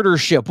about the murder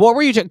ship. What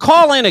were you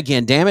call in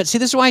again, damn it. See,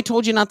 this is why I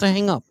told you not to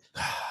hang up.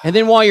 And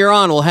then while you're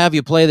on, we'll have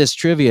you play this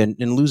trivia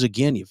and lose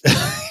again, you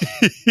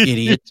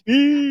idiot.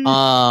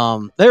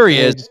 There he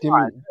is. Just give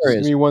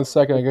me 1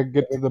 second. I gotta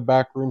get to the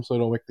back room so I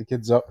don't wake the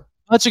kids up.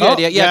 That's a good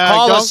idea. Yeah,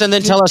 call us and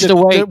then tell us to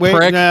wait,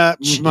 prick.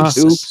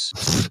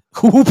 Oops.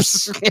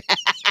 Oops.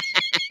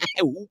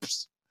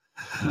 Oops.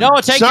 No,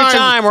 take your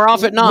time. We're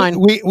off at 9.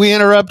 We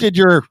interrupted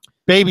your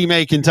baby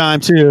making time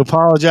too.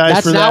 Apologize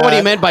That's for that. not what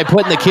he meant by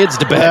putting the kids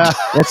to bed. Yeah.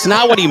 That's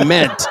not what he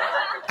meant.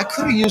 I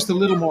could have used a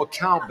little more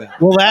cowbell.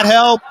 Will that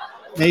help?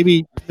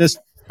 Maybe Miss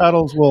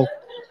Puddles will.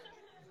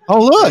 Oh,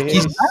 look.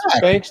 He's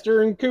back.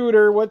 Bankster and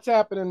Cooter. What's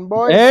happening,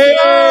 boys?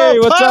 Hey,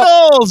 what's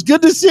Puddles? Up?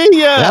 Good to see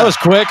you. That was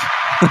quick.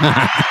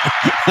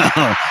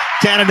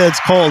 Canada,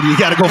 it's cold. You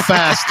got to go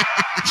fast.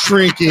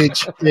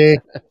 Shrinkage. Yeah.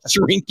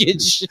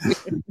 Shrinkage.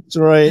 That's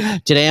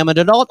right. Today I'm an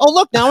adult. Oh,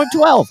 look, now I'm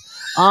 12.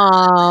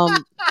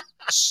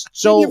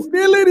 So, can you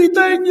feel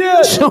anything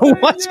yet?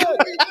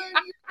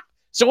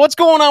 So what's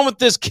going on with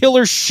this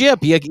killer ship?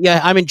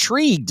 Yeah, I'm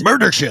intrigued.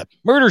 Murder ship.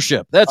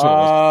 That's what it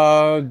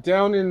was.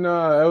 Down in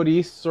out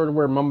east, sort of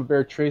where Mama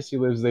Bear Tracy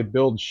lives, they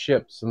build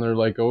ships, and they're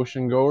like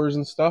ocean goers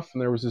and stuff.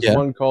 And there was this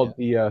one called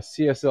the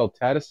CSL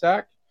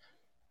Tadoussac.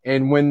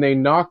 And when they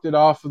knocked it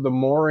off of the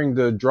mooring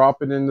to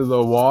drop it into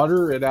the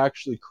water, it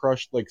actually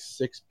crushed like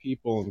 6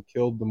 people and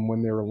killed them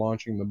when they were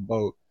launching the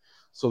boat.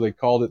 So they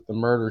called it the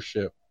murder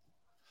ship.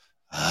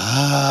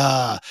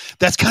 Ah,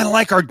 that's kind of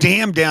like our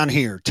dam down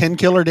here. 10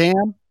 killer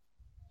dam.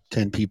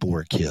 10 people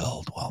were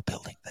killed while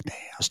building the dam.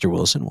 Mr.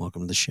 Wilson,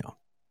 welcome to the show.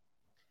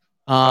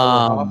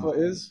 Alpha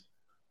is?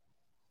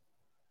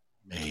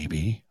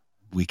 Maybe.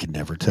 We can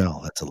never tell.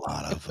 That's a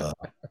lot of...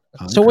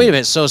 So wait a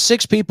minute. So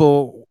 6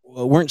 people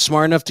weren't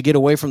smart enough to get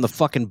away from the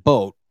fucking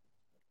boat.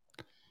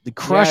 They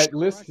crushed... Yeah, it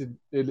listed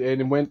it,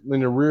 and it went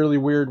in a really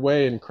weird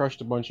way and crushed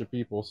a bunch of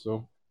people,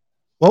 so...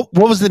 What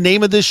was the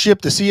name of this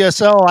ship? The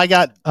CSL? I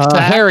got...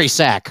 Harry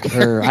Sack.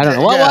 Or, I don't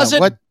know. What was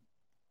it?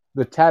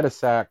 The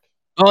Tattasack.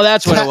 Oh,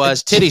 that's what it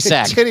was. Titty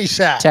sack. Titty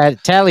sack.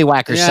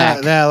 Tallywhacker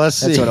sack. Yeah, let's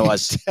see. That's what it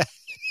was.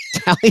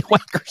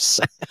 Tallywhacker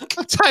sack.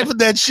 I'm typing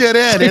that shit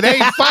in. It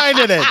ain't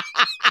finding it.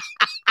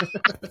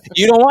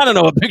 You don't want to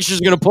know what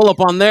picture's going to pull up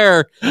on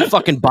there,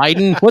 fucking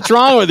Biden. What's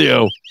wrong with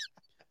you?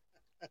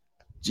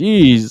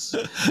 Jeez.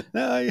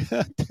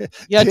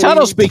 Yeah,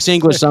 Tuttle speaks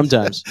English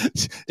sometimes.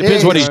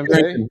 Depends what he's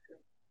drinking.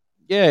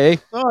 Yeah.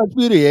 Oh, it's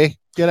beauty, eh?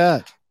 Get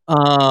out.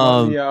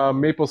 The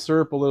maple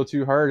syrup a little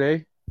too hard, eh?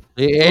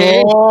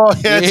 Oh,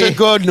 that's a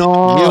good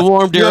no. You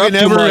warmed her up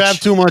never too much. have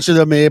too much of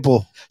the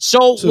maple.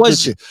 So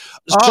was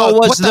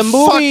the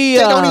movie?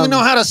 They don't even know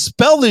how to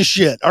spell this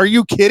shit. Are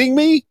you kidding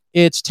me?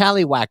 It's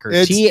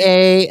Tallywhacker.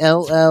 Tally.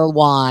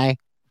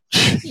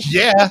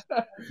 Yeah.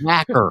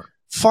 Whacker.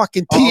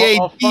 Fucking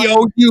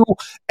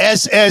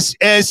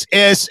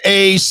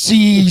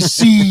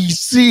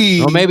TADOUSSSSACCC.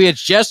 Well, maybe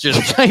it's Jester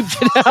that typed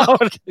it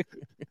out.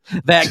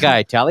 That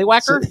guy,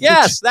 Tallywhacker?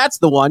 Yes, that's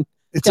the one.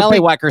 It's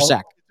Tallywhacker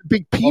sack.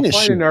 Big penis.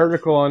 I'll find an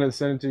article on it,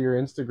 send it to your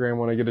Instagram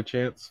when I get a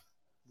chance.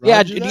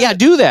 Yeah,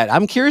 do that.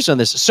 I'm curious on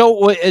this.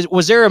 So,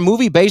 was there a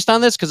movie based on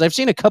this? Because I've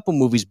seen a couple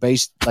movies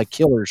based, like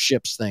killer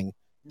ships thing.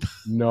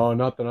 No,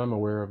 not that I'm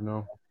aware of.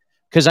 No.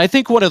 Because I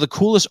think one of the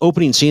coolest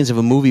opening scenes of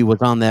a movie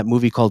was on that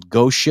movie called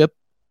Ghost Ship,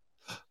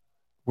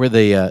 where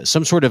the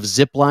some sort of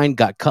zip line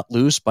got cut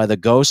loose by the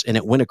ghost, and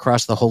it went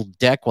across the whole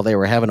deck while they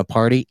were having a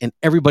party, and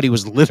everybody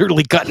was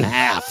literally cut in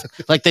half,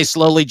 like they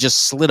slowly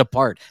just slid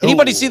apart.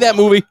 Anybody see that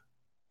movie?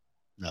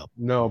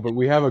 No, but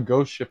we have a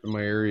ghost ship in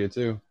my area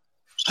too.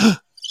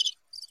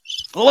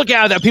 Look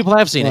out! That people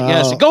have seen it.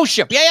 Yes, Ghost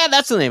Ship. Yeah,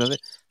 that's the name of it.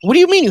 What do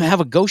you mean you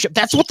have a ghost ship?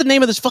 That's what the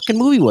name of this fucking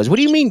movie was. What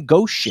do you mean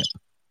Ghost Ship?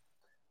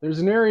 There's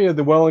an area of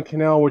the Welland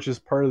Canal which is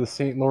part of the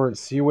St. Lawrence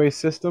Seaway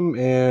system,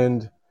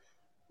 and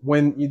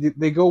when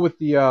they go with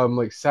the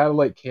like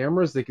satellite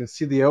cameras, they can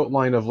see the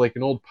outline of like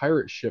an old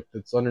pirate ship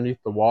that's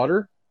underneath the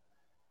water.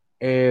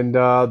 And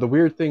the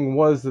weird thing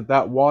was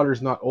that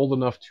water's not old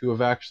enough to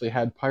have actually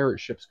had pirate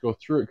ships go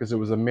through it because it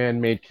was a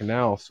man-made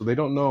canal. So they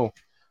don't know.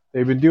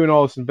 They've been doing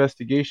all this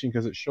investigation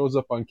because it shows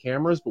up on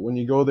cameras, but when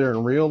you go there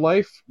in real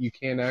life, you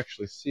can't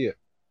actually see it.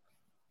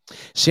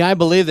 See, I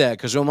believe that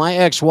because when my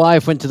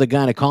ex-wife went to the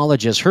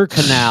gynecologist, her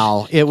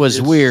canal, it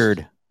was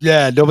weird.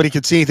 Yeah, nobody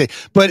could see anything.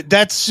 But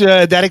that's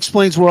that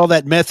explains where all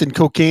that meth and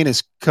cocaine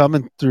is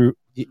coming through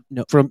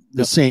from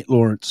the St.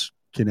 Lawrence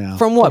Canal.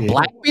 From what,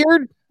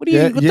 Blackbeard? What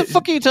the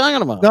fuck are you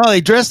talking about? No, they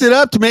dressed it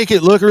up to make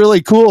it look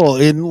really cool.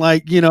 And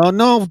like,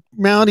 no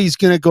Mounty's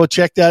gonna go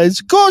check that.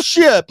 It's a ghost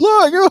ship.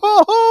 Look,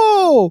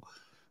 ho.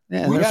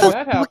 Yeah,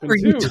 that happened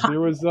too. There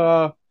was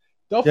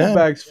duffel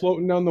bags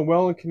floating down the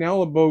Welland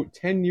Canal about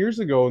 10 years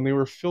ago, and they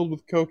were filled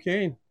with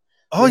cocaine.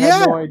 Oh, they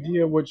had no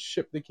idea which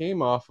ship they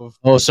came off of.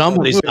 Oh,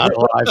 somebody's not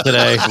alive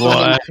today.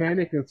 What?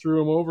 Panicked and threw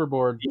them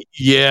overboard.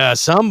 Yeah,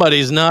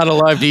 somebody's not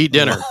alive to eat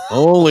dinner.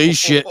 Holy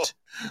shit.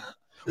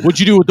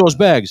 What'd you do with those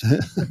bags?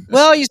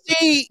 Well, you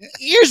see,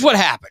 here's what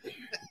happened.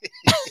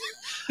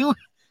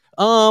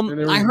 And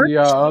there was the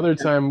other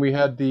time we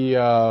had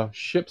the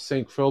ship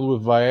sink filled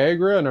with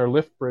Viagra, and our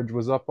lift bridge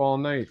was up all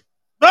night.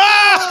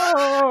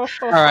 All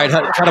right,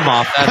 cut him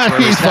off.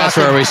 That's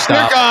where we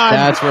stop.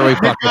 That's where we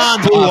fucking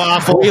stop.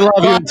 We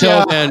love you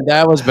until then.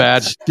 That was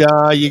bad.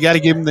 You got to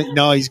give him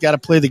he's got to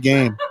play the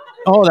game.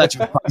 Oh, that's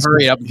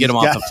hurry up and get him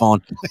off the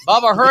phone.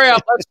 Bubba, hurry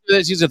up. Let's do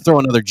this. He's going to throw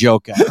another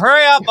joke out.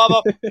 Hurry up,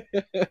 Bubba.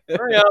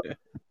 Hurry up.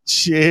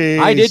 Jeez.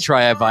 I did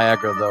try a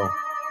Viagra, though.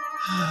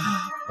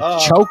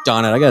 Choked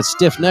on it. I got a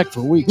stiff neck for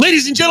weeks.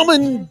 Ladies and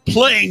gentlemen,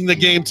 playing the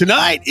game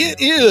tonight, it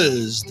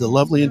is the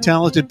lovely and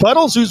talented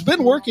Puddles, who's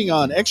been working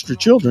on extra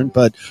children,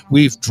 but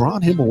we've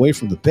drawn him away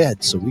from the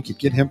bed so we could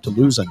get him to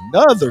lose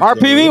another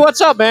RPV,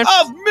 what's up, man?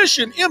 Of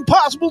Mission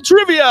Impossible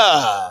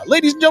Trivia.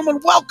 Ladies and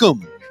gentlemen,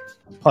 welcome,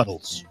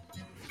 Puddles,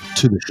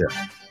 to the show.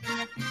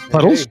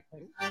 Puddles,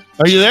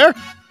 are you there?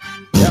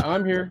 Yeah,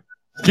 I'm here.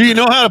 Do you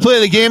know how to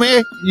play the game,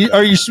 eh? You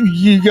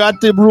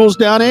got the rules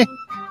down, eh?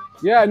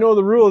 Yeah, I know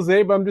the rules,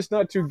 but I'm just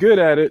not too good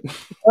at it.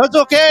 That's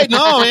okay.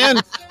 No, man.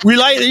 We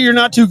like that you're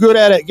not too good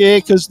at it, okay?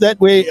 Because that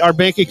way our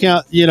bank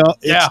account,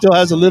 it still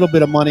has a little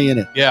bit of money in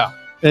it. Yeah.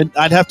 And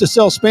I'd have to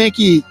sell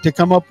Spanky to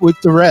come up with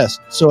the rest.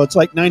 So it's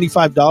like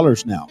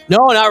 $95 now.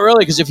 No, not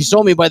really, because if you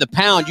sold me by the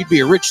pound, you'd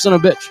be a rich son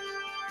of a bitch.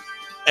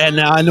 And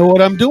now I know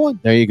what I'm doing.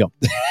 There you go.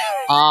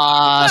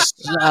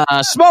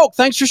 Smoke,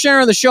 thanks for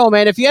sharing the show,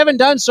 man. If you haven't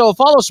done so,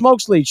 follow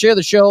Smoke's lead. Share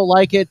the show,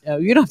 like it.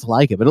 You don't have to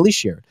like it, but at least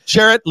share it.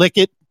 Share it, lick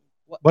it.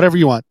 Whatever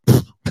you want.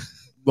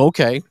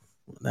 Okay.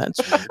 That's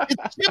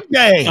it's dip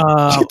day.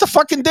 Get the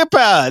fucking dip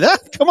out. Huh?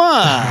 Come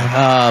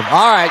on.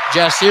 All right,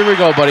 Jess, here we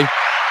go, buddy.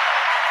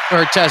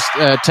 Or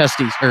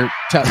testes or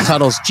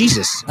Tuddles.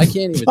 Jesus. I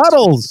can't even.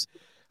 Tuddles.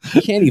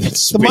 I can't even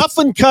speak. The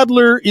Muffin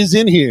Cuddler is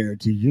in here.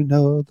 Do you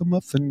know the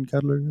Muffin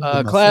Cuddler?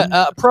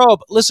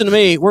 Probe, listen to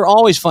me. We're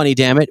always funny,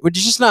 damn it. We're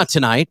just not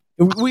tonight.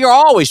 We are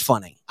always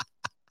funny.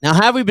 Now,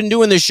 have we been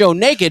doing this show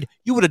naked,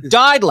 you would have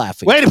died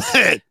laughing. Wait a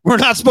minute. We're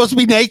not supposed to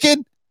be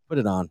naked? Put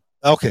it on.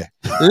 Okay.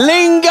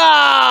 Linga!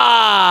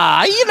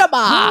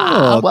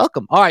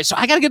 Welcome. All right, so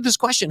I got to get this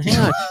question. Hang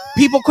on.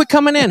 People, quit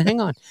coming in. Hang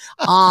on.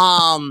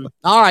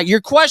 All right, your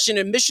question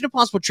in Mission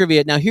Impossible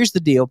Trivia. Now, here's the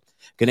deal.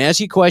 Going to ask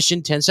you a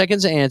question, 10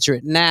 seconds to answer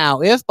it.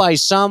 Now, if by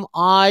some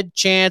odd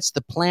chance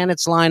the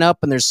planets line up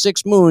and there's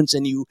 6 moons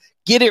and you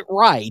get it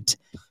right,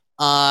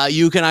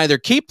 you can either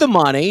keep the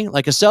money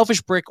like a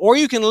selfish prick, or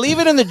you can leave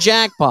it in the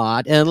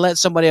jackpot and let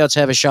somebody else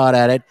have a shot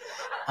at it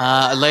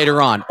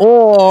later on.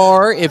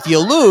 Or if you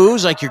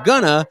lose, like you're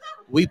gonna,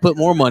 we put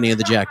more money in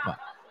the jackpot.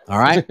 All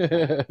right?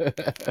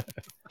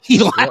 He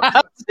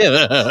laughed.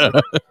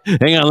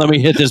 Hang on, let me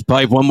hit this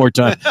pipe one more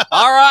time.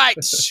 All right.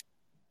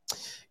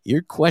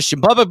 Your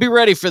question. Bubba, be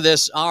ready for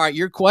this. All right,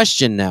 your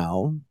question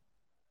now.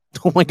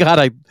 Oh my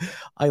God,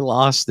 I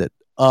lost it.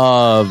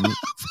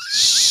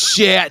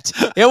 Shit.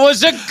 It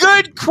was a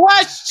good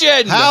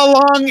question. How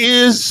long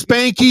is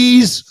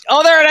Spanky's?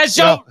 Oh, there it is.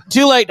 Oh,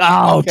 too late.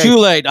 Oh, Okay. too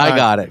late. I All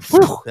got it.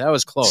 Whew, that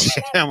was close.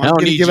 Damn, I I'm don't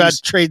going to need give you out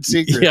trade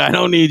secret. Yeah, I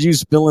don't need you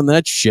spilling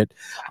that shit.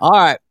 All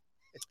right.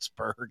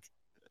 Pittsburgh.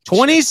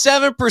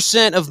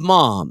 27% of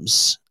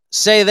moms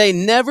say they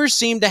never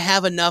seem to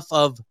have enough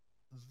of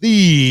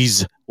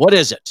these. What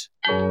is it?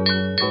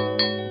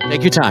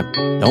 Take your time.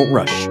 Don't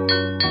rush.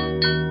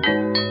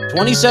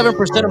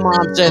 27% of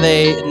moms say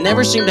they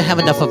never seem to have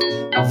enough of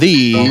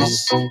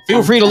these.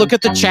 Feel free to look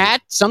at the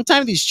chat.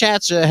 Sometimes these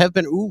chats have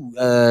been,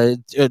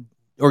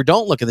 or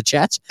don't look at the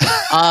chats.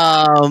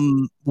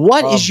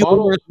 What is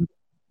your...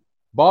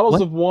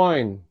 Bottles of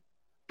wine.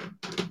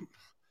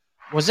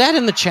 Was that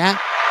in the chat?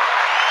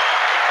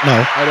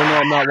 No. I don't know.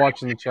 I'm not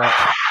watching the chat.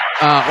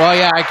 Well,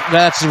 yeah,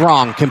 that's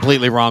wrong.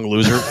 Completely wrong,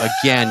 loser.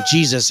 Again,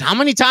 Jesus, how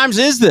many times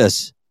is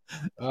this?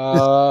 6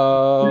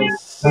 or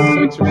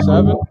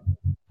 7.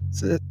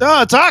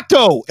 No, it's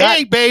Octo.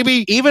 Hey,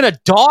 baby. Even a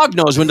dog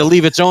knows when to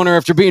leave its owner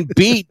after being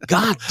beat.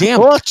 God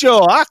damn. Ocho,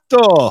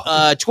 Octo.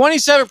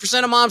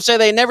 27% of moms say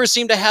they never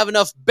seem to have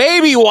enough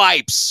baby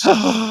wipes.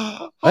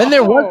 And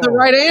there was the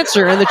right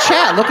answer in the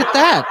chat. Look at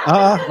that.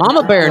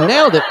 Mama Bear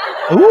nailed it.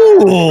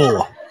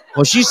 Ooh.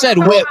 Well, she said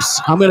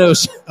whips. I'm gonna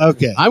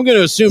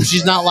assume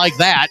she's not like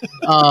that.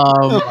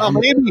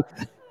 Maybe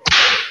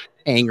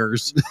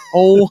hangers.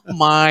 Oh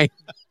my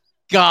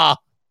God.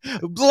 A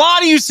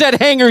lot of you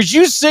said hangers,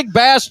 you sick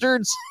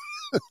bastards.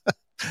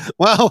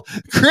 Well,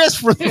 Chris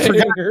forgot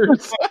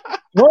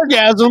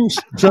orgasms.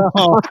 So.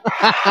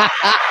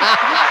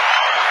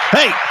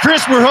 Hey,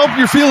 Chris, we hope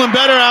you're feeling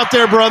better out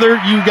there, brother.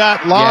 You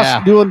got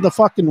lost doing the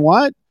fucking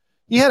what?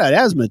 You had an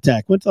asthma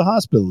attack. Went to the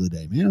hospital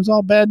today, man. It was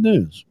all bad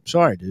news.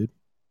 Sorry, dude.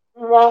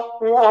 Well,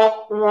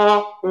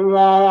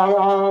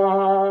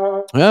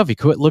 if you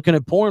quit looking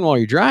at porn while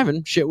you're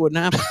driving, shit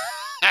wouldn't happen.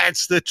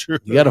 That's the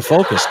truth. You got to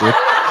focus, dude.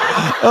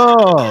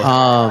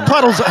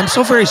 Puddles, I'm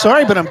so very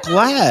sorry, but I'm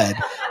glad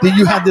that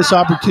you had this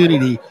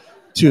opportunity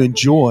to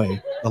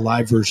enjoy the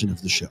live version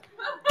of the show.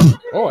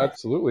 Oh,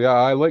 absolutely.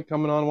 I like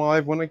coming on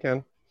live when I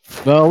can.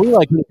 Well, we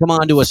like you to come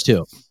on to us,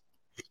 too.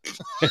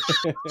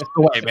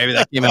 Wait, maybe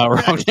that came out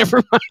wrong.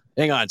 Never mind.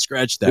 Hang on,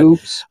 scratch that.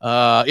 Oops.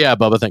 Yeah,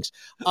 Bubba, thanks.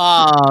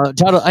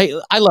 Toto,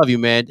 I love you,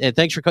 man, and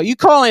thanks for calling. You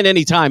call in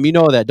anytime. You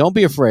know that. Don't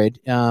be afraid.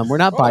 We're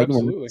not biting.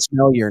 We're not gonna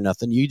smell you or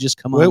nothing. You just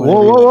come on.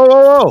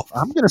 Whoa.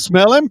 I'm going to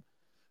smell him.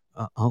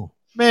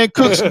 Man,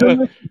 cooks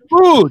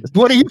food.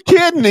 What are you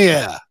kidding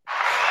here?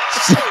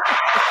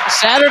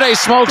 Saturday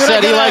Smoke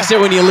said he likes it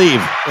when you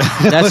leave.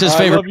 That's his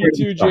favorite. I love you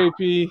too,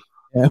 JP.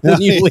 Yeah,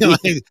 when you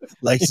leave.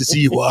 Likes to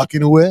see you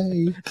walking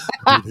away.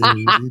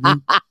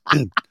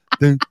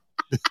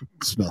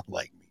 Smell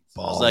like meatballs.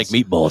 Smells like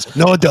meatballs.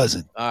 No, it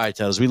doesn't. All right,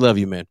 Tels, we love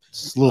you, man.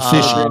 It's a little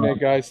fishy. Great night,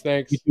 guys.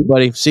 Thanks. You too,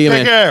 buddy. See you,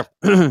 Take man.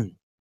 care.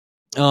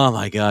 Oh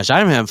my gosh,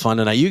 I'm having fun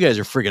tonight. You guys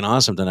are freaking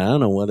awesome tonight. I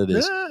don't know what it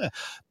is.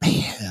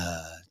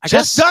 Man,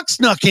 Just Duck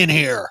snuck in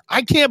here.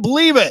 I can't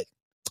believe it.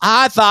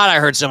 I thought I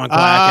heard someone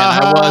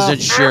quacking. I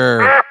wasn't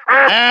sure.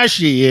 There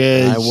she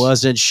is. I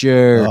wasn't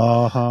sure.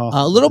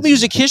 A little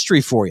music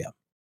history for you,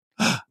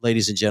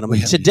 ladies and gentlemen.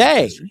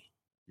 Today,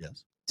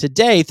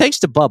 thanks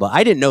to Bubba,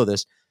 I didn't know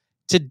this.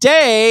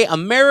 Today,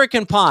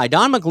 American Pie,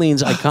 Don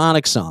McLean's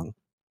iconic song.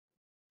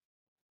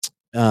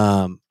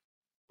 Go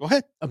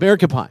ahead.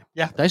 American Pie.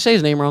 Yeah. Did I say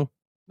his name wrong?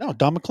 No,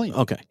 Don McLean.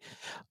 Okay.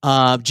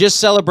 Just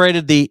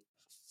celebrated the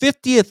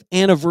 50th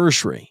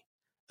anniversary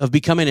of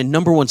becoming a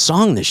 #1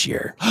 song this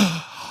year.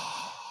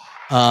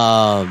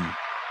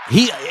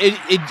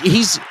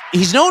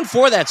 He's known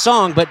for that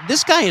song, but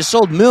this guy has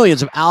sold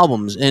millions of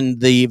albums in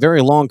the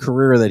very long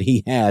career that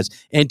he has,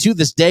 and to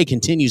this day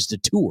continues to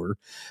tour.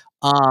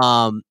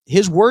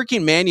 His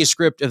working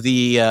manuscript of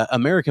the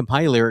American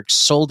Pie lyrics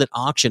sold at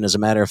auction, as a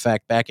matter of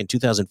fact, back in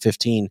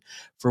 2015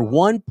 for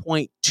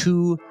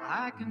 $1.2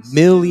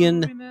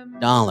 million.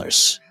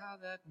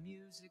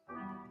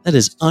 That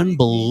is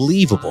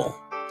unbelievable.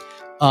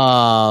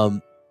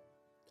 I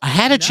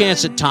had a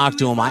chance to talk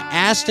to him. I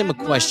asked him a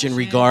question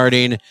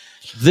regarding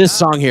this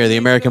song here, The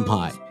American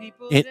Pie.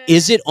 And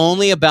is it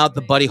only about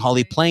the Buddy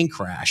Holly plane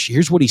crash?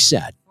 Here's what he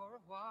said.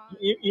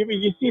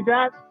 You see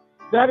that?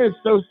 That is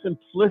so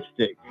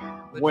simplistic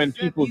when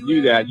people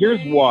do that.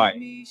 Here's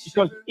why.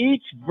 Because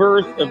each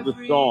verse of the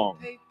song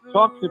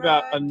talks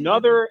about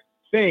another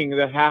thing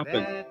that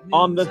happened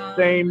on the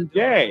same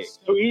day.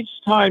 So each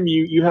time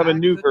you have a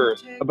new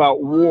verse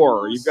about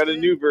war, you've got a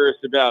new verse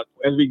about,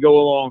 as we go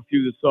along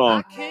through the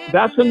song,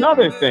 that's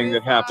another thing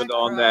that happened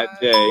on that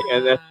day,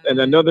 and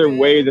another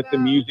way that the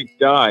music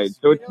died.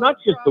 So it's not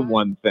just the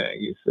one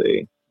thing, you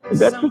see.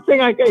 That's the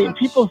thing.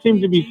 People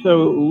seem to be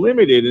so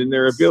limited in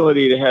their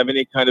ability to have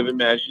any kind of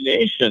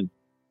imagination.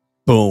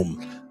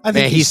 Boom. I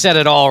think he said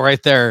it all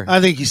right there.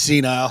 I think he's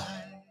senile.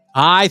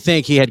 I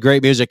think he had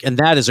great music, and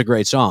that is a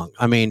great song.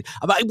 I mean,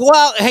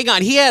 well, hang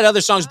on. He had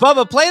other songs.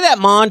 Bubba, play that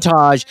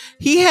montage.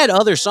 He had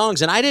other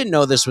songs, and I didn't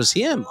know this was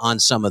him on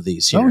some of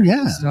these here. Oh,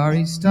 yeah.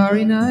 Starry,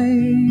 starry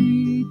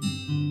night.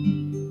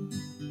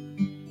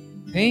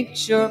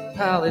 Paint your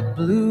palette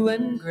blue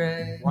and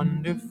gray.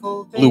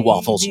 Wonderful baby, Blue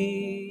waffles.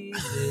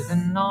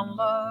 living on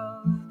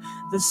love.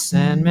 The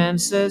Sandman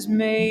says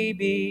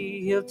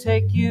maybe he'll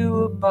take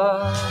you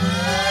above.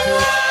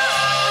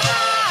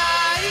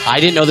 I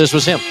didn't know this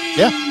was him.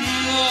 Yeah.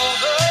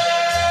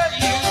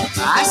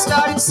 I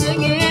started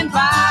singing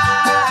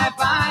bye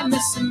bye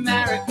Miss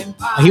American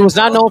Pie. He was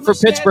not known for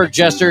Pittsburgh,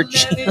 Jester.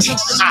 Yes, he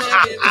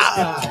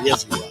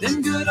was.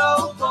 Them good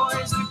old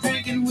boys were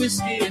drinking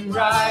whiskey and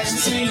rye and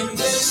singing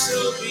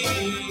this'll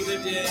be the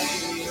day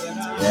that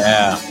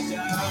I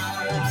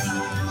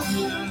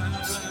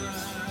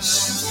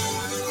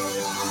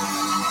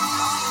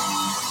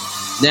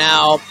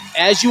Now,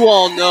 as you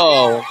all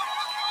know,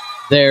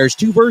 there's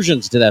two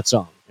versions to that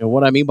song. And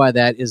what I mean by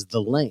that is the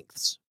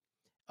lengths.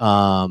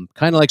 Kind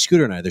of like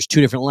Scooter and I, there's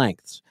two different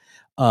lengths.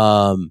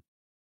 One's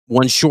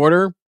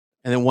shorter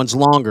and then one's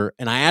longer.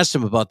 And I asked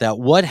him about that.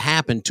 What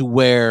happened to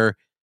where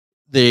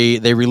they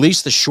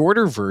released the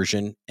shorter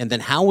version, and then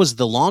how was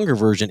the longer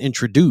version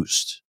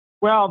introduced?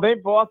 Well, they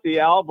bought the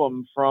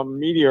album from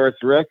Meteor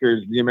Arts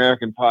Records, the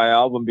American Pie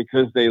album,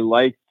 because they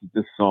liked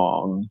the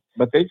song.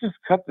 But they just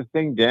cut the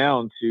thing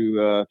down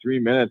to 3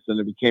 minutes, and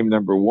it became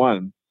number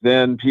one.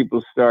 Then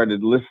people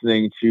started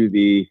listening to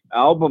the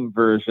album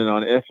version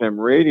on FM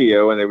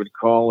radio, and they would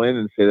call in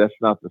and say, that's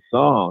not the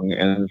song.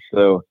 And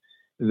so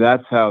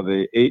that's how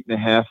the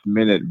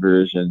 8.5-minute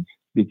version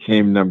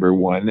became number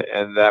one.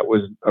 And that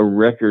was a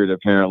record,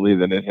 apparently,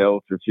 that it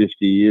held for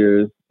 50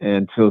 years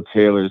until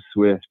Taylor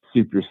Swift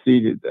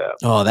superseded that.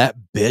 Oh, that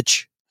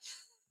bitch.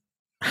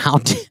 How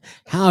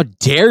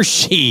dare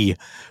she?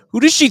 Who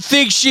does she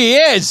think she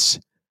is?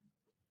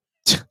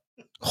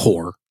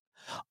 Whore.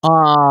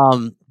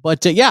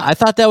 But yeah, I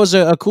thought that was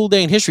a cool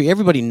day in history.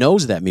 Everybody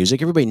knows that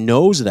music. Everybody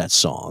knows that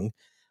song.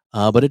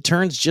 But it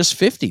turns just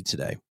 50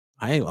 today.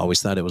 I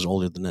always thought it was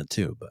older than that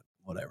too, but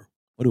whatever.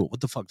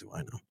 What the fuck do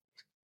I know?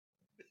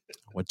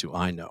 What do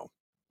I know?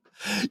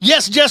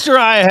 Yes, Jester,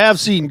 I have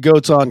seen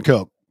Goats on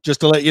Coke, just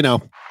to let you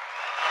know.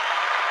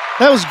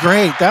 That was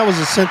great. That was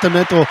a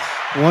sentimental,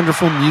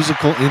 wonderful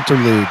musical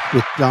interlude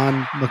with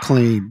Don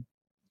McLean.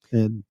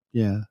 And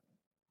yeah.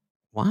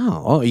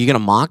 Wow. Oh, are you going to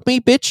mock me,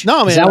 bitch? No,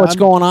 man. Is that what's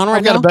going on right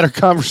I've got now? a better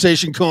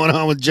conversation going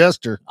on with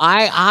Jester.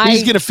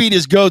 He's going to feed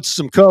his goats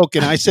some Coke,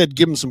 and I said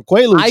give him some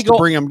Quaaludes to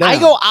bring him down. I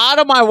go out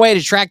of my way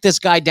to track this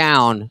guy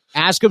down,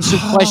 ask him some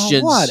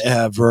questions.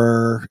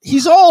 Whatever.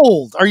 He's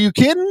old. Are you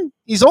kidding?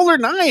 He's older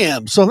than I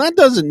am, so that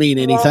doesn't mean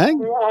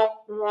anything.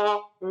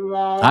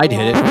 I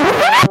did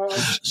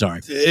it.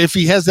 Sorry. If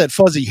he has that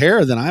fuzzy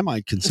hair, then I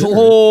might consider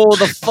Oh,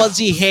 the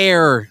fuzzy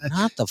hair.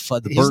 Not the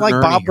fuzzy. He's like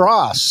Bob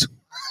Ross.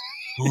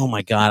 Oh,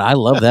 my God. I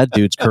love that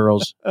dude's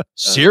curls.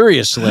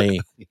 Seriously.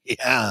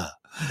 Yeah.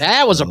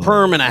 That was a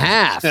perm and a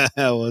half.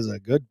 That was a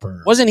good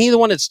perm. Wasn't he the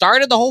one that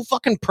started the whole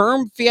fucking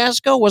perm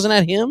fiasco? Wasn't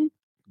that him?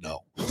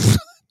 No.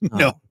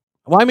 No.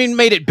 Well, I mean,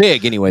 made it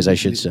big anyways, I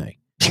should say.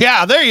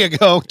 Yeah, there you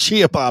go.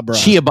 Chia Bob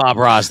Ross. Chia Bob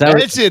Ross.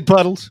 That's it,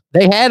 Puddles.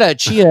 They had a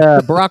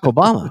Chia Barack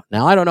Obama.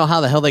 Now, I don't know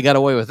how the hell they got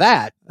away with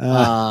that.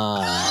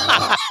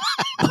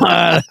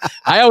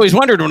 I always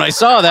wondered when I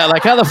saw that,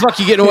 like, how the fuck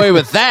you getting away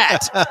with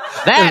that?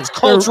 That's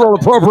cultural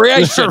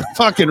appropriation. They're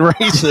fucking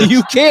racist.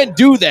 You can't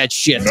do that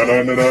shit. No.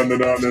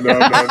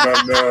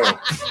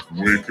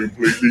 We're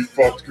completely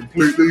fucked. We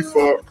completely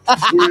fucked.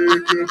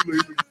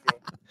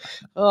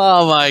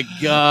 Oh, my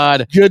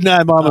God. Good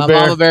night, Mama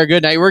Bear. Mama Bear,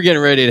 good night. We're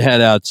getting ready to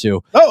head out,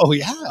 too. Oh,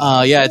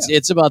 yeah. Yeah,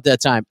 it's about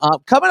that time.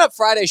 Coming up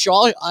Friday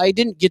show, I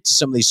didn't get to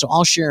some of these, so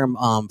I'll share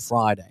them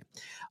Friday.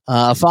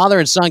 Father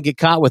and son get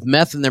caught with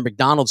meth in their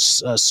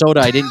McDonald's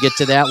soda. I didn't get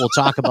to that. We'll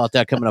talk about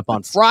that coming up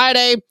on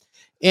Friday.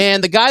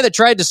 And the guy that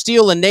tried to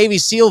steal a Navy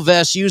SEAL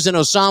vest using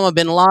Osama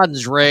bin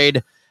Laden's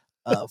raid,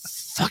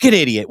 fucking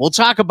idiot. We'll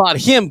talk about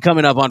him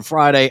coming up on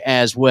Friday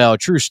as well.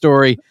 True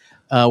story.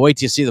 Wait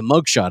till you see the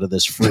mugshot of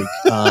this freak.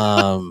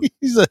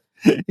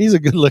 He's a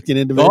good-looking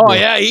individual. Oh,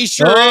 yeah, he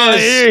sure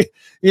is.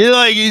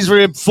 He's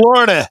from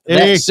Florida.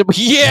 That's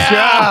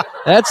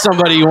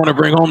somebody you want to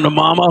bring home to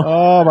mama.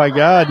 Oh, my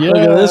God. Yeah.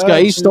 Look at this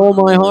guy. He stole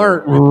my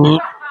heart.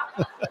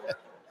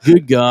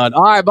 Good God.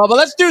 All right, Bubba,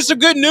 let's do some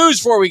good news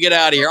before we get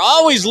out of here.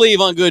 Always leave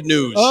on good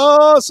news.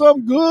 Oh,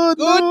 some good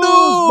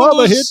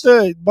news.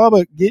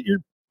 Bubba, get your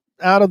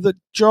out of the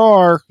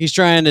jar. He's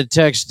trying to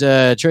text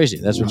Tracy.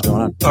 That's what's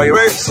going on. Are you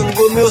ready for some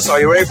good news? Are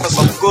you ready for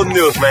some good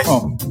news, man?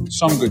 Oh,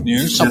 some good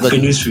news. Some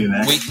good news for you,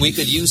 man. We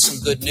could use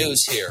some good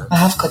news here. I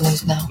have good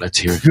news now. Let's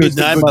hear it. Good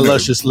night, my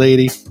luscious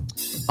lady.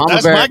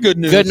 That's my good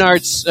news. Good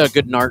night,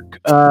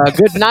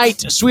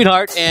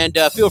 sweetheart. And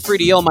feel free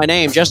to yell my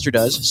name. Jester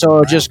does.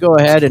 So just go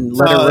ahead and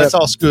let her rip. That's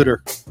all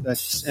Scooter.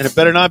 And it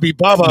better not be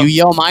Bubba. You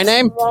yell my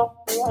name?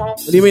 What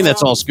do you mean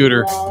that's all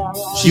Scooter?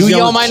 You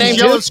yell my name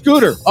She's yelling too?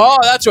 Scooter. Oh,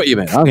 that's what you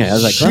meant. Okay, I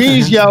was like,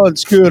 She's yelling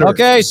Scooter.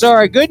 okay,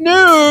 sorry. Good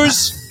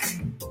news.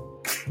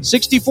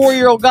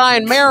 64-year-old guy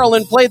in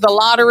Maryland played the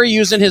lottery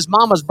using his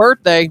mama's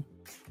birthday.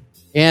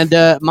 And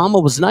mama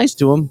was nice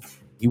to him.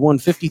 He won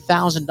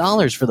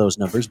 $50,000 for those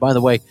numbers. By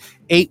the way,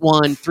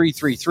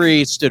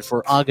 81333 stood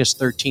for August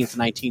 13th,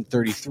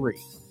 1933.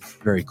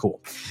 Very cool.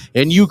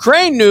 In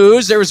Ukraine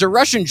news, there was a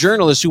Russian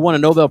journalist who won a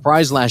Nobel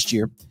Prize last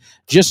year.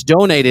 Just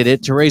donated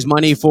it to raise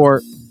money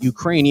for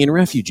Ukrainian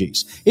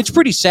refugees. It's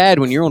pretty sad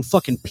when your own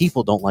fucking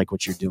people don't like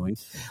what you're doing.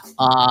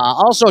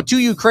 Also, 2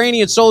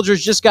 Ukrainian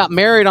soldiers just got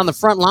married on the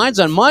front lines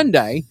on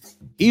Monday.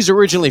 He's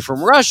originally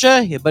from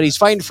Russia, but he's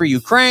fighting for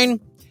Ukraine.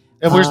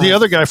 And where's the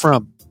other guy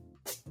from?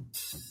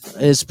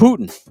 Is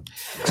Putin.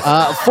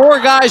 4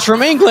 guys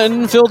from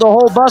England filled a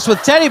whole bus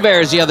with teddy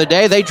bears the other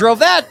day. They drove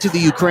that to the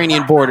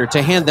Ukrainian border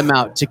to hand them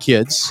out to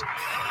kids.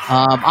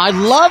 I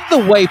love the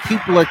way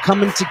people are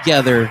coming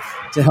together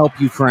to help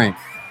Ukraine.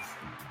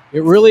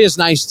 It really is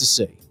nice to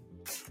see.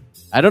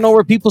 I don't know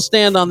where people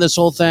stand on this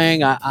whole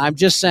thing. I'm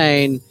just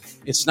saying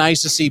it's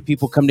nice to see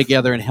people come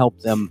together and help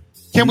them.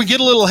 Can we get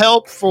a little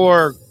help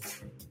for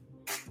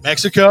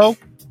Mexico?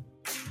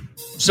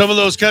 Some of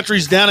those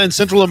countries down in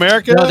Central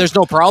America? No, there's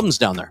no problems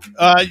down there.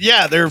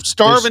 Yeah, they're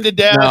starving to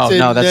death.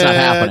 No, that's not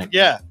happening.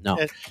 Yeah. No.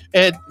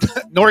 And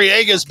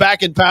Noriega's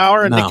back in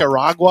power in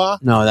Nicaragua.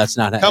 No, that's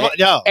not happening.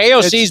 No.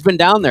 AOC's been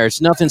down there.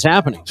 Nothing's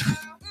happening.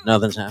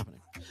 Nothing's happening.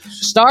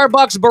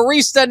 Starbucks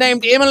barista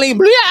named Emily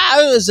Blah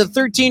is a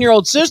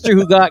 13-year-old sister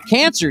who got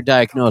cancer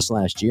diagnosed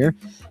last year.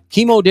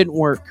 Chemo didn't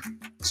work,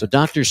 so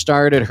doctors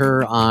started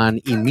her on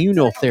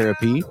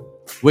immunotherapy,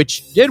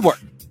 which did work.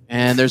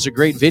 And there's a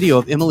great video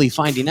of Emily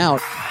finding out.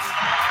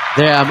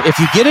 If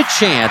you get a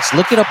chance,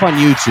 look it up on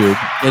YouTube.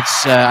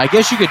 It's I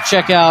guess you could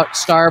check out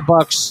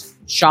Starbucks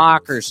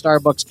Shock or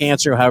Starbucks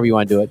Cancer, however you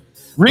want to do it.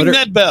 Ring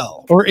that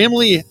bell. Or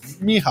Emily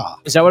Mija.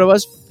 Is that what it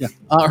was? Yeah.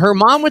 Her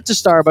mom went to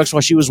Starbucks while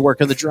she was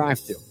working the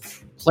drive-thru.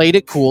 Played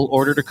it cool,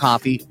 ordered her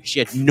coffee. She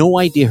had no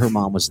idea her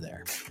mom was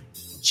there.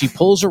 She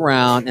pulls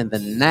around, and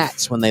then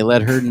that's when they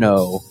let her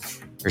know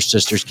her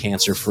sister's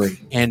cancer-free.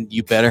 And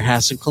you better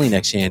have some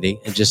Kleenex handy.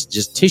 And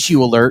just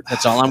tissue alert.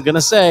 That's all I'm going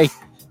to say.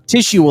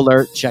 Tissue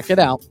alert. Check it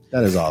out.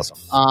 That is awesome.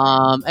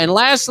 And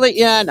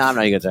lastly, I'm not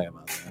even going to talk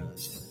about that.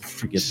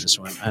 Forget this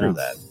one. I know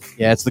that.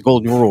 Yeah, it's the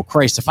golden rule.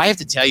 Christ, if I have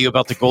to tell you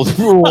about the golden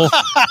rule,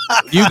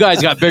 you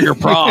guys got bigger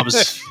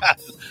problems.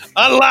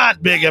 A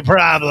lot bigger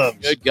problems.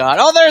 Good God.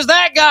 Oh, there's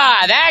that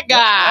guy. That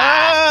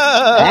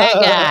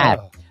guy.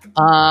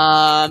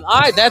 All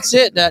right, that's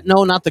it.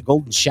 No, not the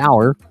golden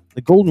shower.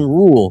 The golden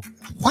rule.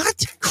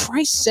 What?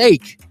 Christ's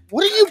sake.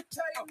 What are you?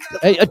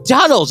 Hey,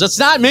 Tuttles. It's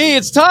not me.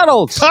 It's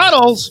Tuttles.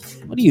 Tuttles.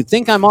 What do you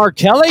think? I'm R.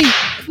 Kelly?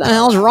 What the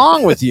hell's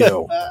wrong with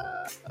you?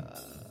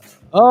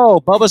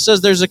 Oh, Bubba says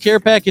there's a care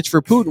package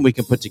for Putin we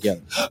can put together.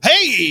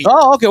 Hey!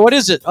 Oh, okay. What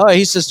is it? Oh,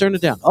 he says turn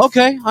it down.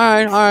 Okay.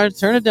 All right.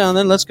 Turn it down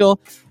then. Let's go.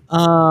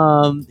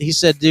 He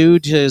said,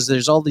 dude,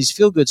 there's all these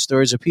feel-good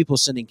stories of people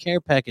sending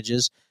care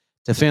packages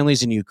to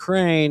families in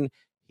Ukraine.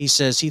 He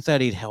says he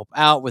thought he'd help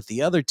out with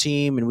the other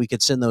team and we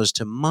could send those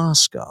to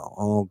Moscow.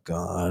 Oh,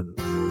 God.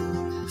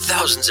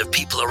 Thousands of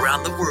people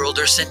around the world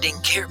are sending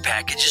care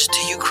packages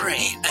to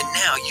Ukraine. And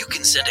now you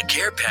can send a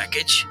care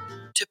package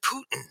to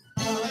Putin.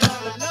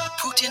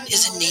 Putin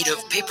is in need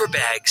of paper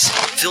bags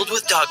filled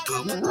with dog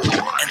poop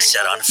and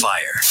set on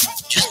fire.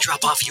 Just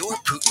drop off your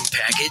Putin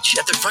package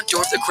at the front door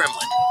of the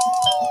Kremlin.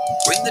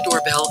 Ring the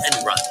doorbell and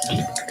run.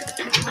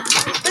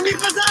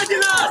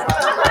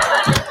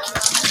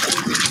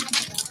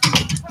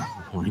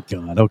 Oh, my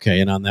God. Okay,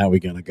 and on that, we're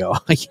going to go.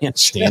 I can't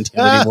stand him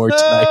anymore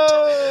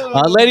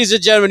tonight. Ladies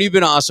and gentlemen, you've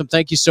been awesome.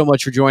 Thank you so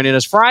much for joining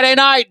us. Friday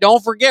night,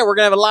 don't forget, we're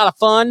going to have a lot of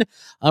fun.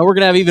 We're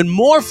going to have even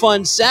more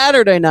fun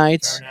Saturday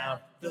nights.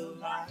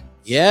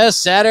 Yes,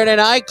 Saturday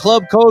night,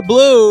 Club Code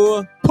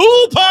Blue.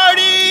 Pool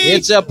party!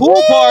 It's a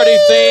pool party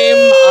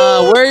theme.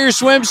 Wear your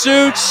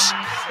swimsuits.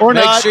 Or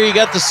Make not. sure you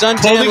got the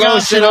suntan Clothing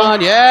lotion optional.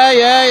 on.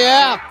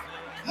 Yeah.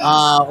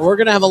 We're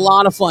going to have a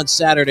lot of fun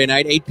Saturday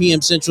night, 8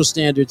 p.m. Central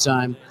Standard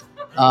Time.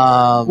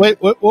 Wait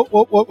a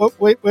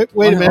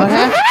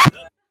minute.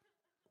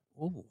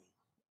 Ooh.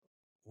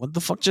 What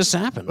the fuck just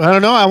happened? I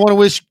don't know. I want to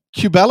wish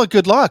Cubella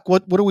good luck.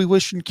 What are we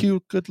wishing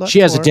Q good luck She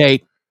has for? a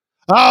date.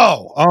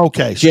 Oh,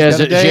 okay. She has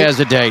a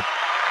date.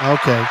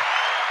 Okay.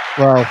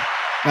 Well,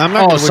 I'm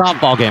not. Oh,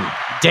 softball game.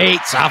 Date,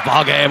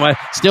 softball game.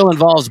 Still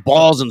involves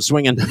balls and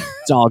swinging.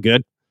 It's all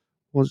good.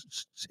 Well,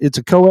 it's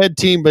a co-ed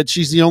team, but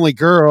she's the only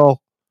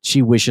girl.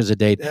 She wishes a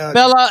date.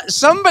 Bella,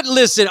 somebody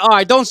listen. All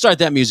right, don't start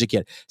that music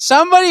yet.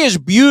 Somebody as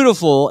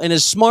beautiful and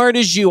as smart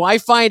as you, I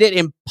find it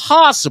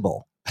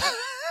impossible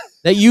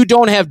that you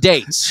don't have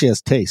dates. She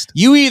has taste.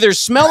 You either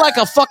smell like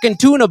a fucking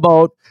tuna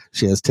boat.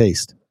 She has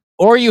taste.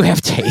 Or you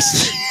have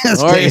taste.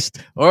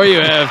 Or you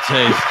have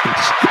taste.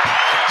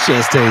 She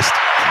has taste.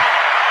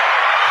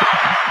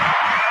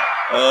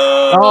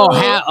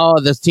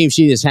 The team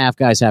sheet is half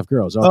guys, half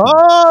girls. Okay.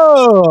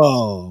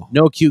 Oh.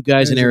 No cute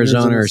guys in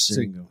Arizona or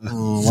single.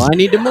 Oh, well, I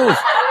need to move.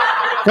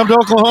 Come to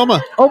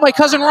Oklahoma. Oh, my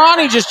cousin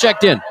Ronnie just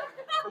checked in.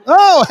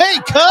 Oh, hey,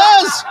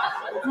 cuz.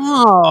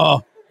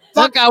 Oh,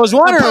 fuck. I was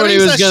wondering when he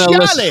was going to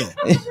listen.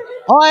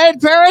 Oh, Ed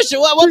Parrish.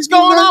 What's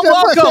going on?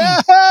 Welcome.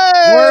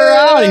 Hey. We're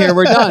out of here.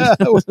 We're done.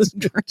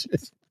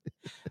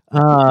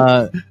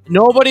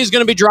 Nobody's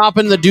going to be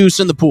dropping the deuce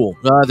in the pool.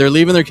 They're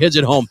leaving their kids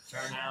at home.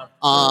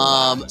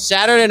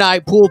 Saturday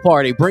night pool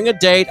party. Bring a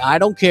date. I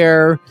don't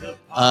care.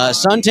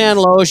 Suntan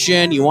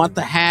lotion. You want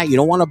the hat. You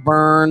don't want to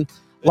burn.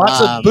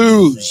 Lots of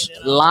booze.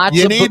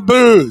 You need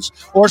booze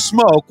or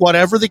smoke,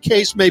 whatever the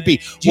case may be.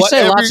 Did you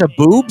say lots of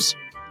boobs?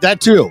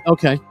 That too.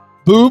 Okay.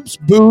 Boobs,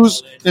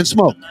 booze, and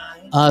smoke.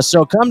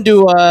 So come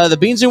to the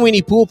Beans and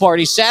Weenie pool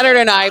party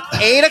Saturday night,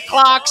 8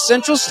 o'clock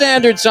Central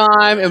Standard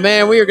Time. And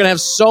man, we are going to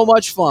have so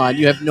much fun.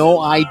 You have no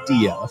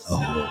idea.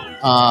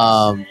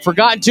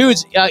 Forgotten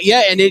Tunes.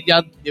 Yeah, and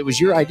it was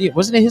your idea.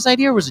 Wasn't it his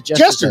idea or was it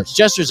Jester's?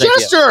 Jester's idea.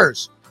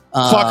 Jester's.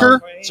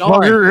 Fucker.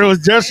 Fucker. It was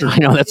Jester. I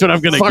know. That's what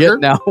I'm going to get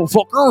now.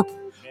 Fucker.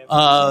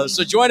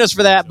 So join us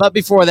for that. But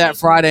before that,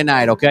 Friday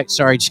night, okay?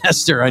 Sorry,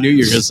 Chester. I knew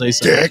you were going to say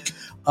something.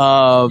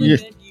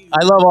 Dick.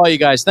 I love all you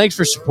guys. Thanks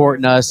for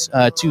supporting us.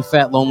 Two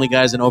fat, lonely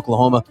guys in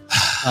Oklahoma,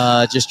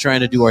 just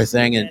trying to do our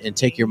thing and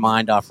take your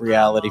mind off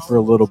reality for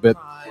a little bit.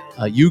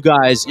 You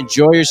guys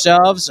enjoy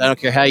yourselves. I don't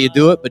care how you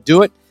do it, but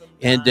do it.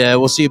 And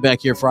we'll see you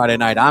back here Friday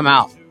night. I'm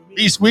out.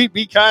 Be sweet,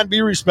 be kind,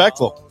 be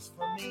respectful.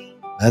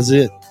 That's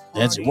it.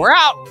 That's it. We're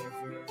out.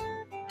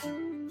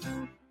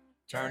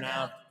 Turn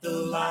out the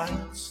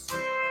lights.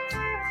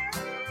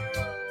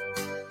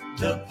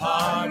 The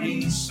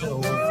party's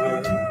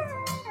over.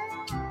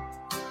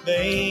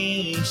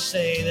 They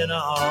say that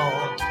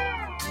all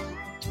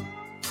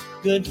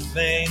good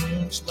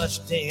things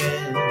must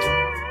end.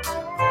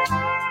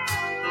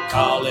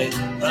 Call it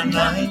a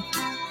night.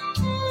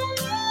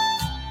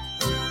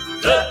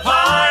 The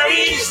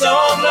party's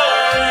over,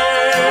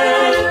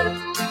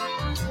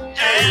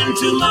 and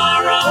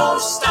tomorrow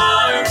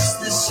starts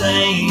the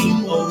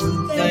same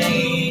old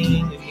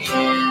thing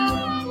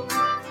again.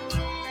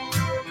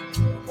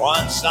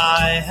 Once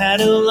I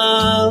had a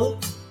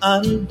love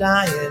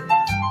undying.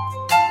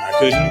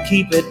 Couldn't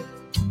keep it,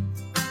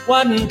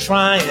 wasn't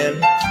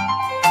trying.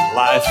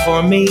 Life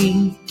for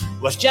me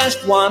was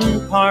just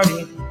one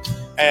party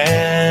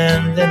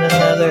and then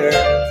another.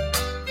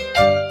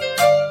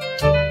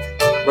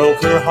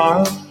 Broke her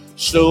heart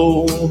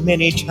so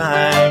many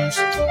times.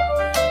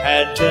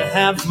 Had to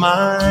have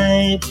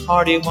my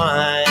party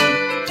wine.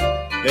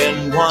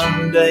 Then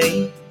one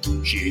day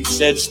she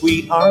said,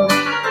 sweetheart,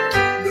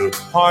 the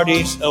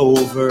party's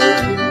over.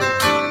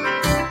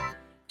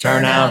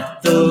 Turn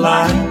out the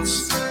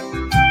lights.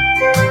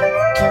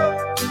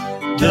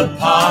 The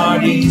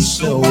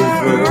party's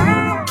over.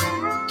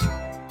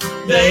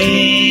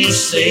 They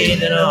say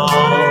that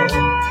all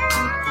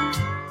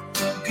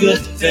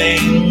good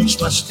things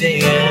must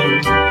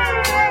end.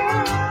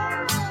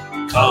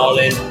 Call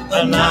it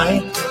a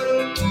night.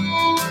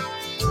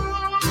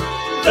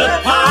 The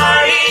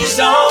party's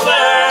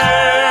over,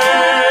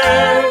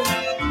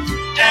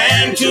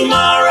 and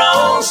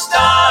tomorrow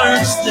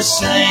starts the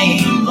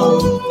same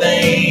old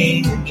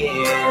thing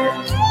again.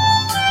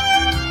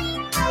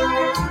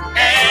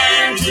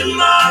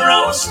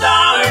 Tomorrow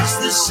starts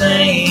the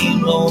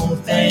same old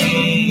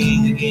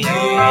thing again.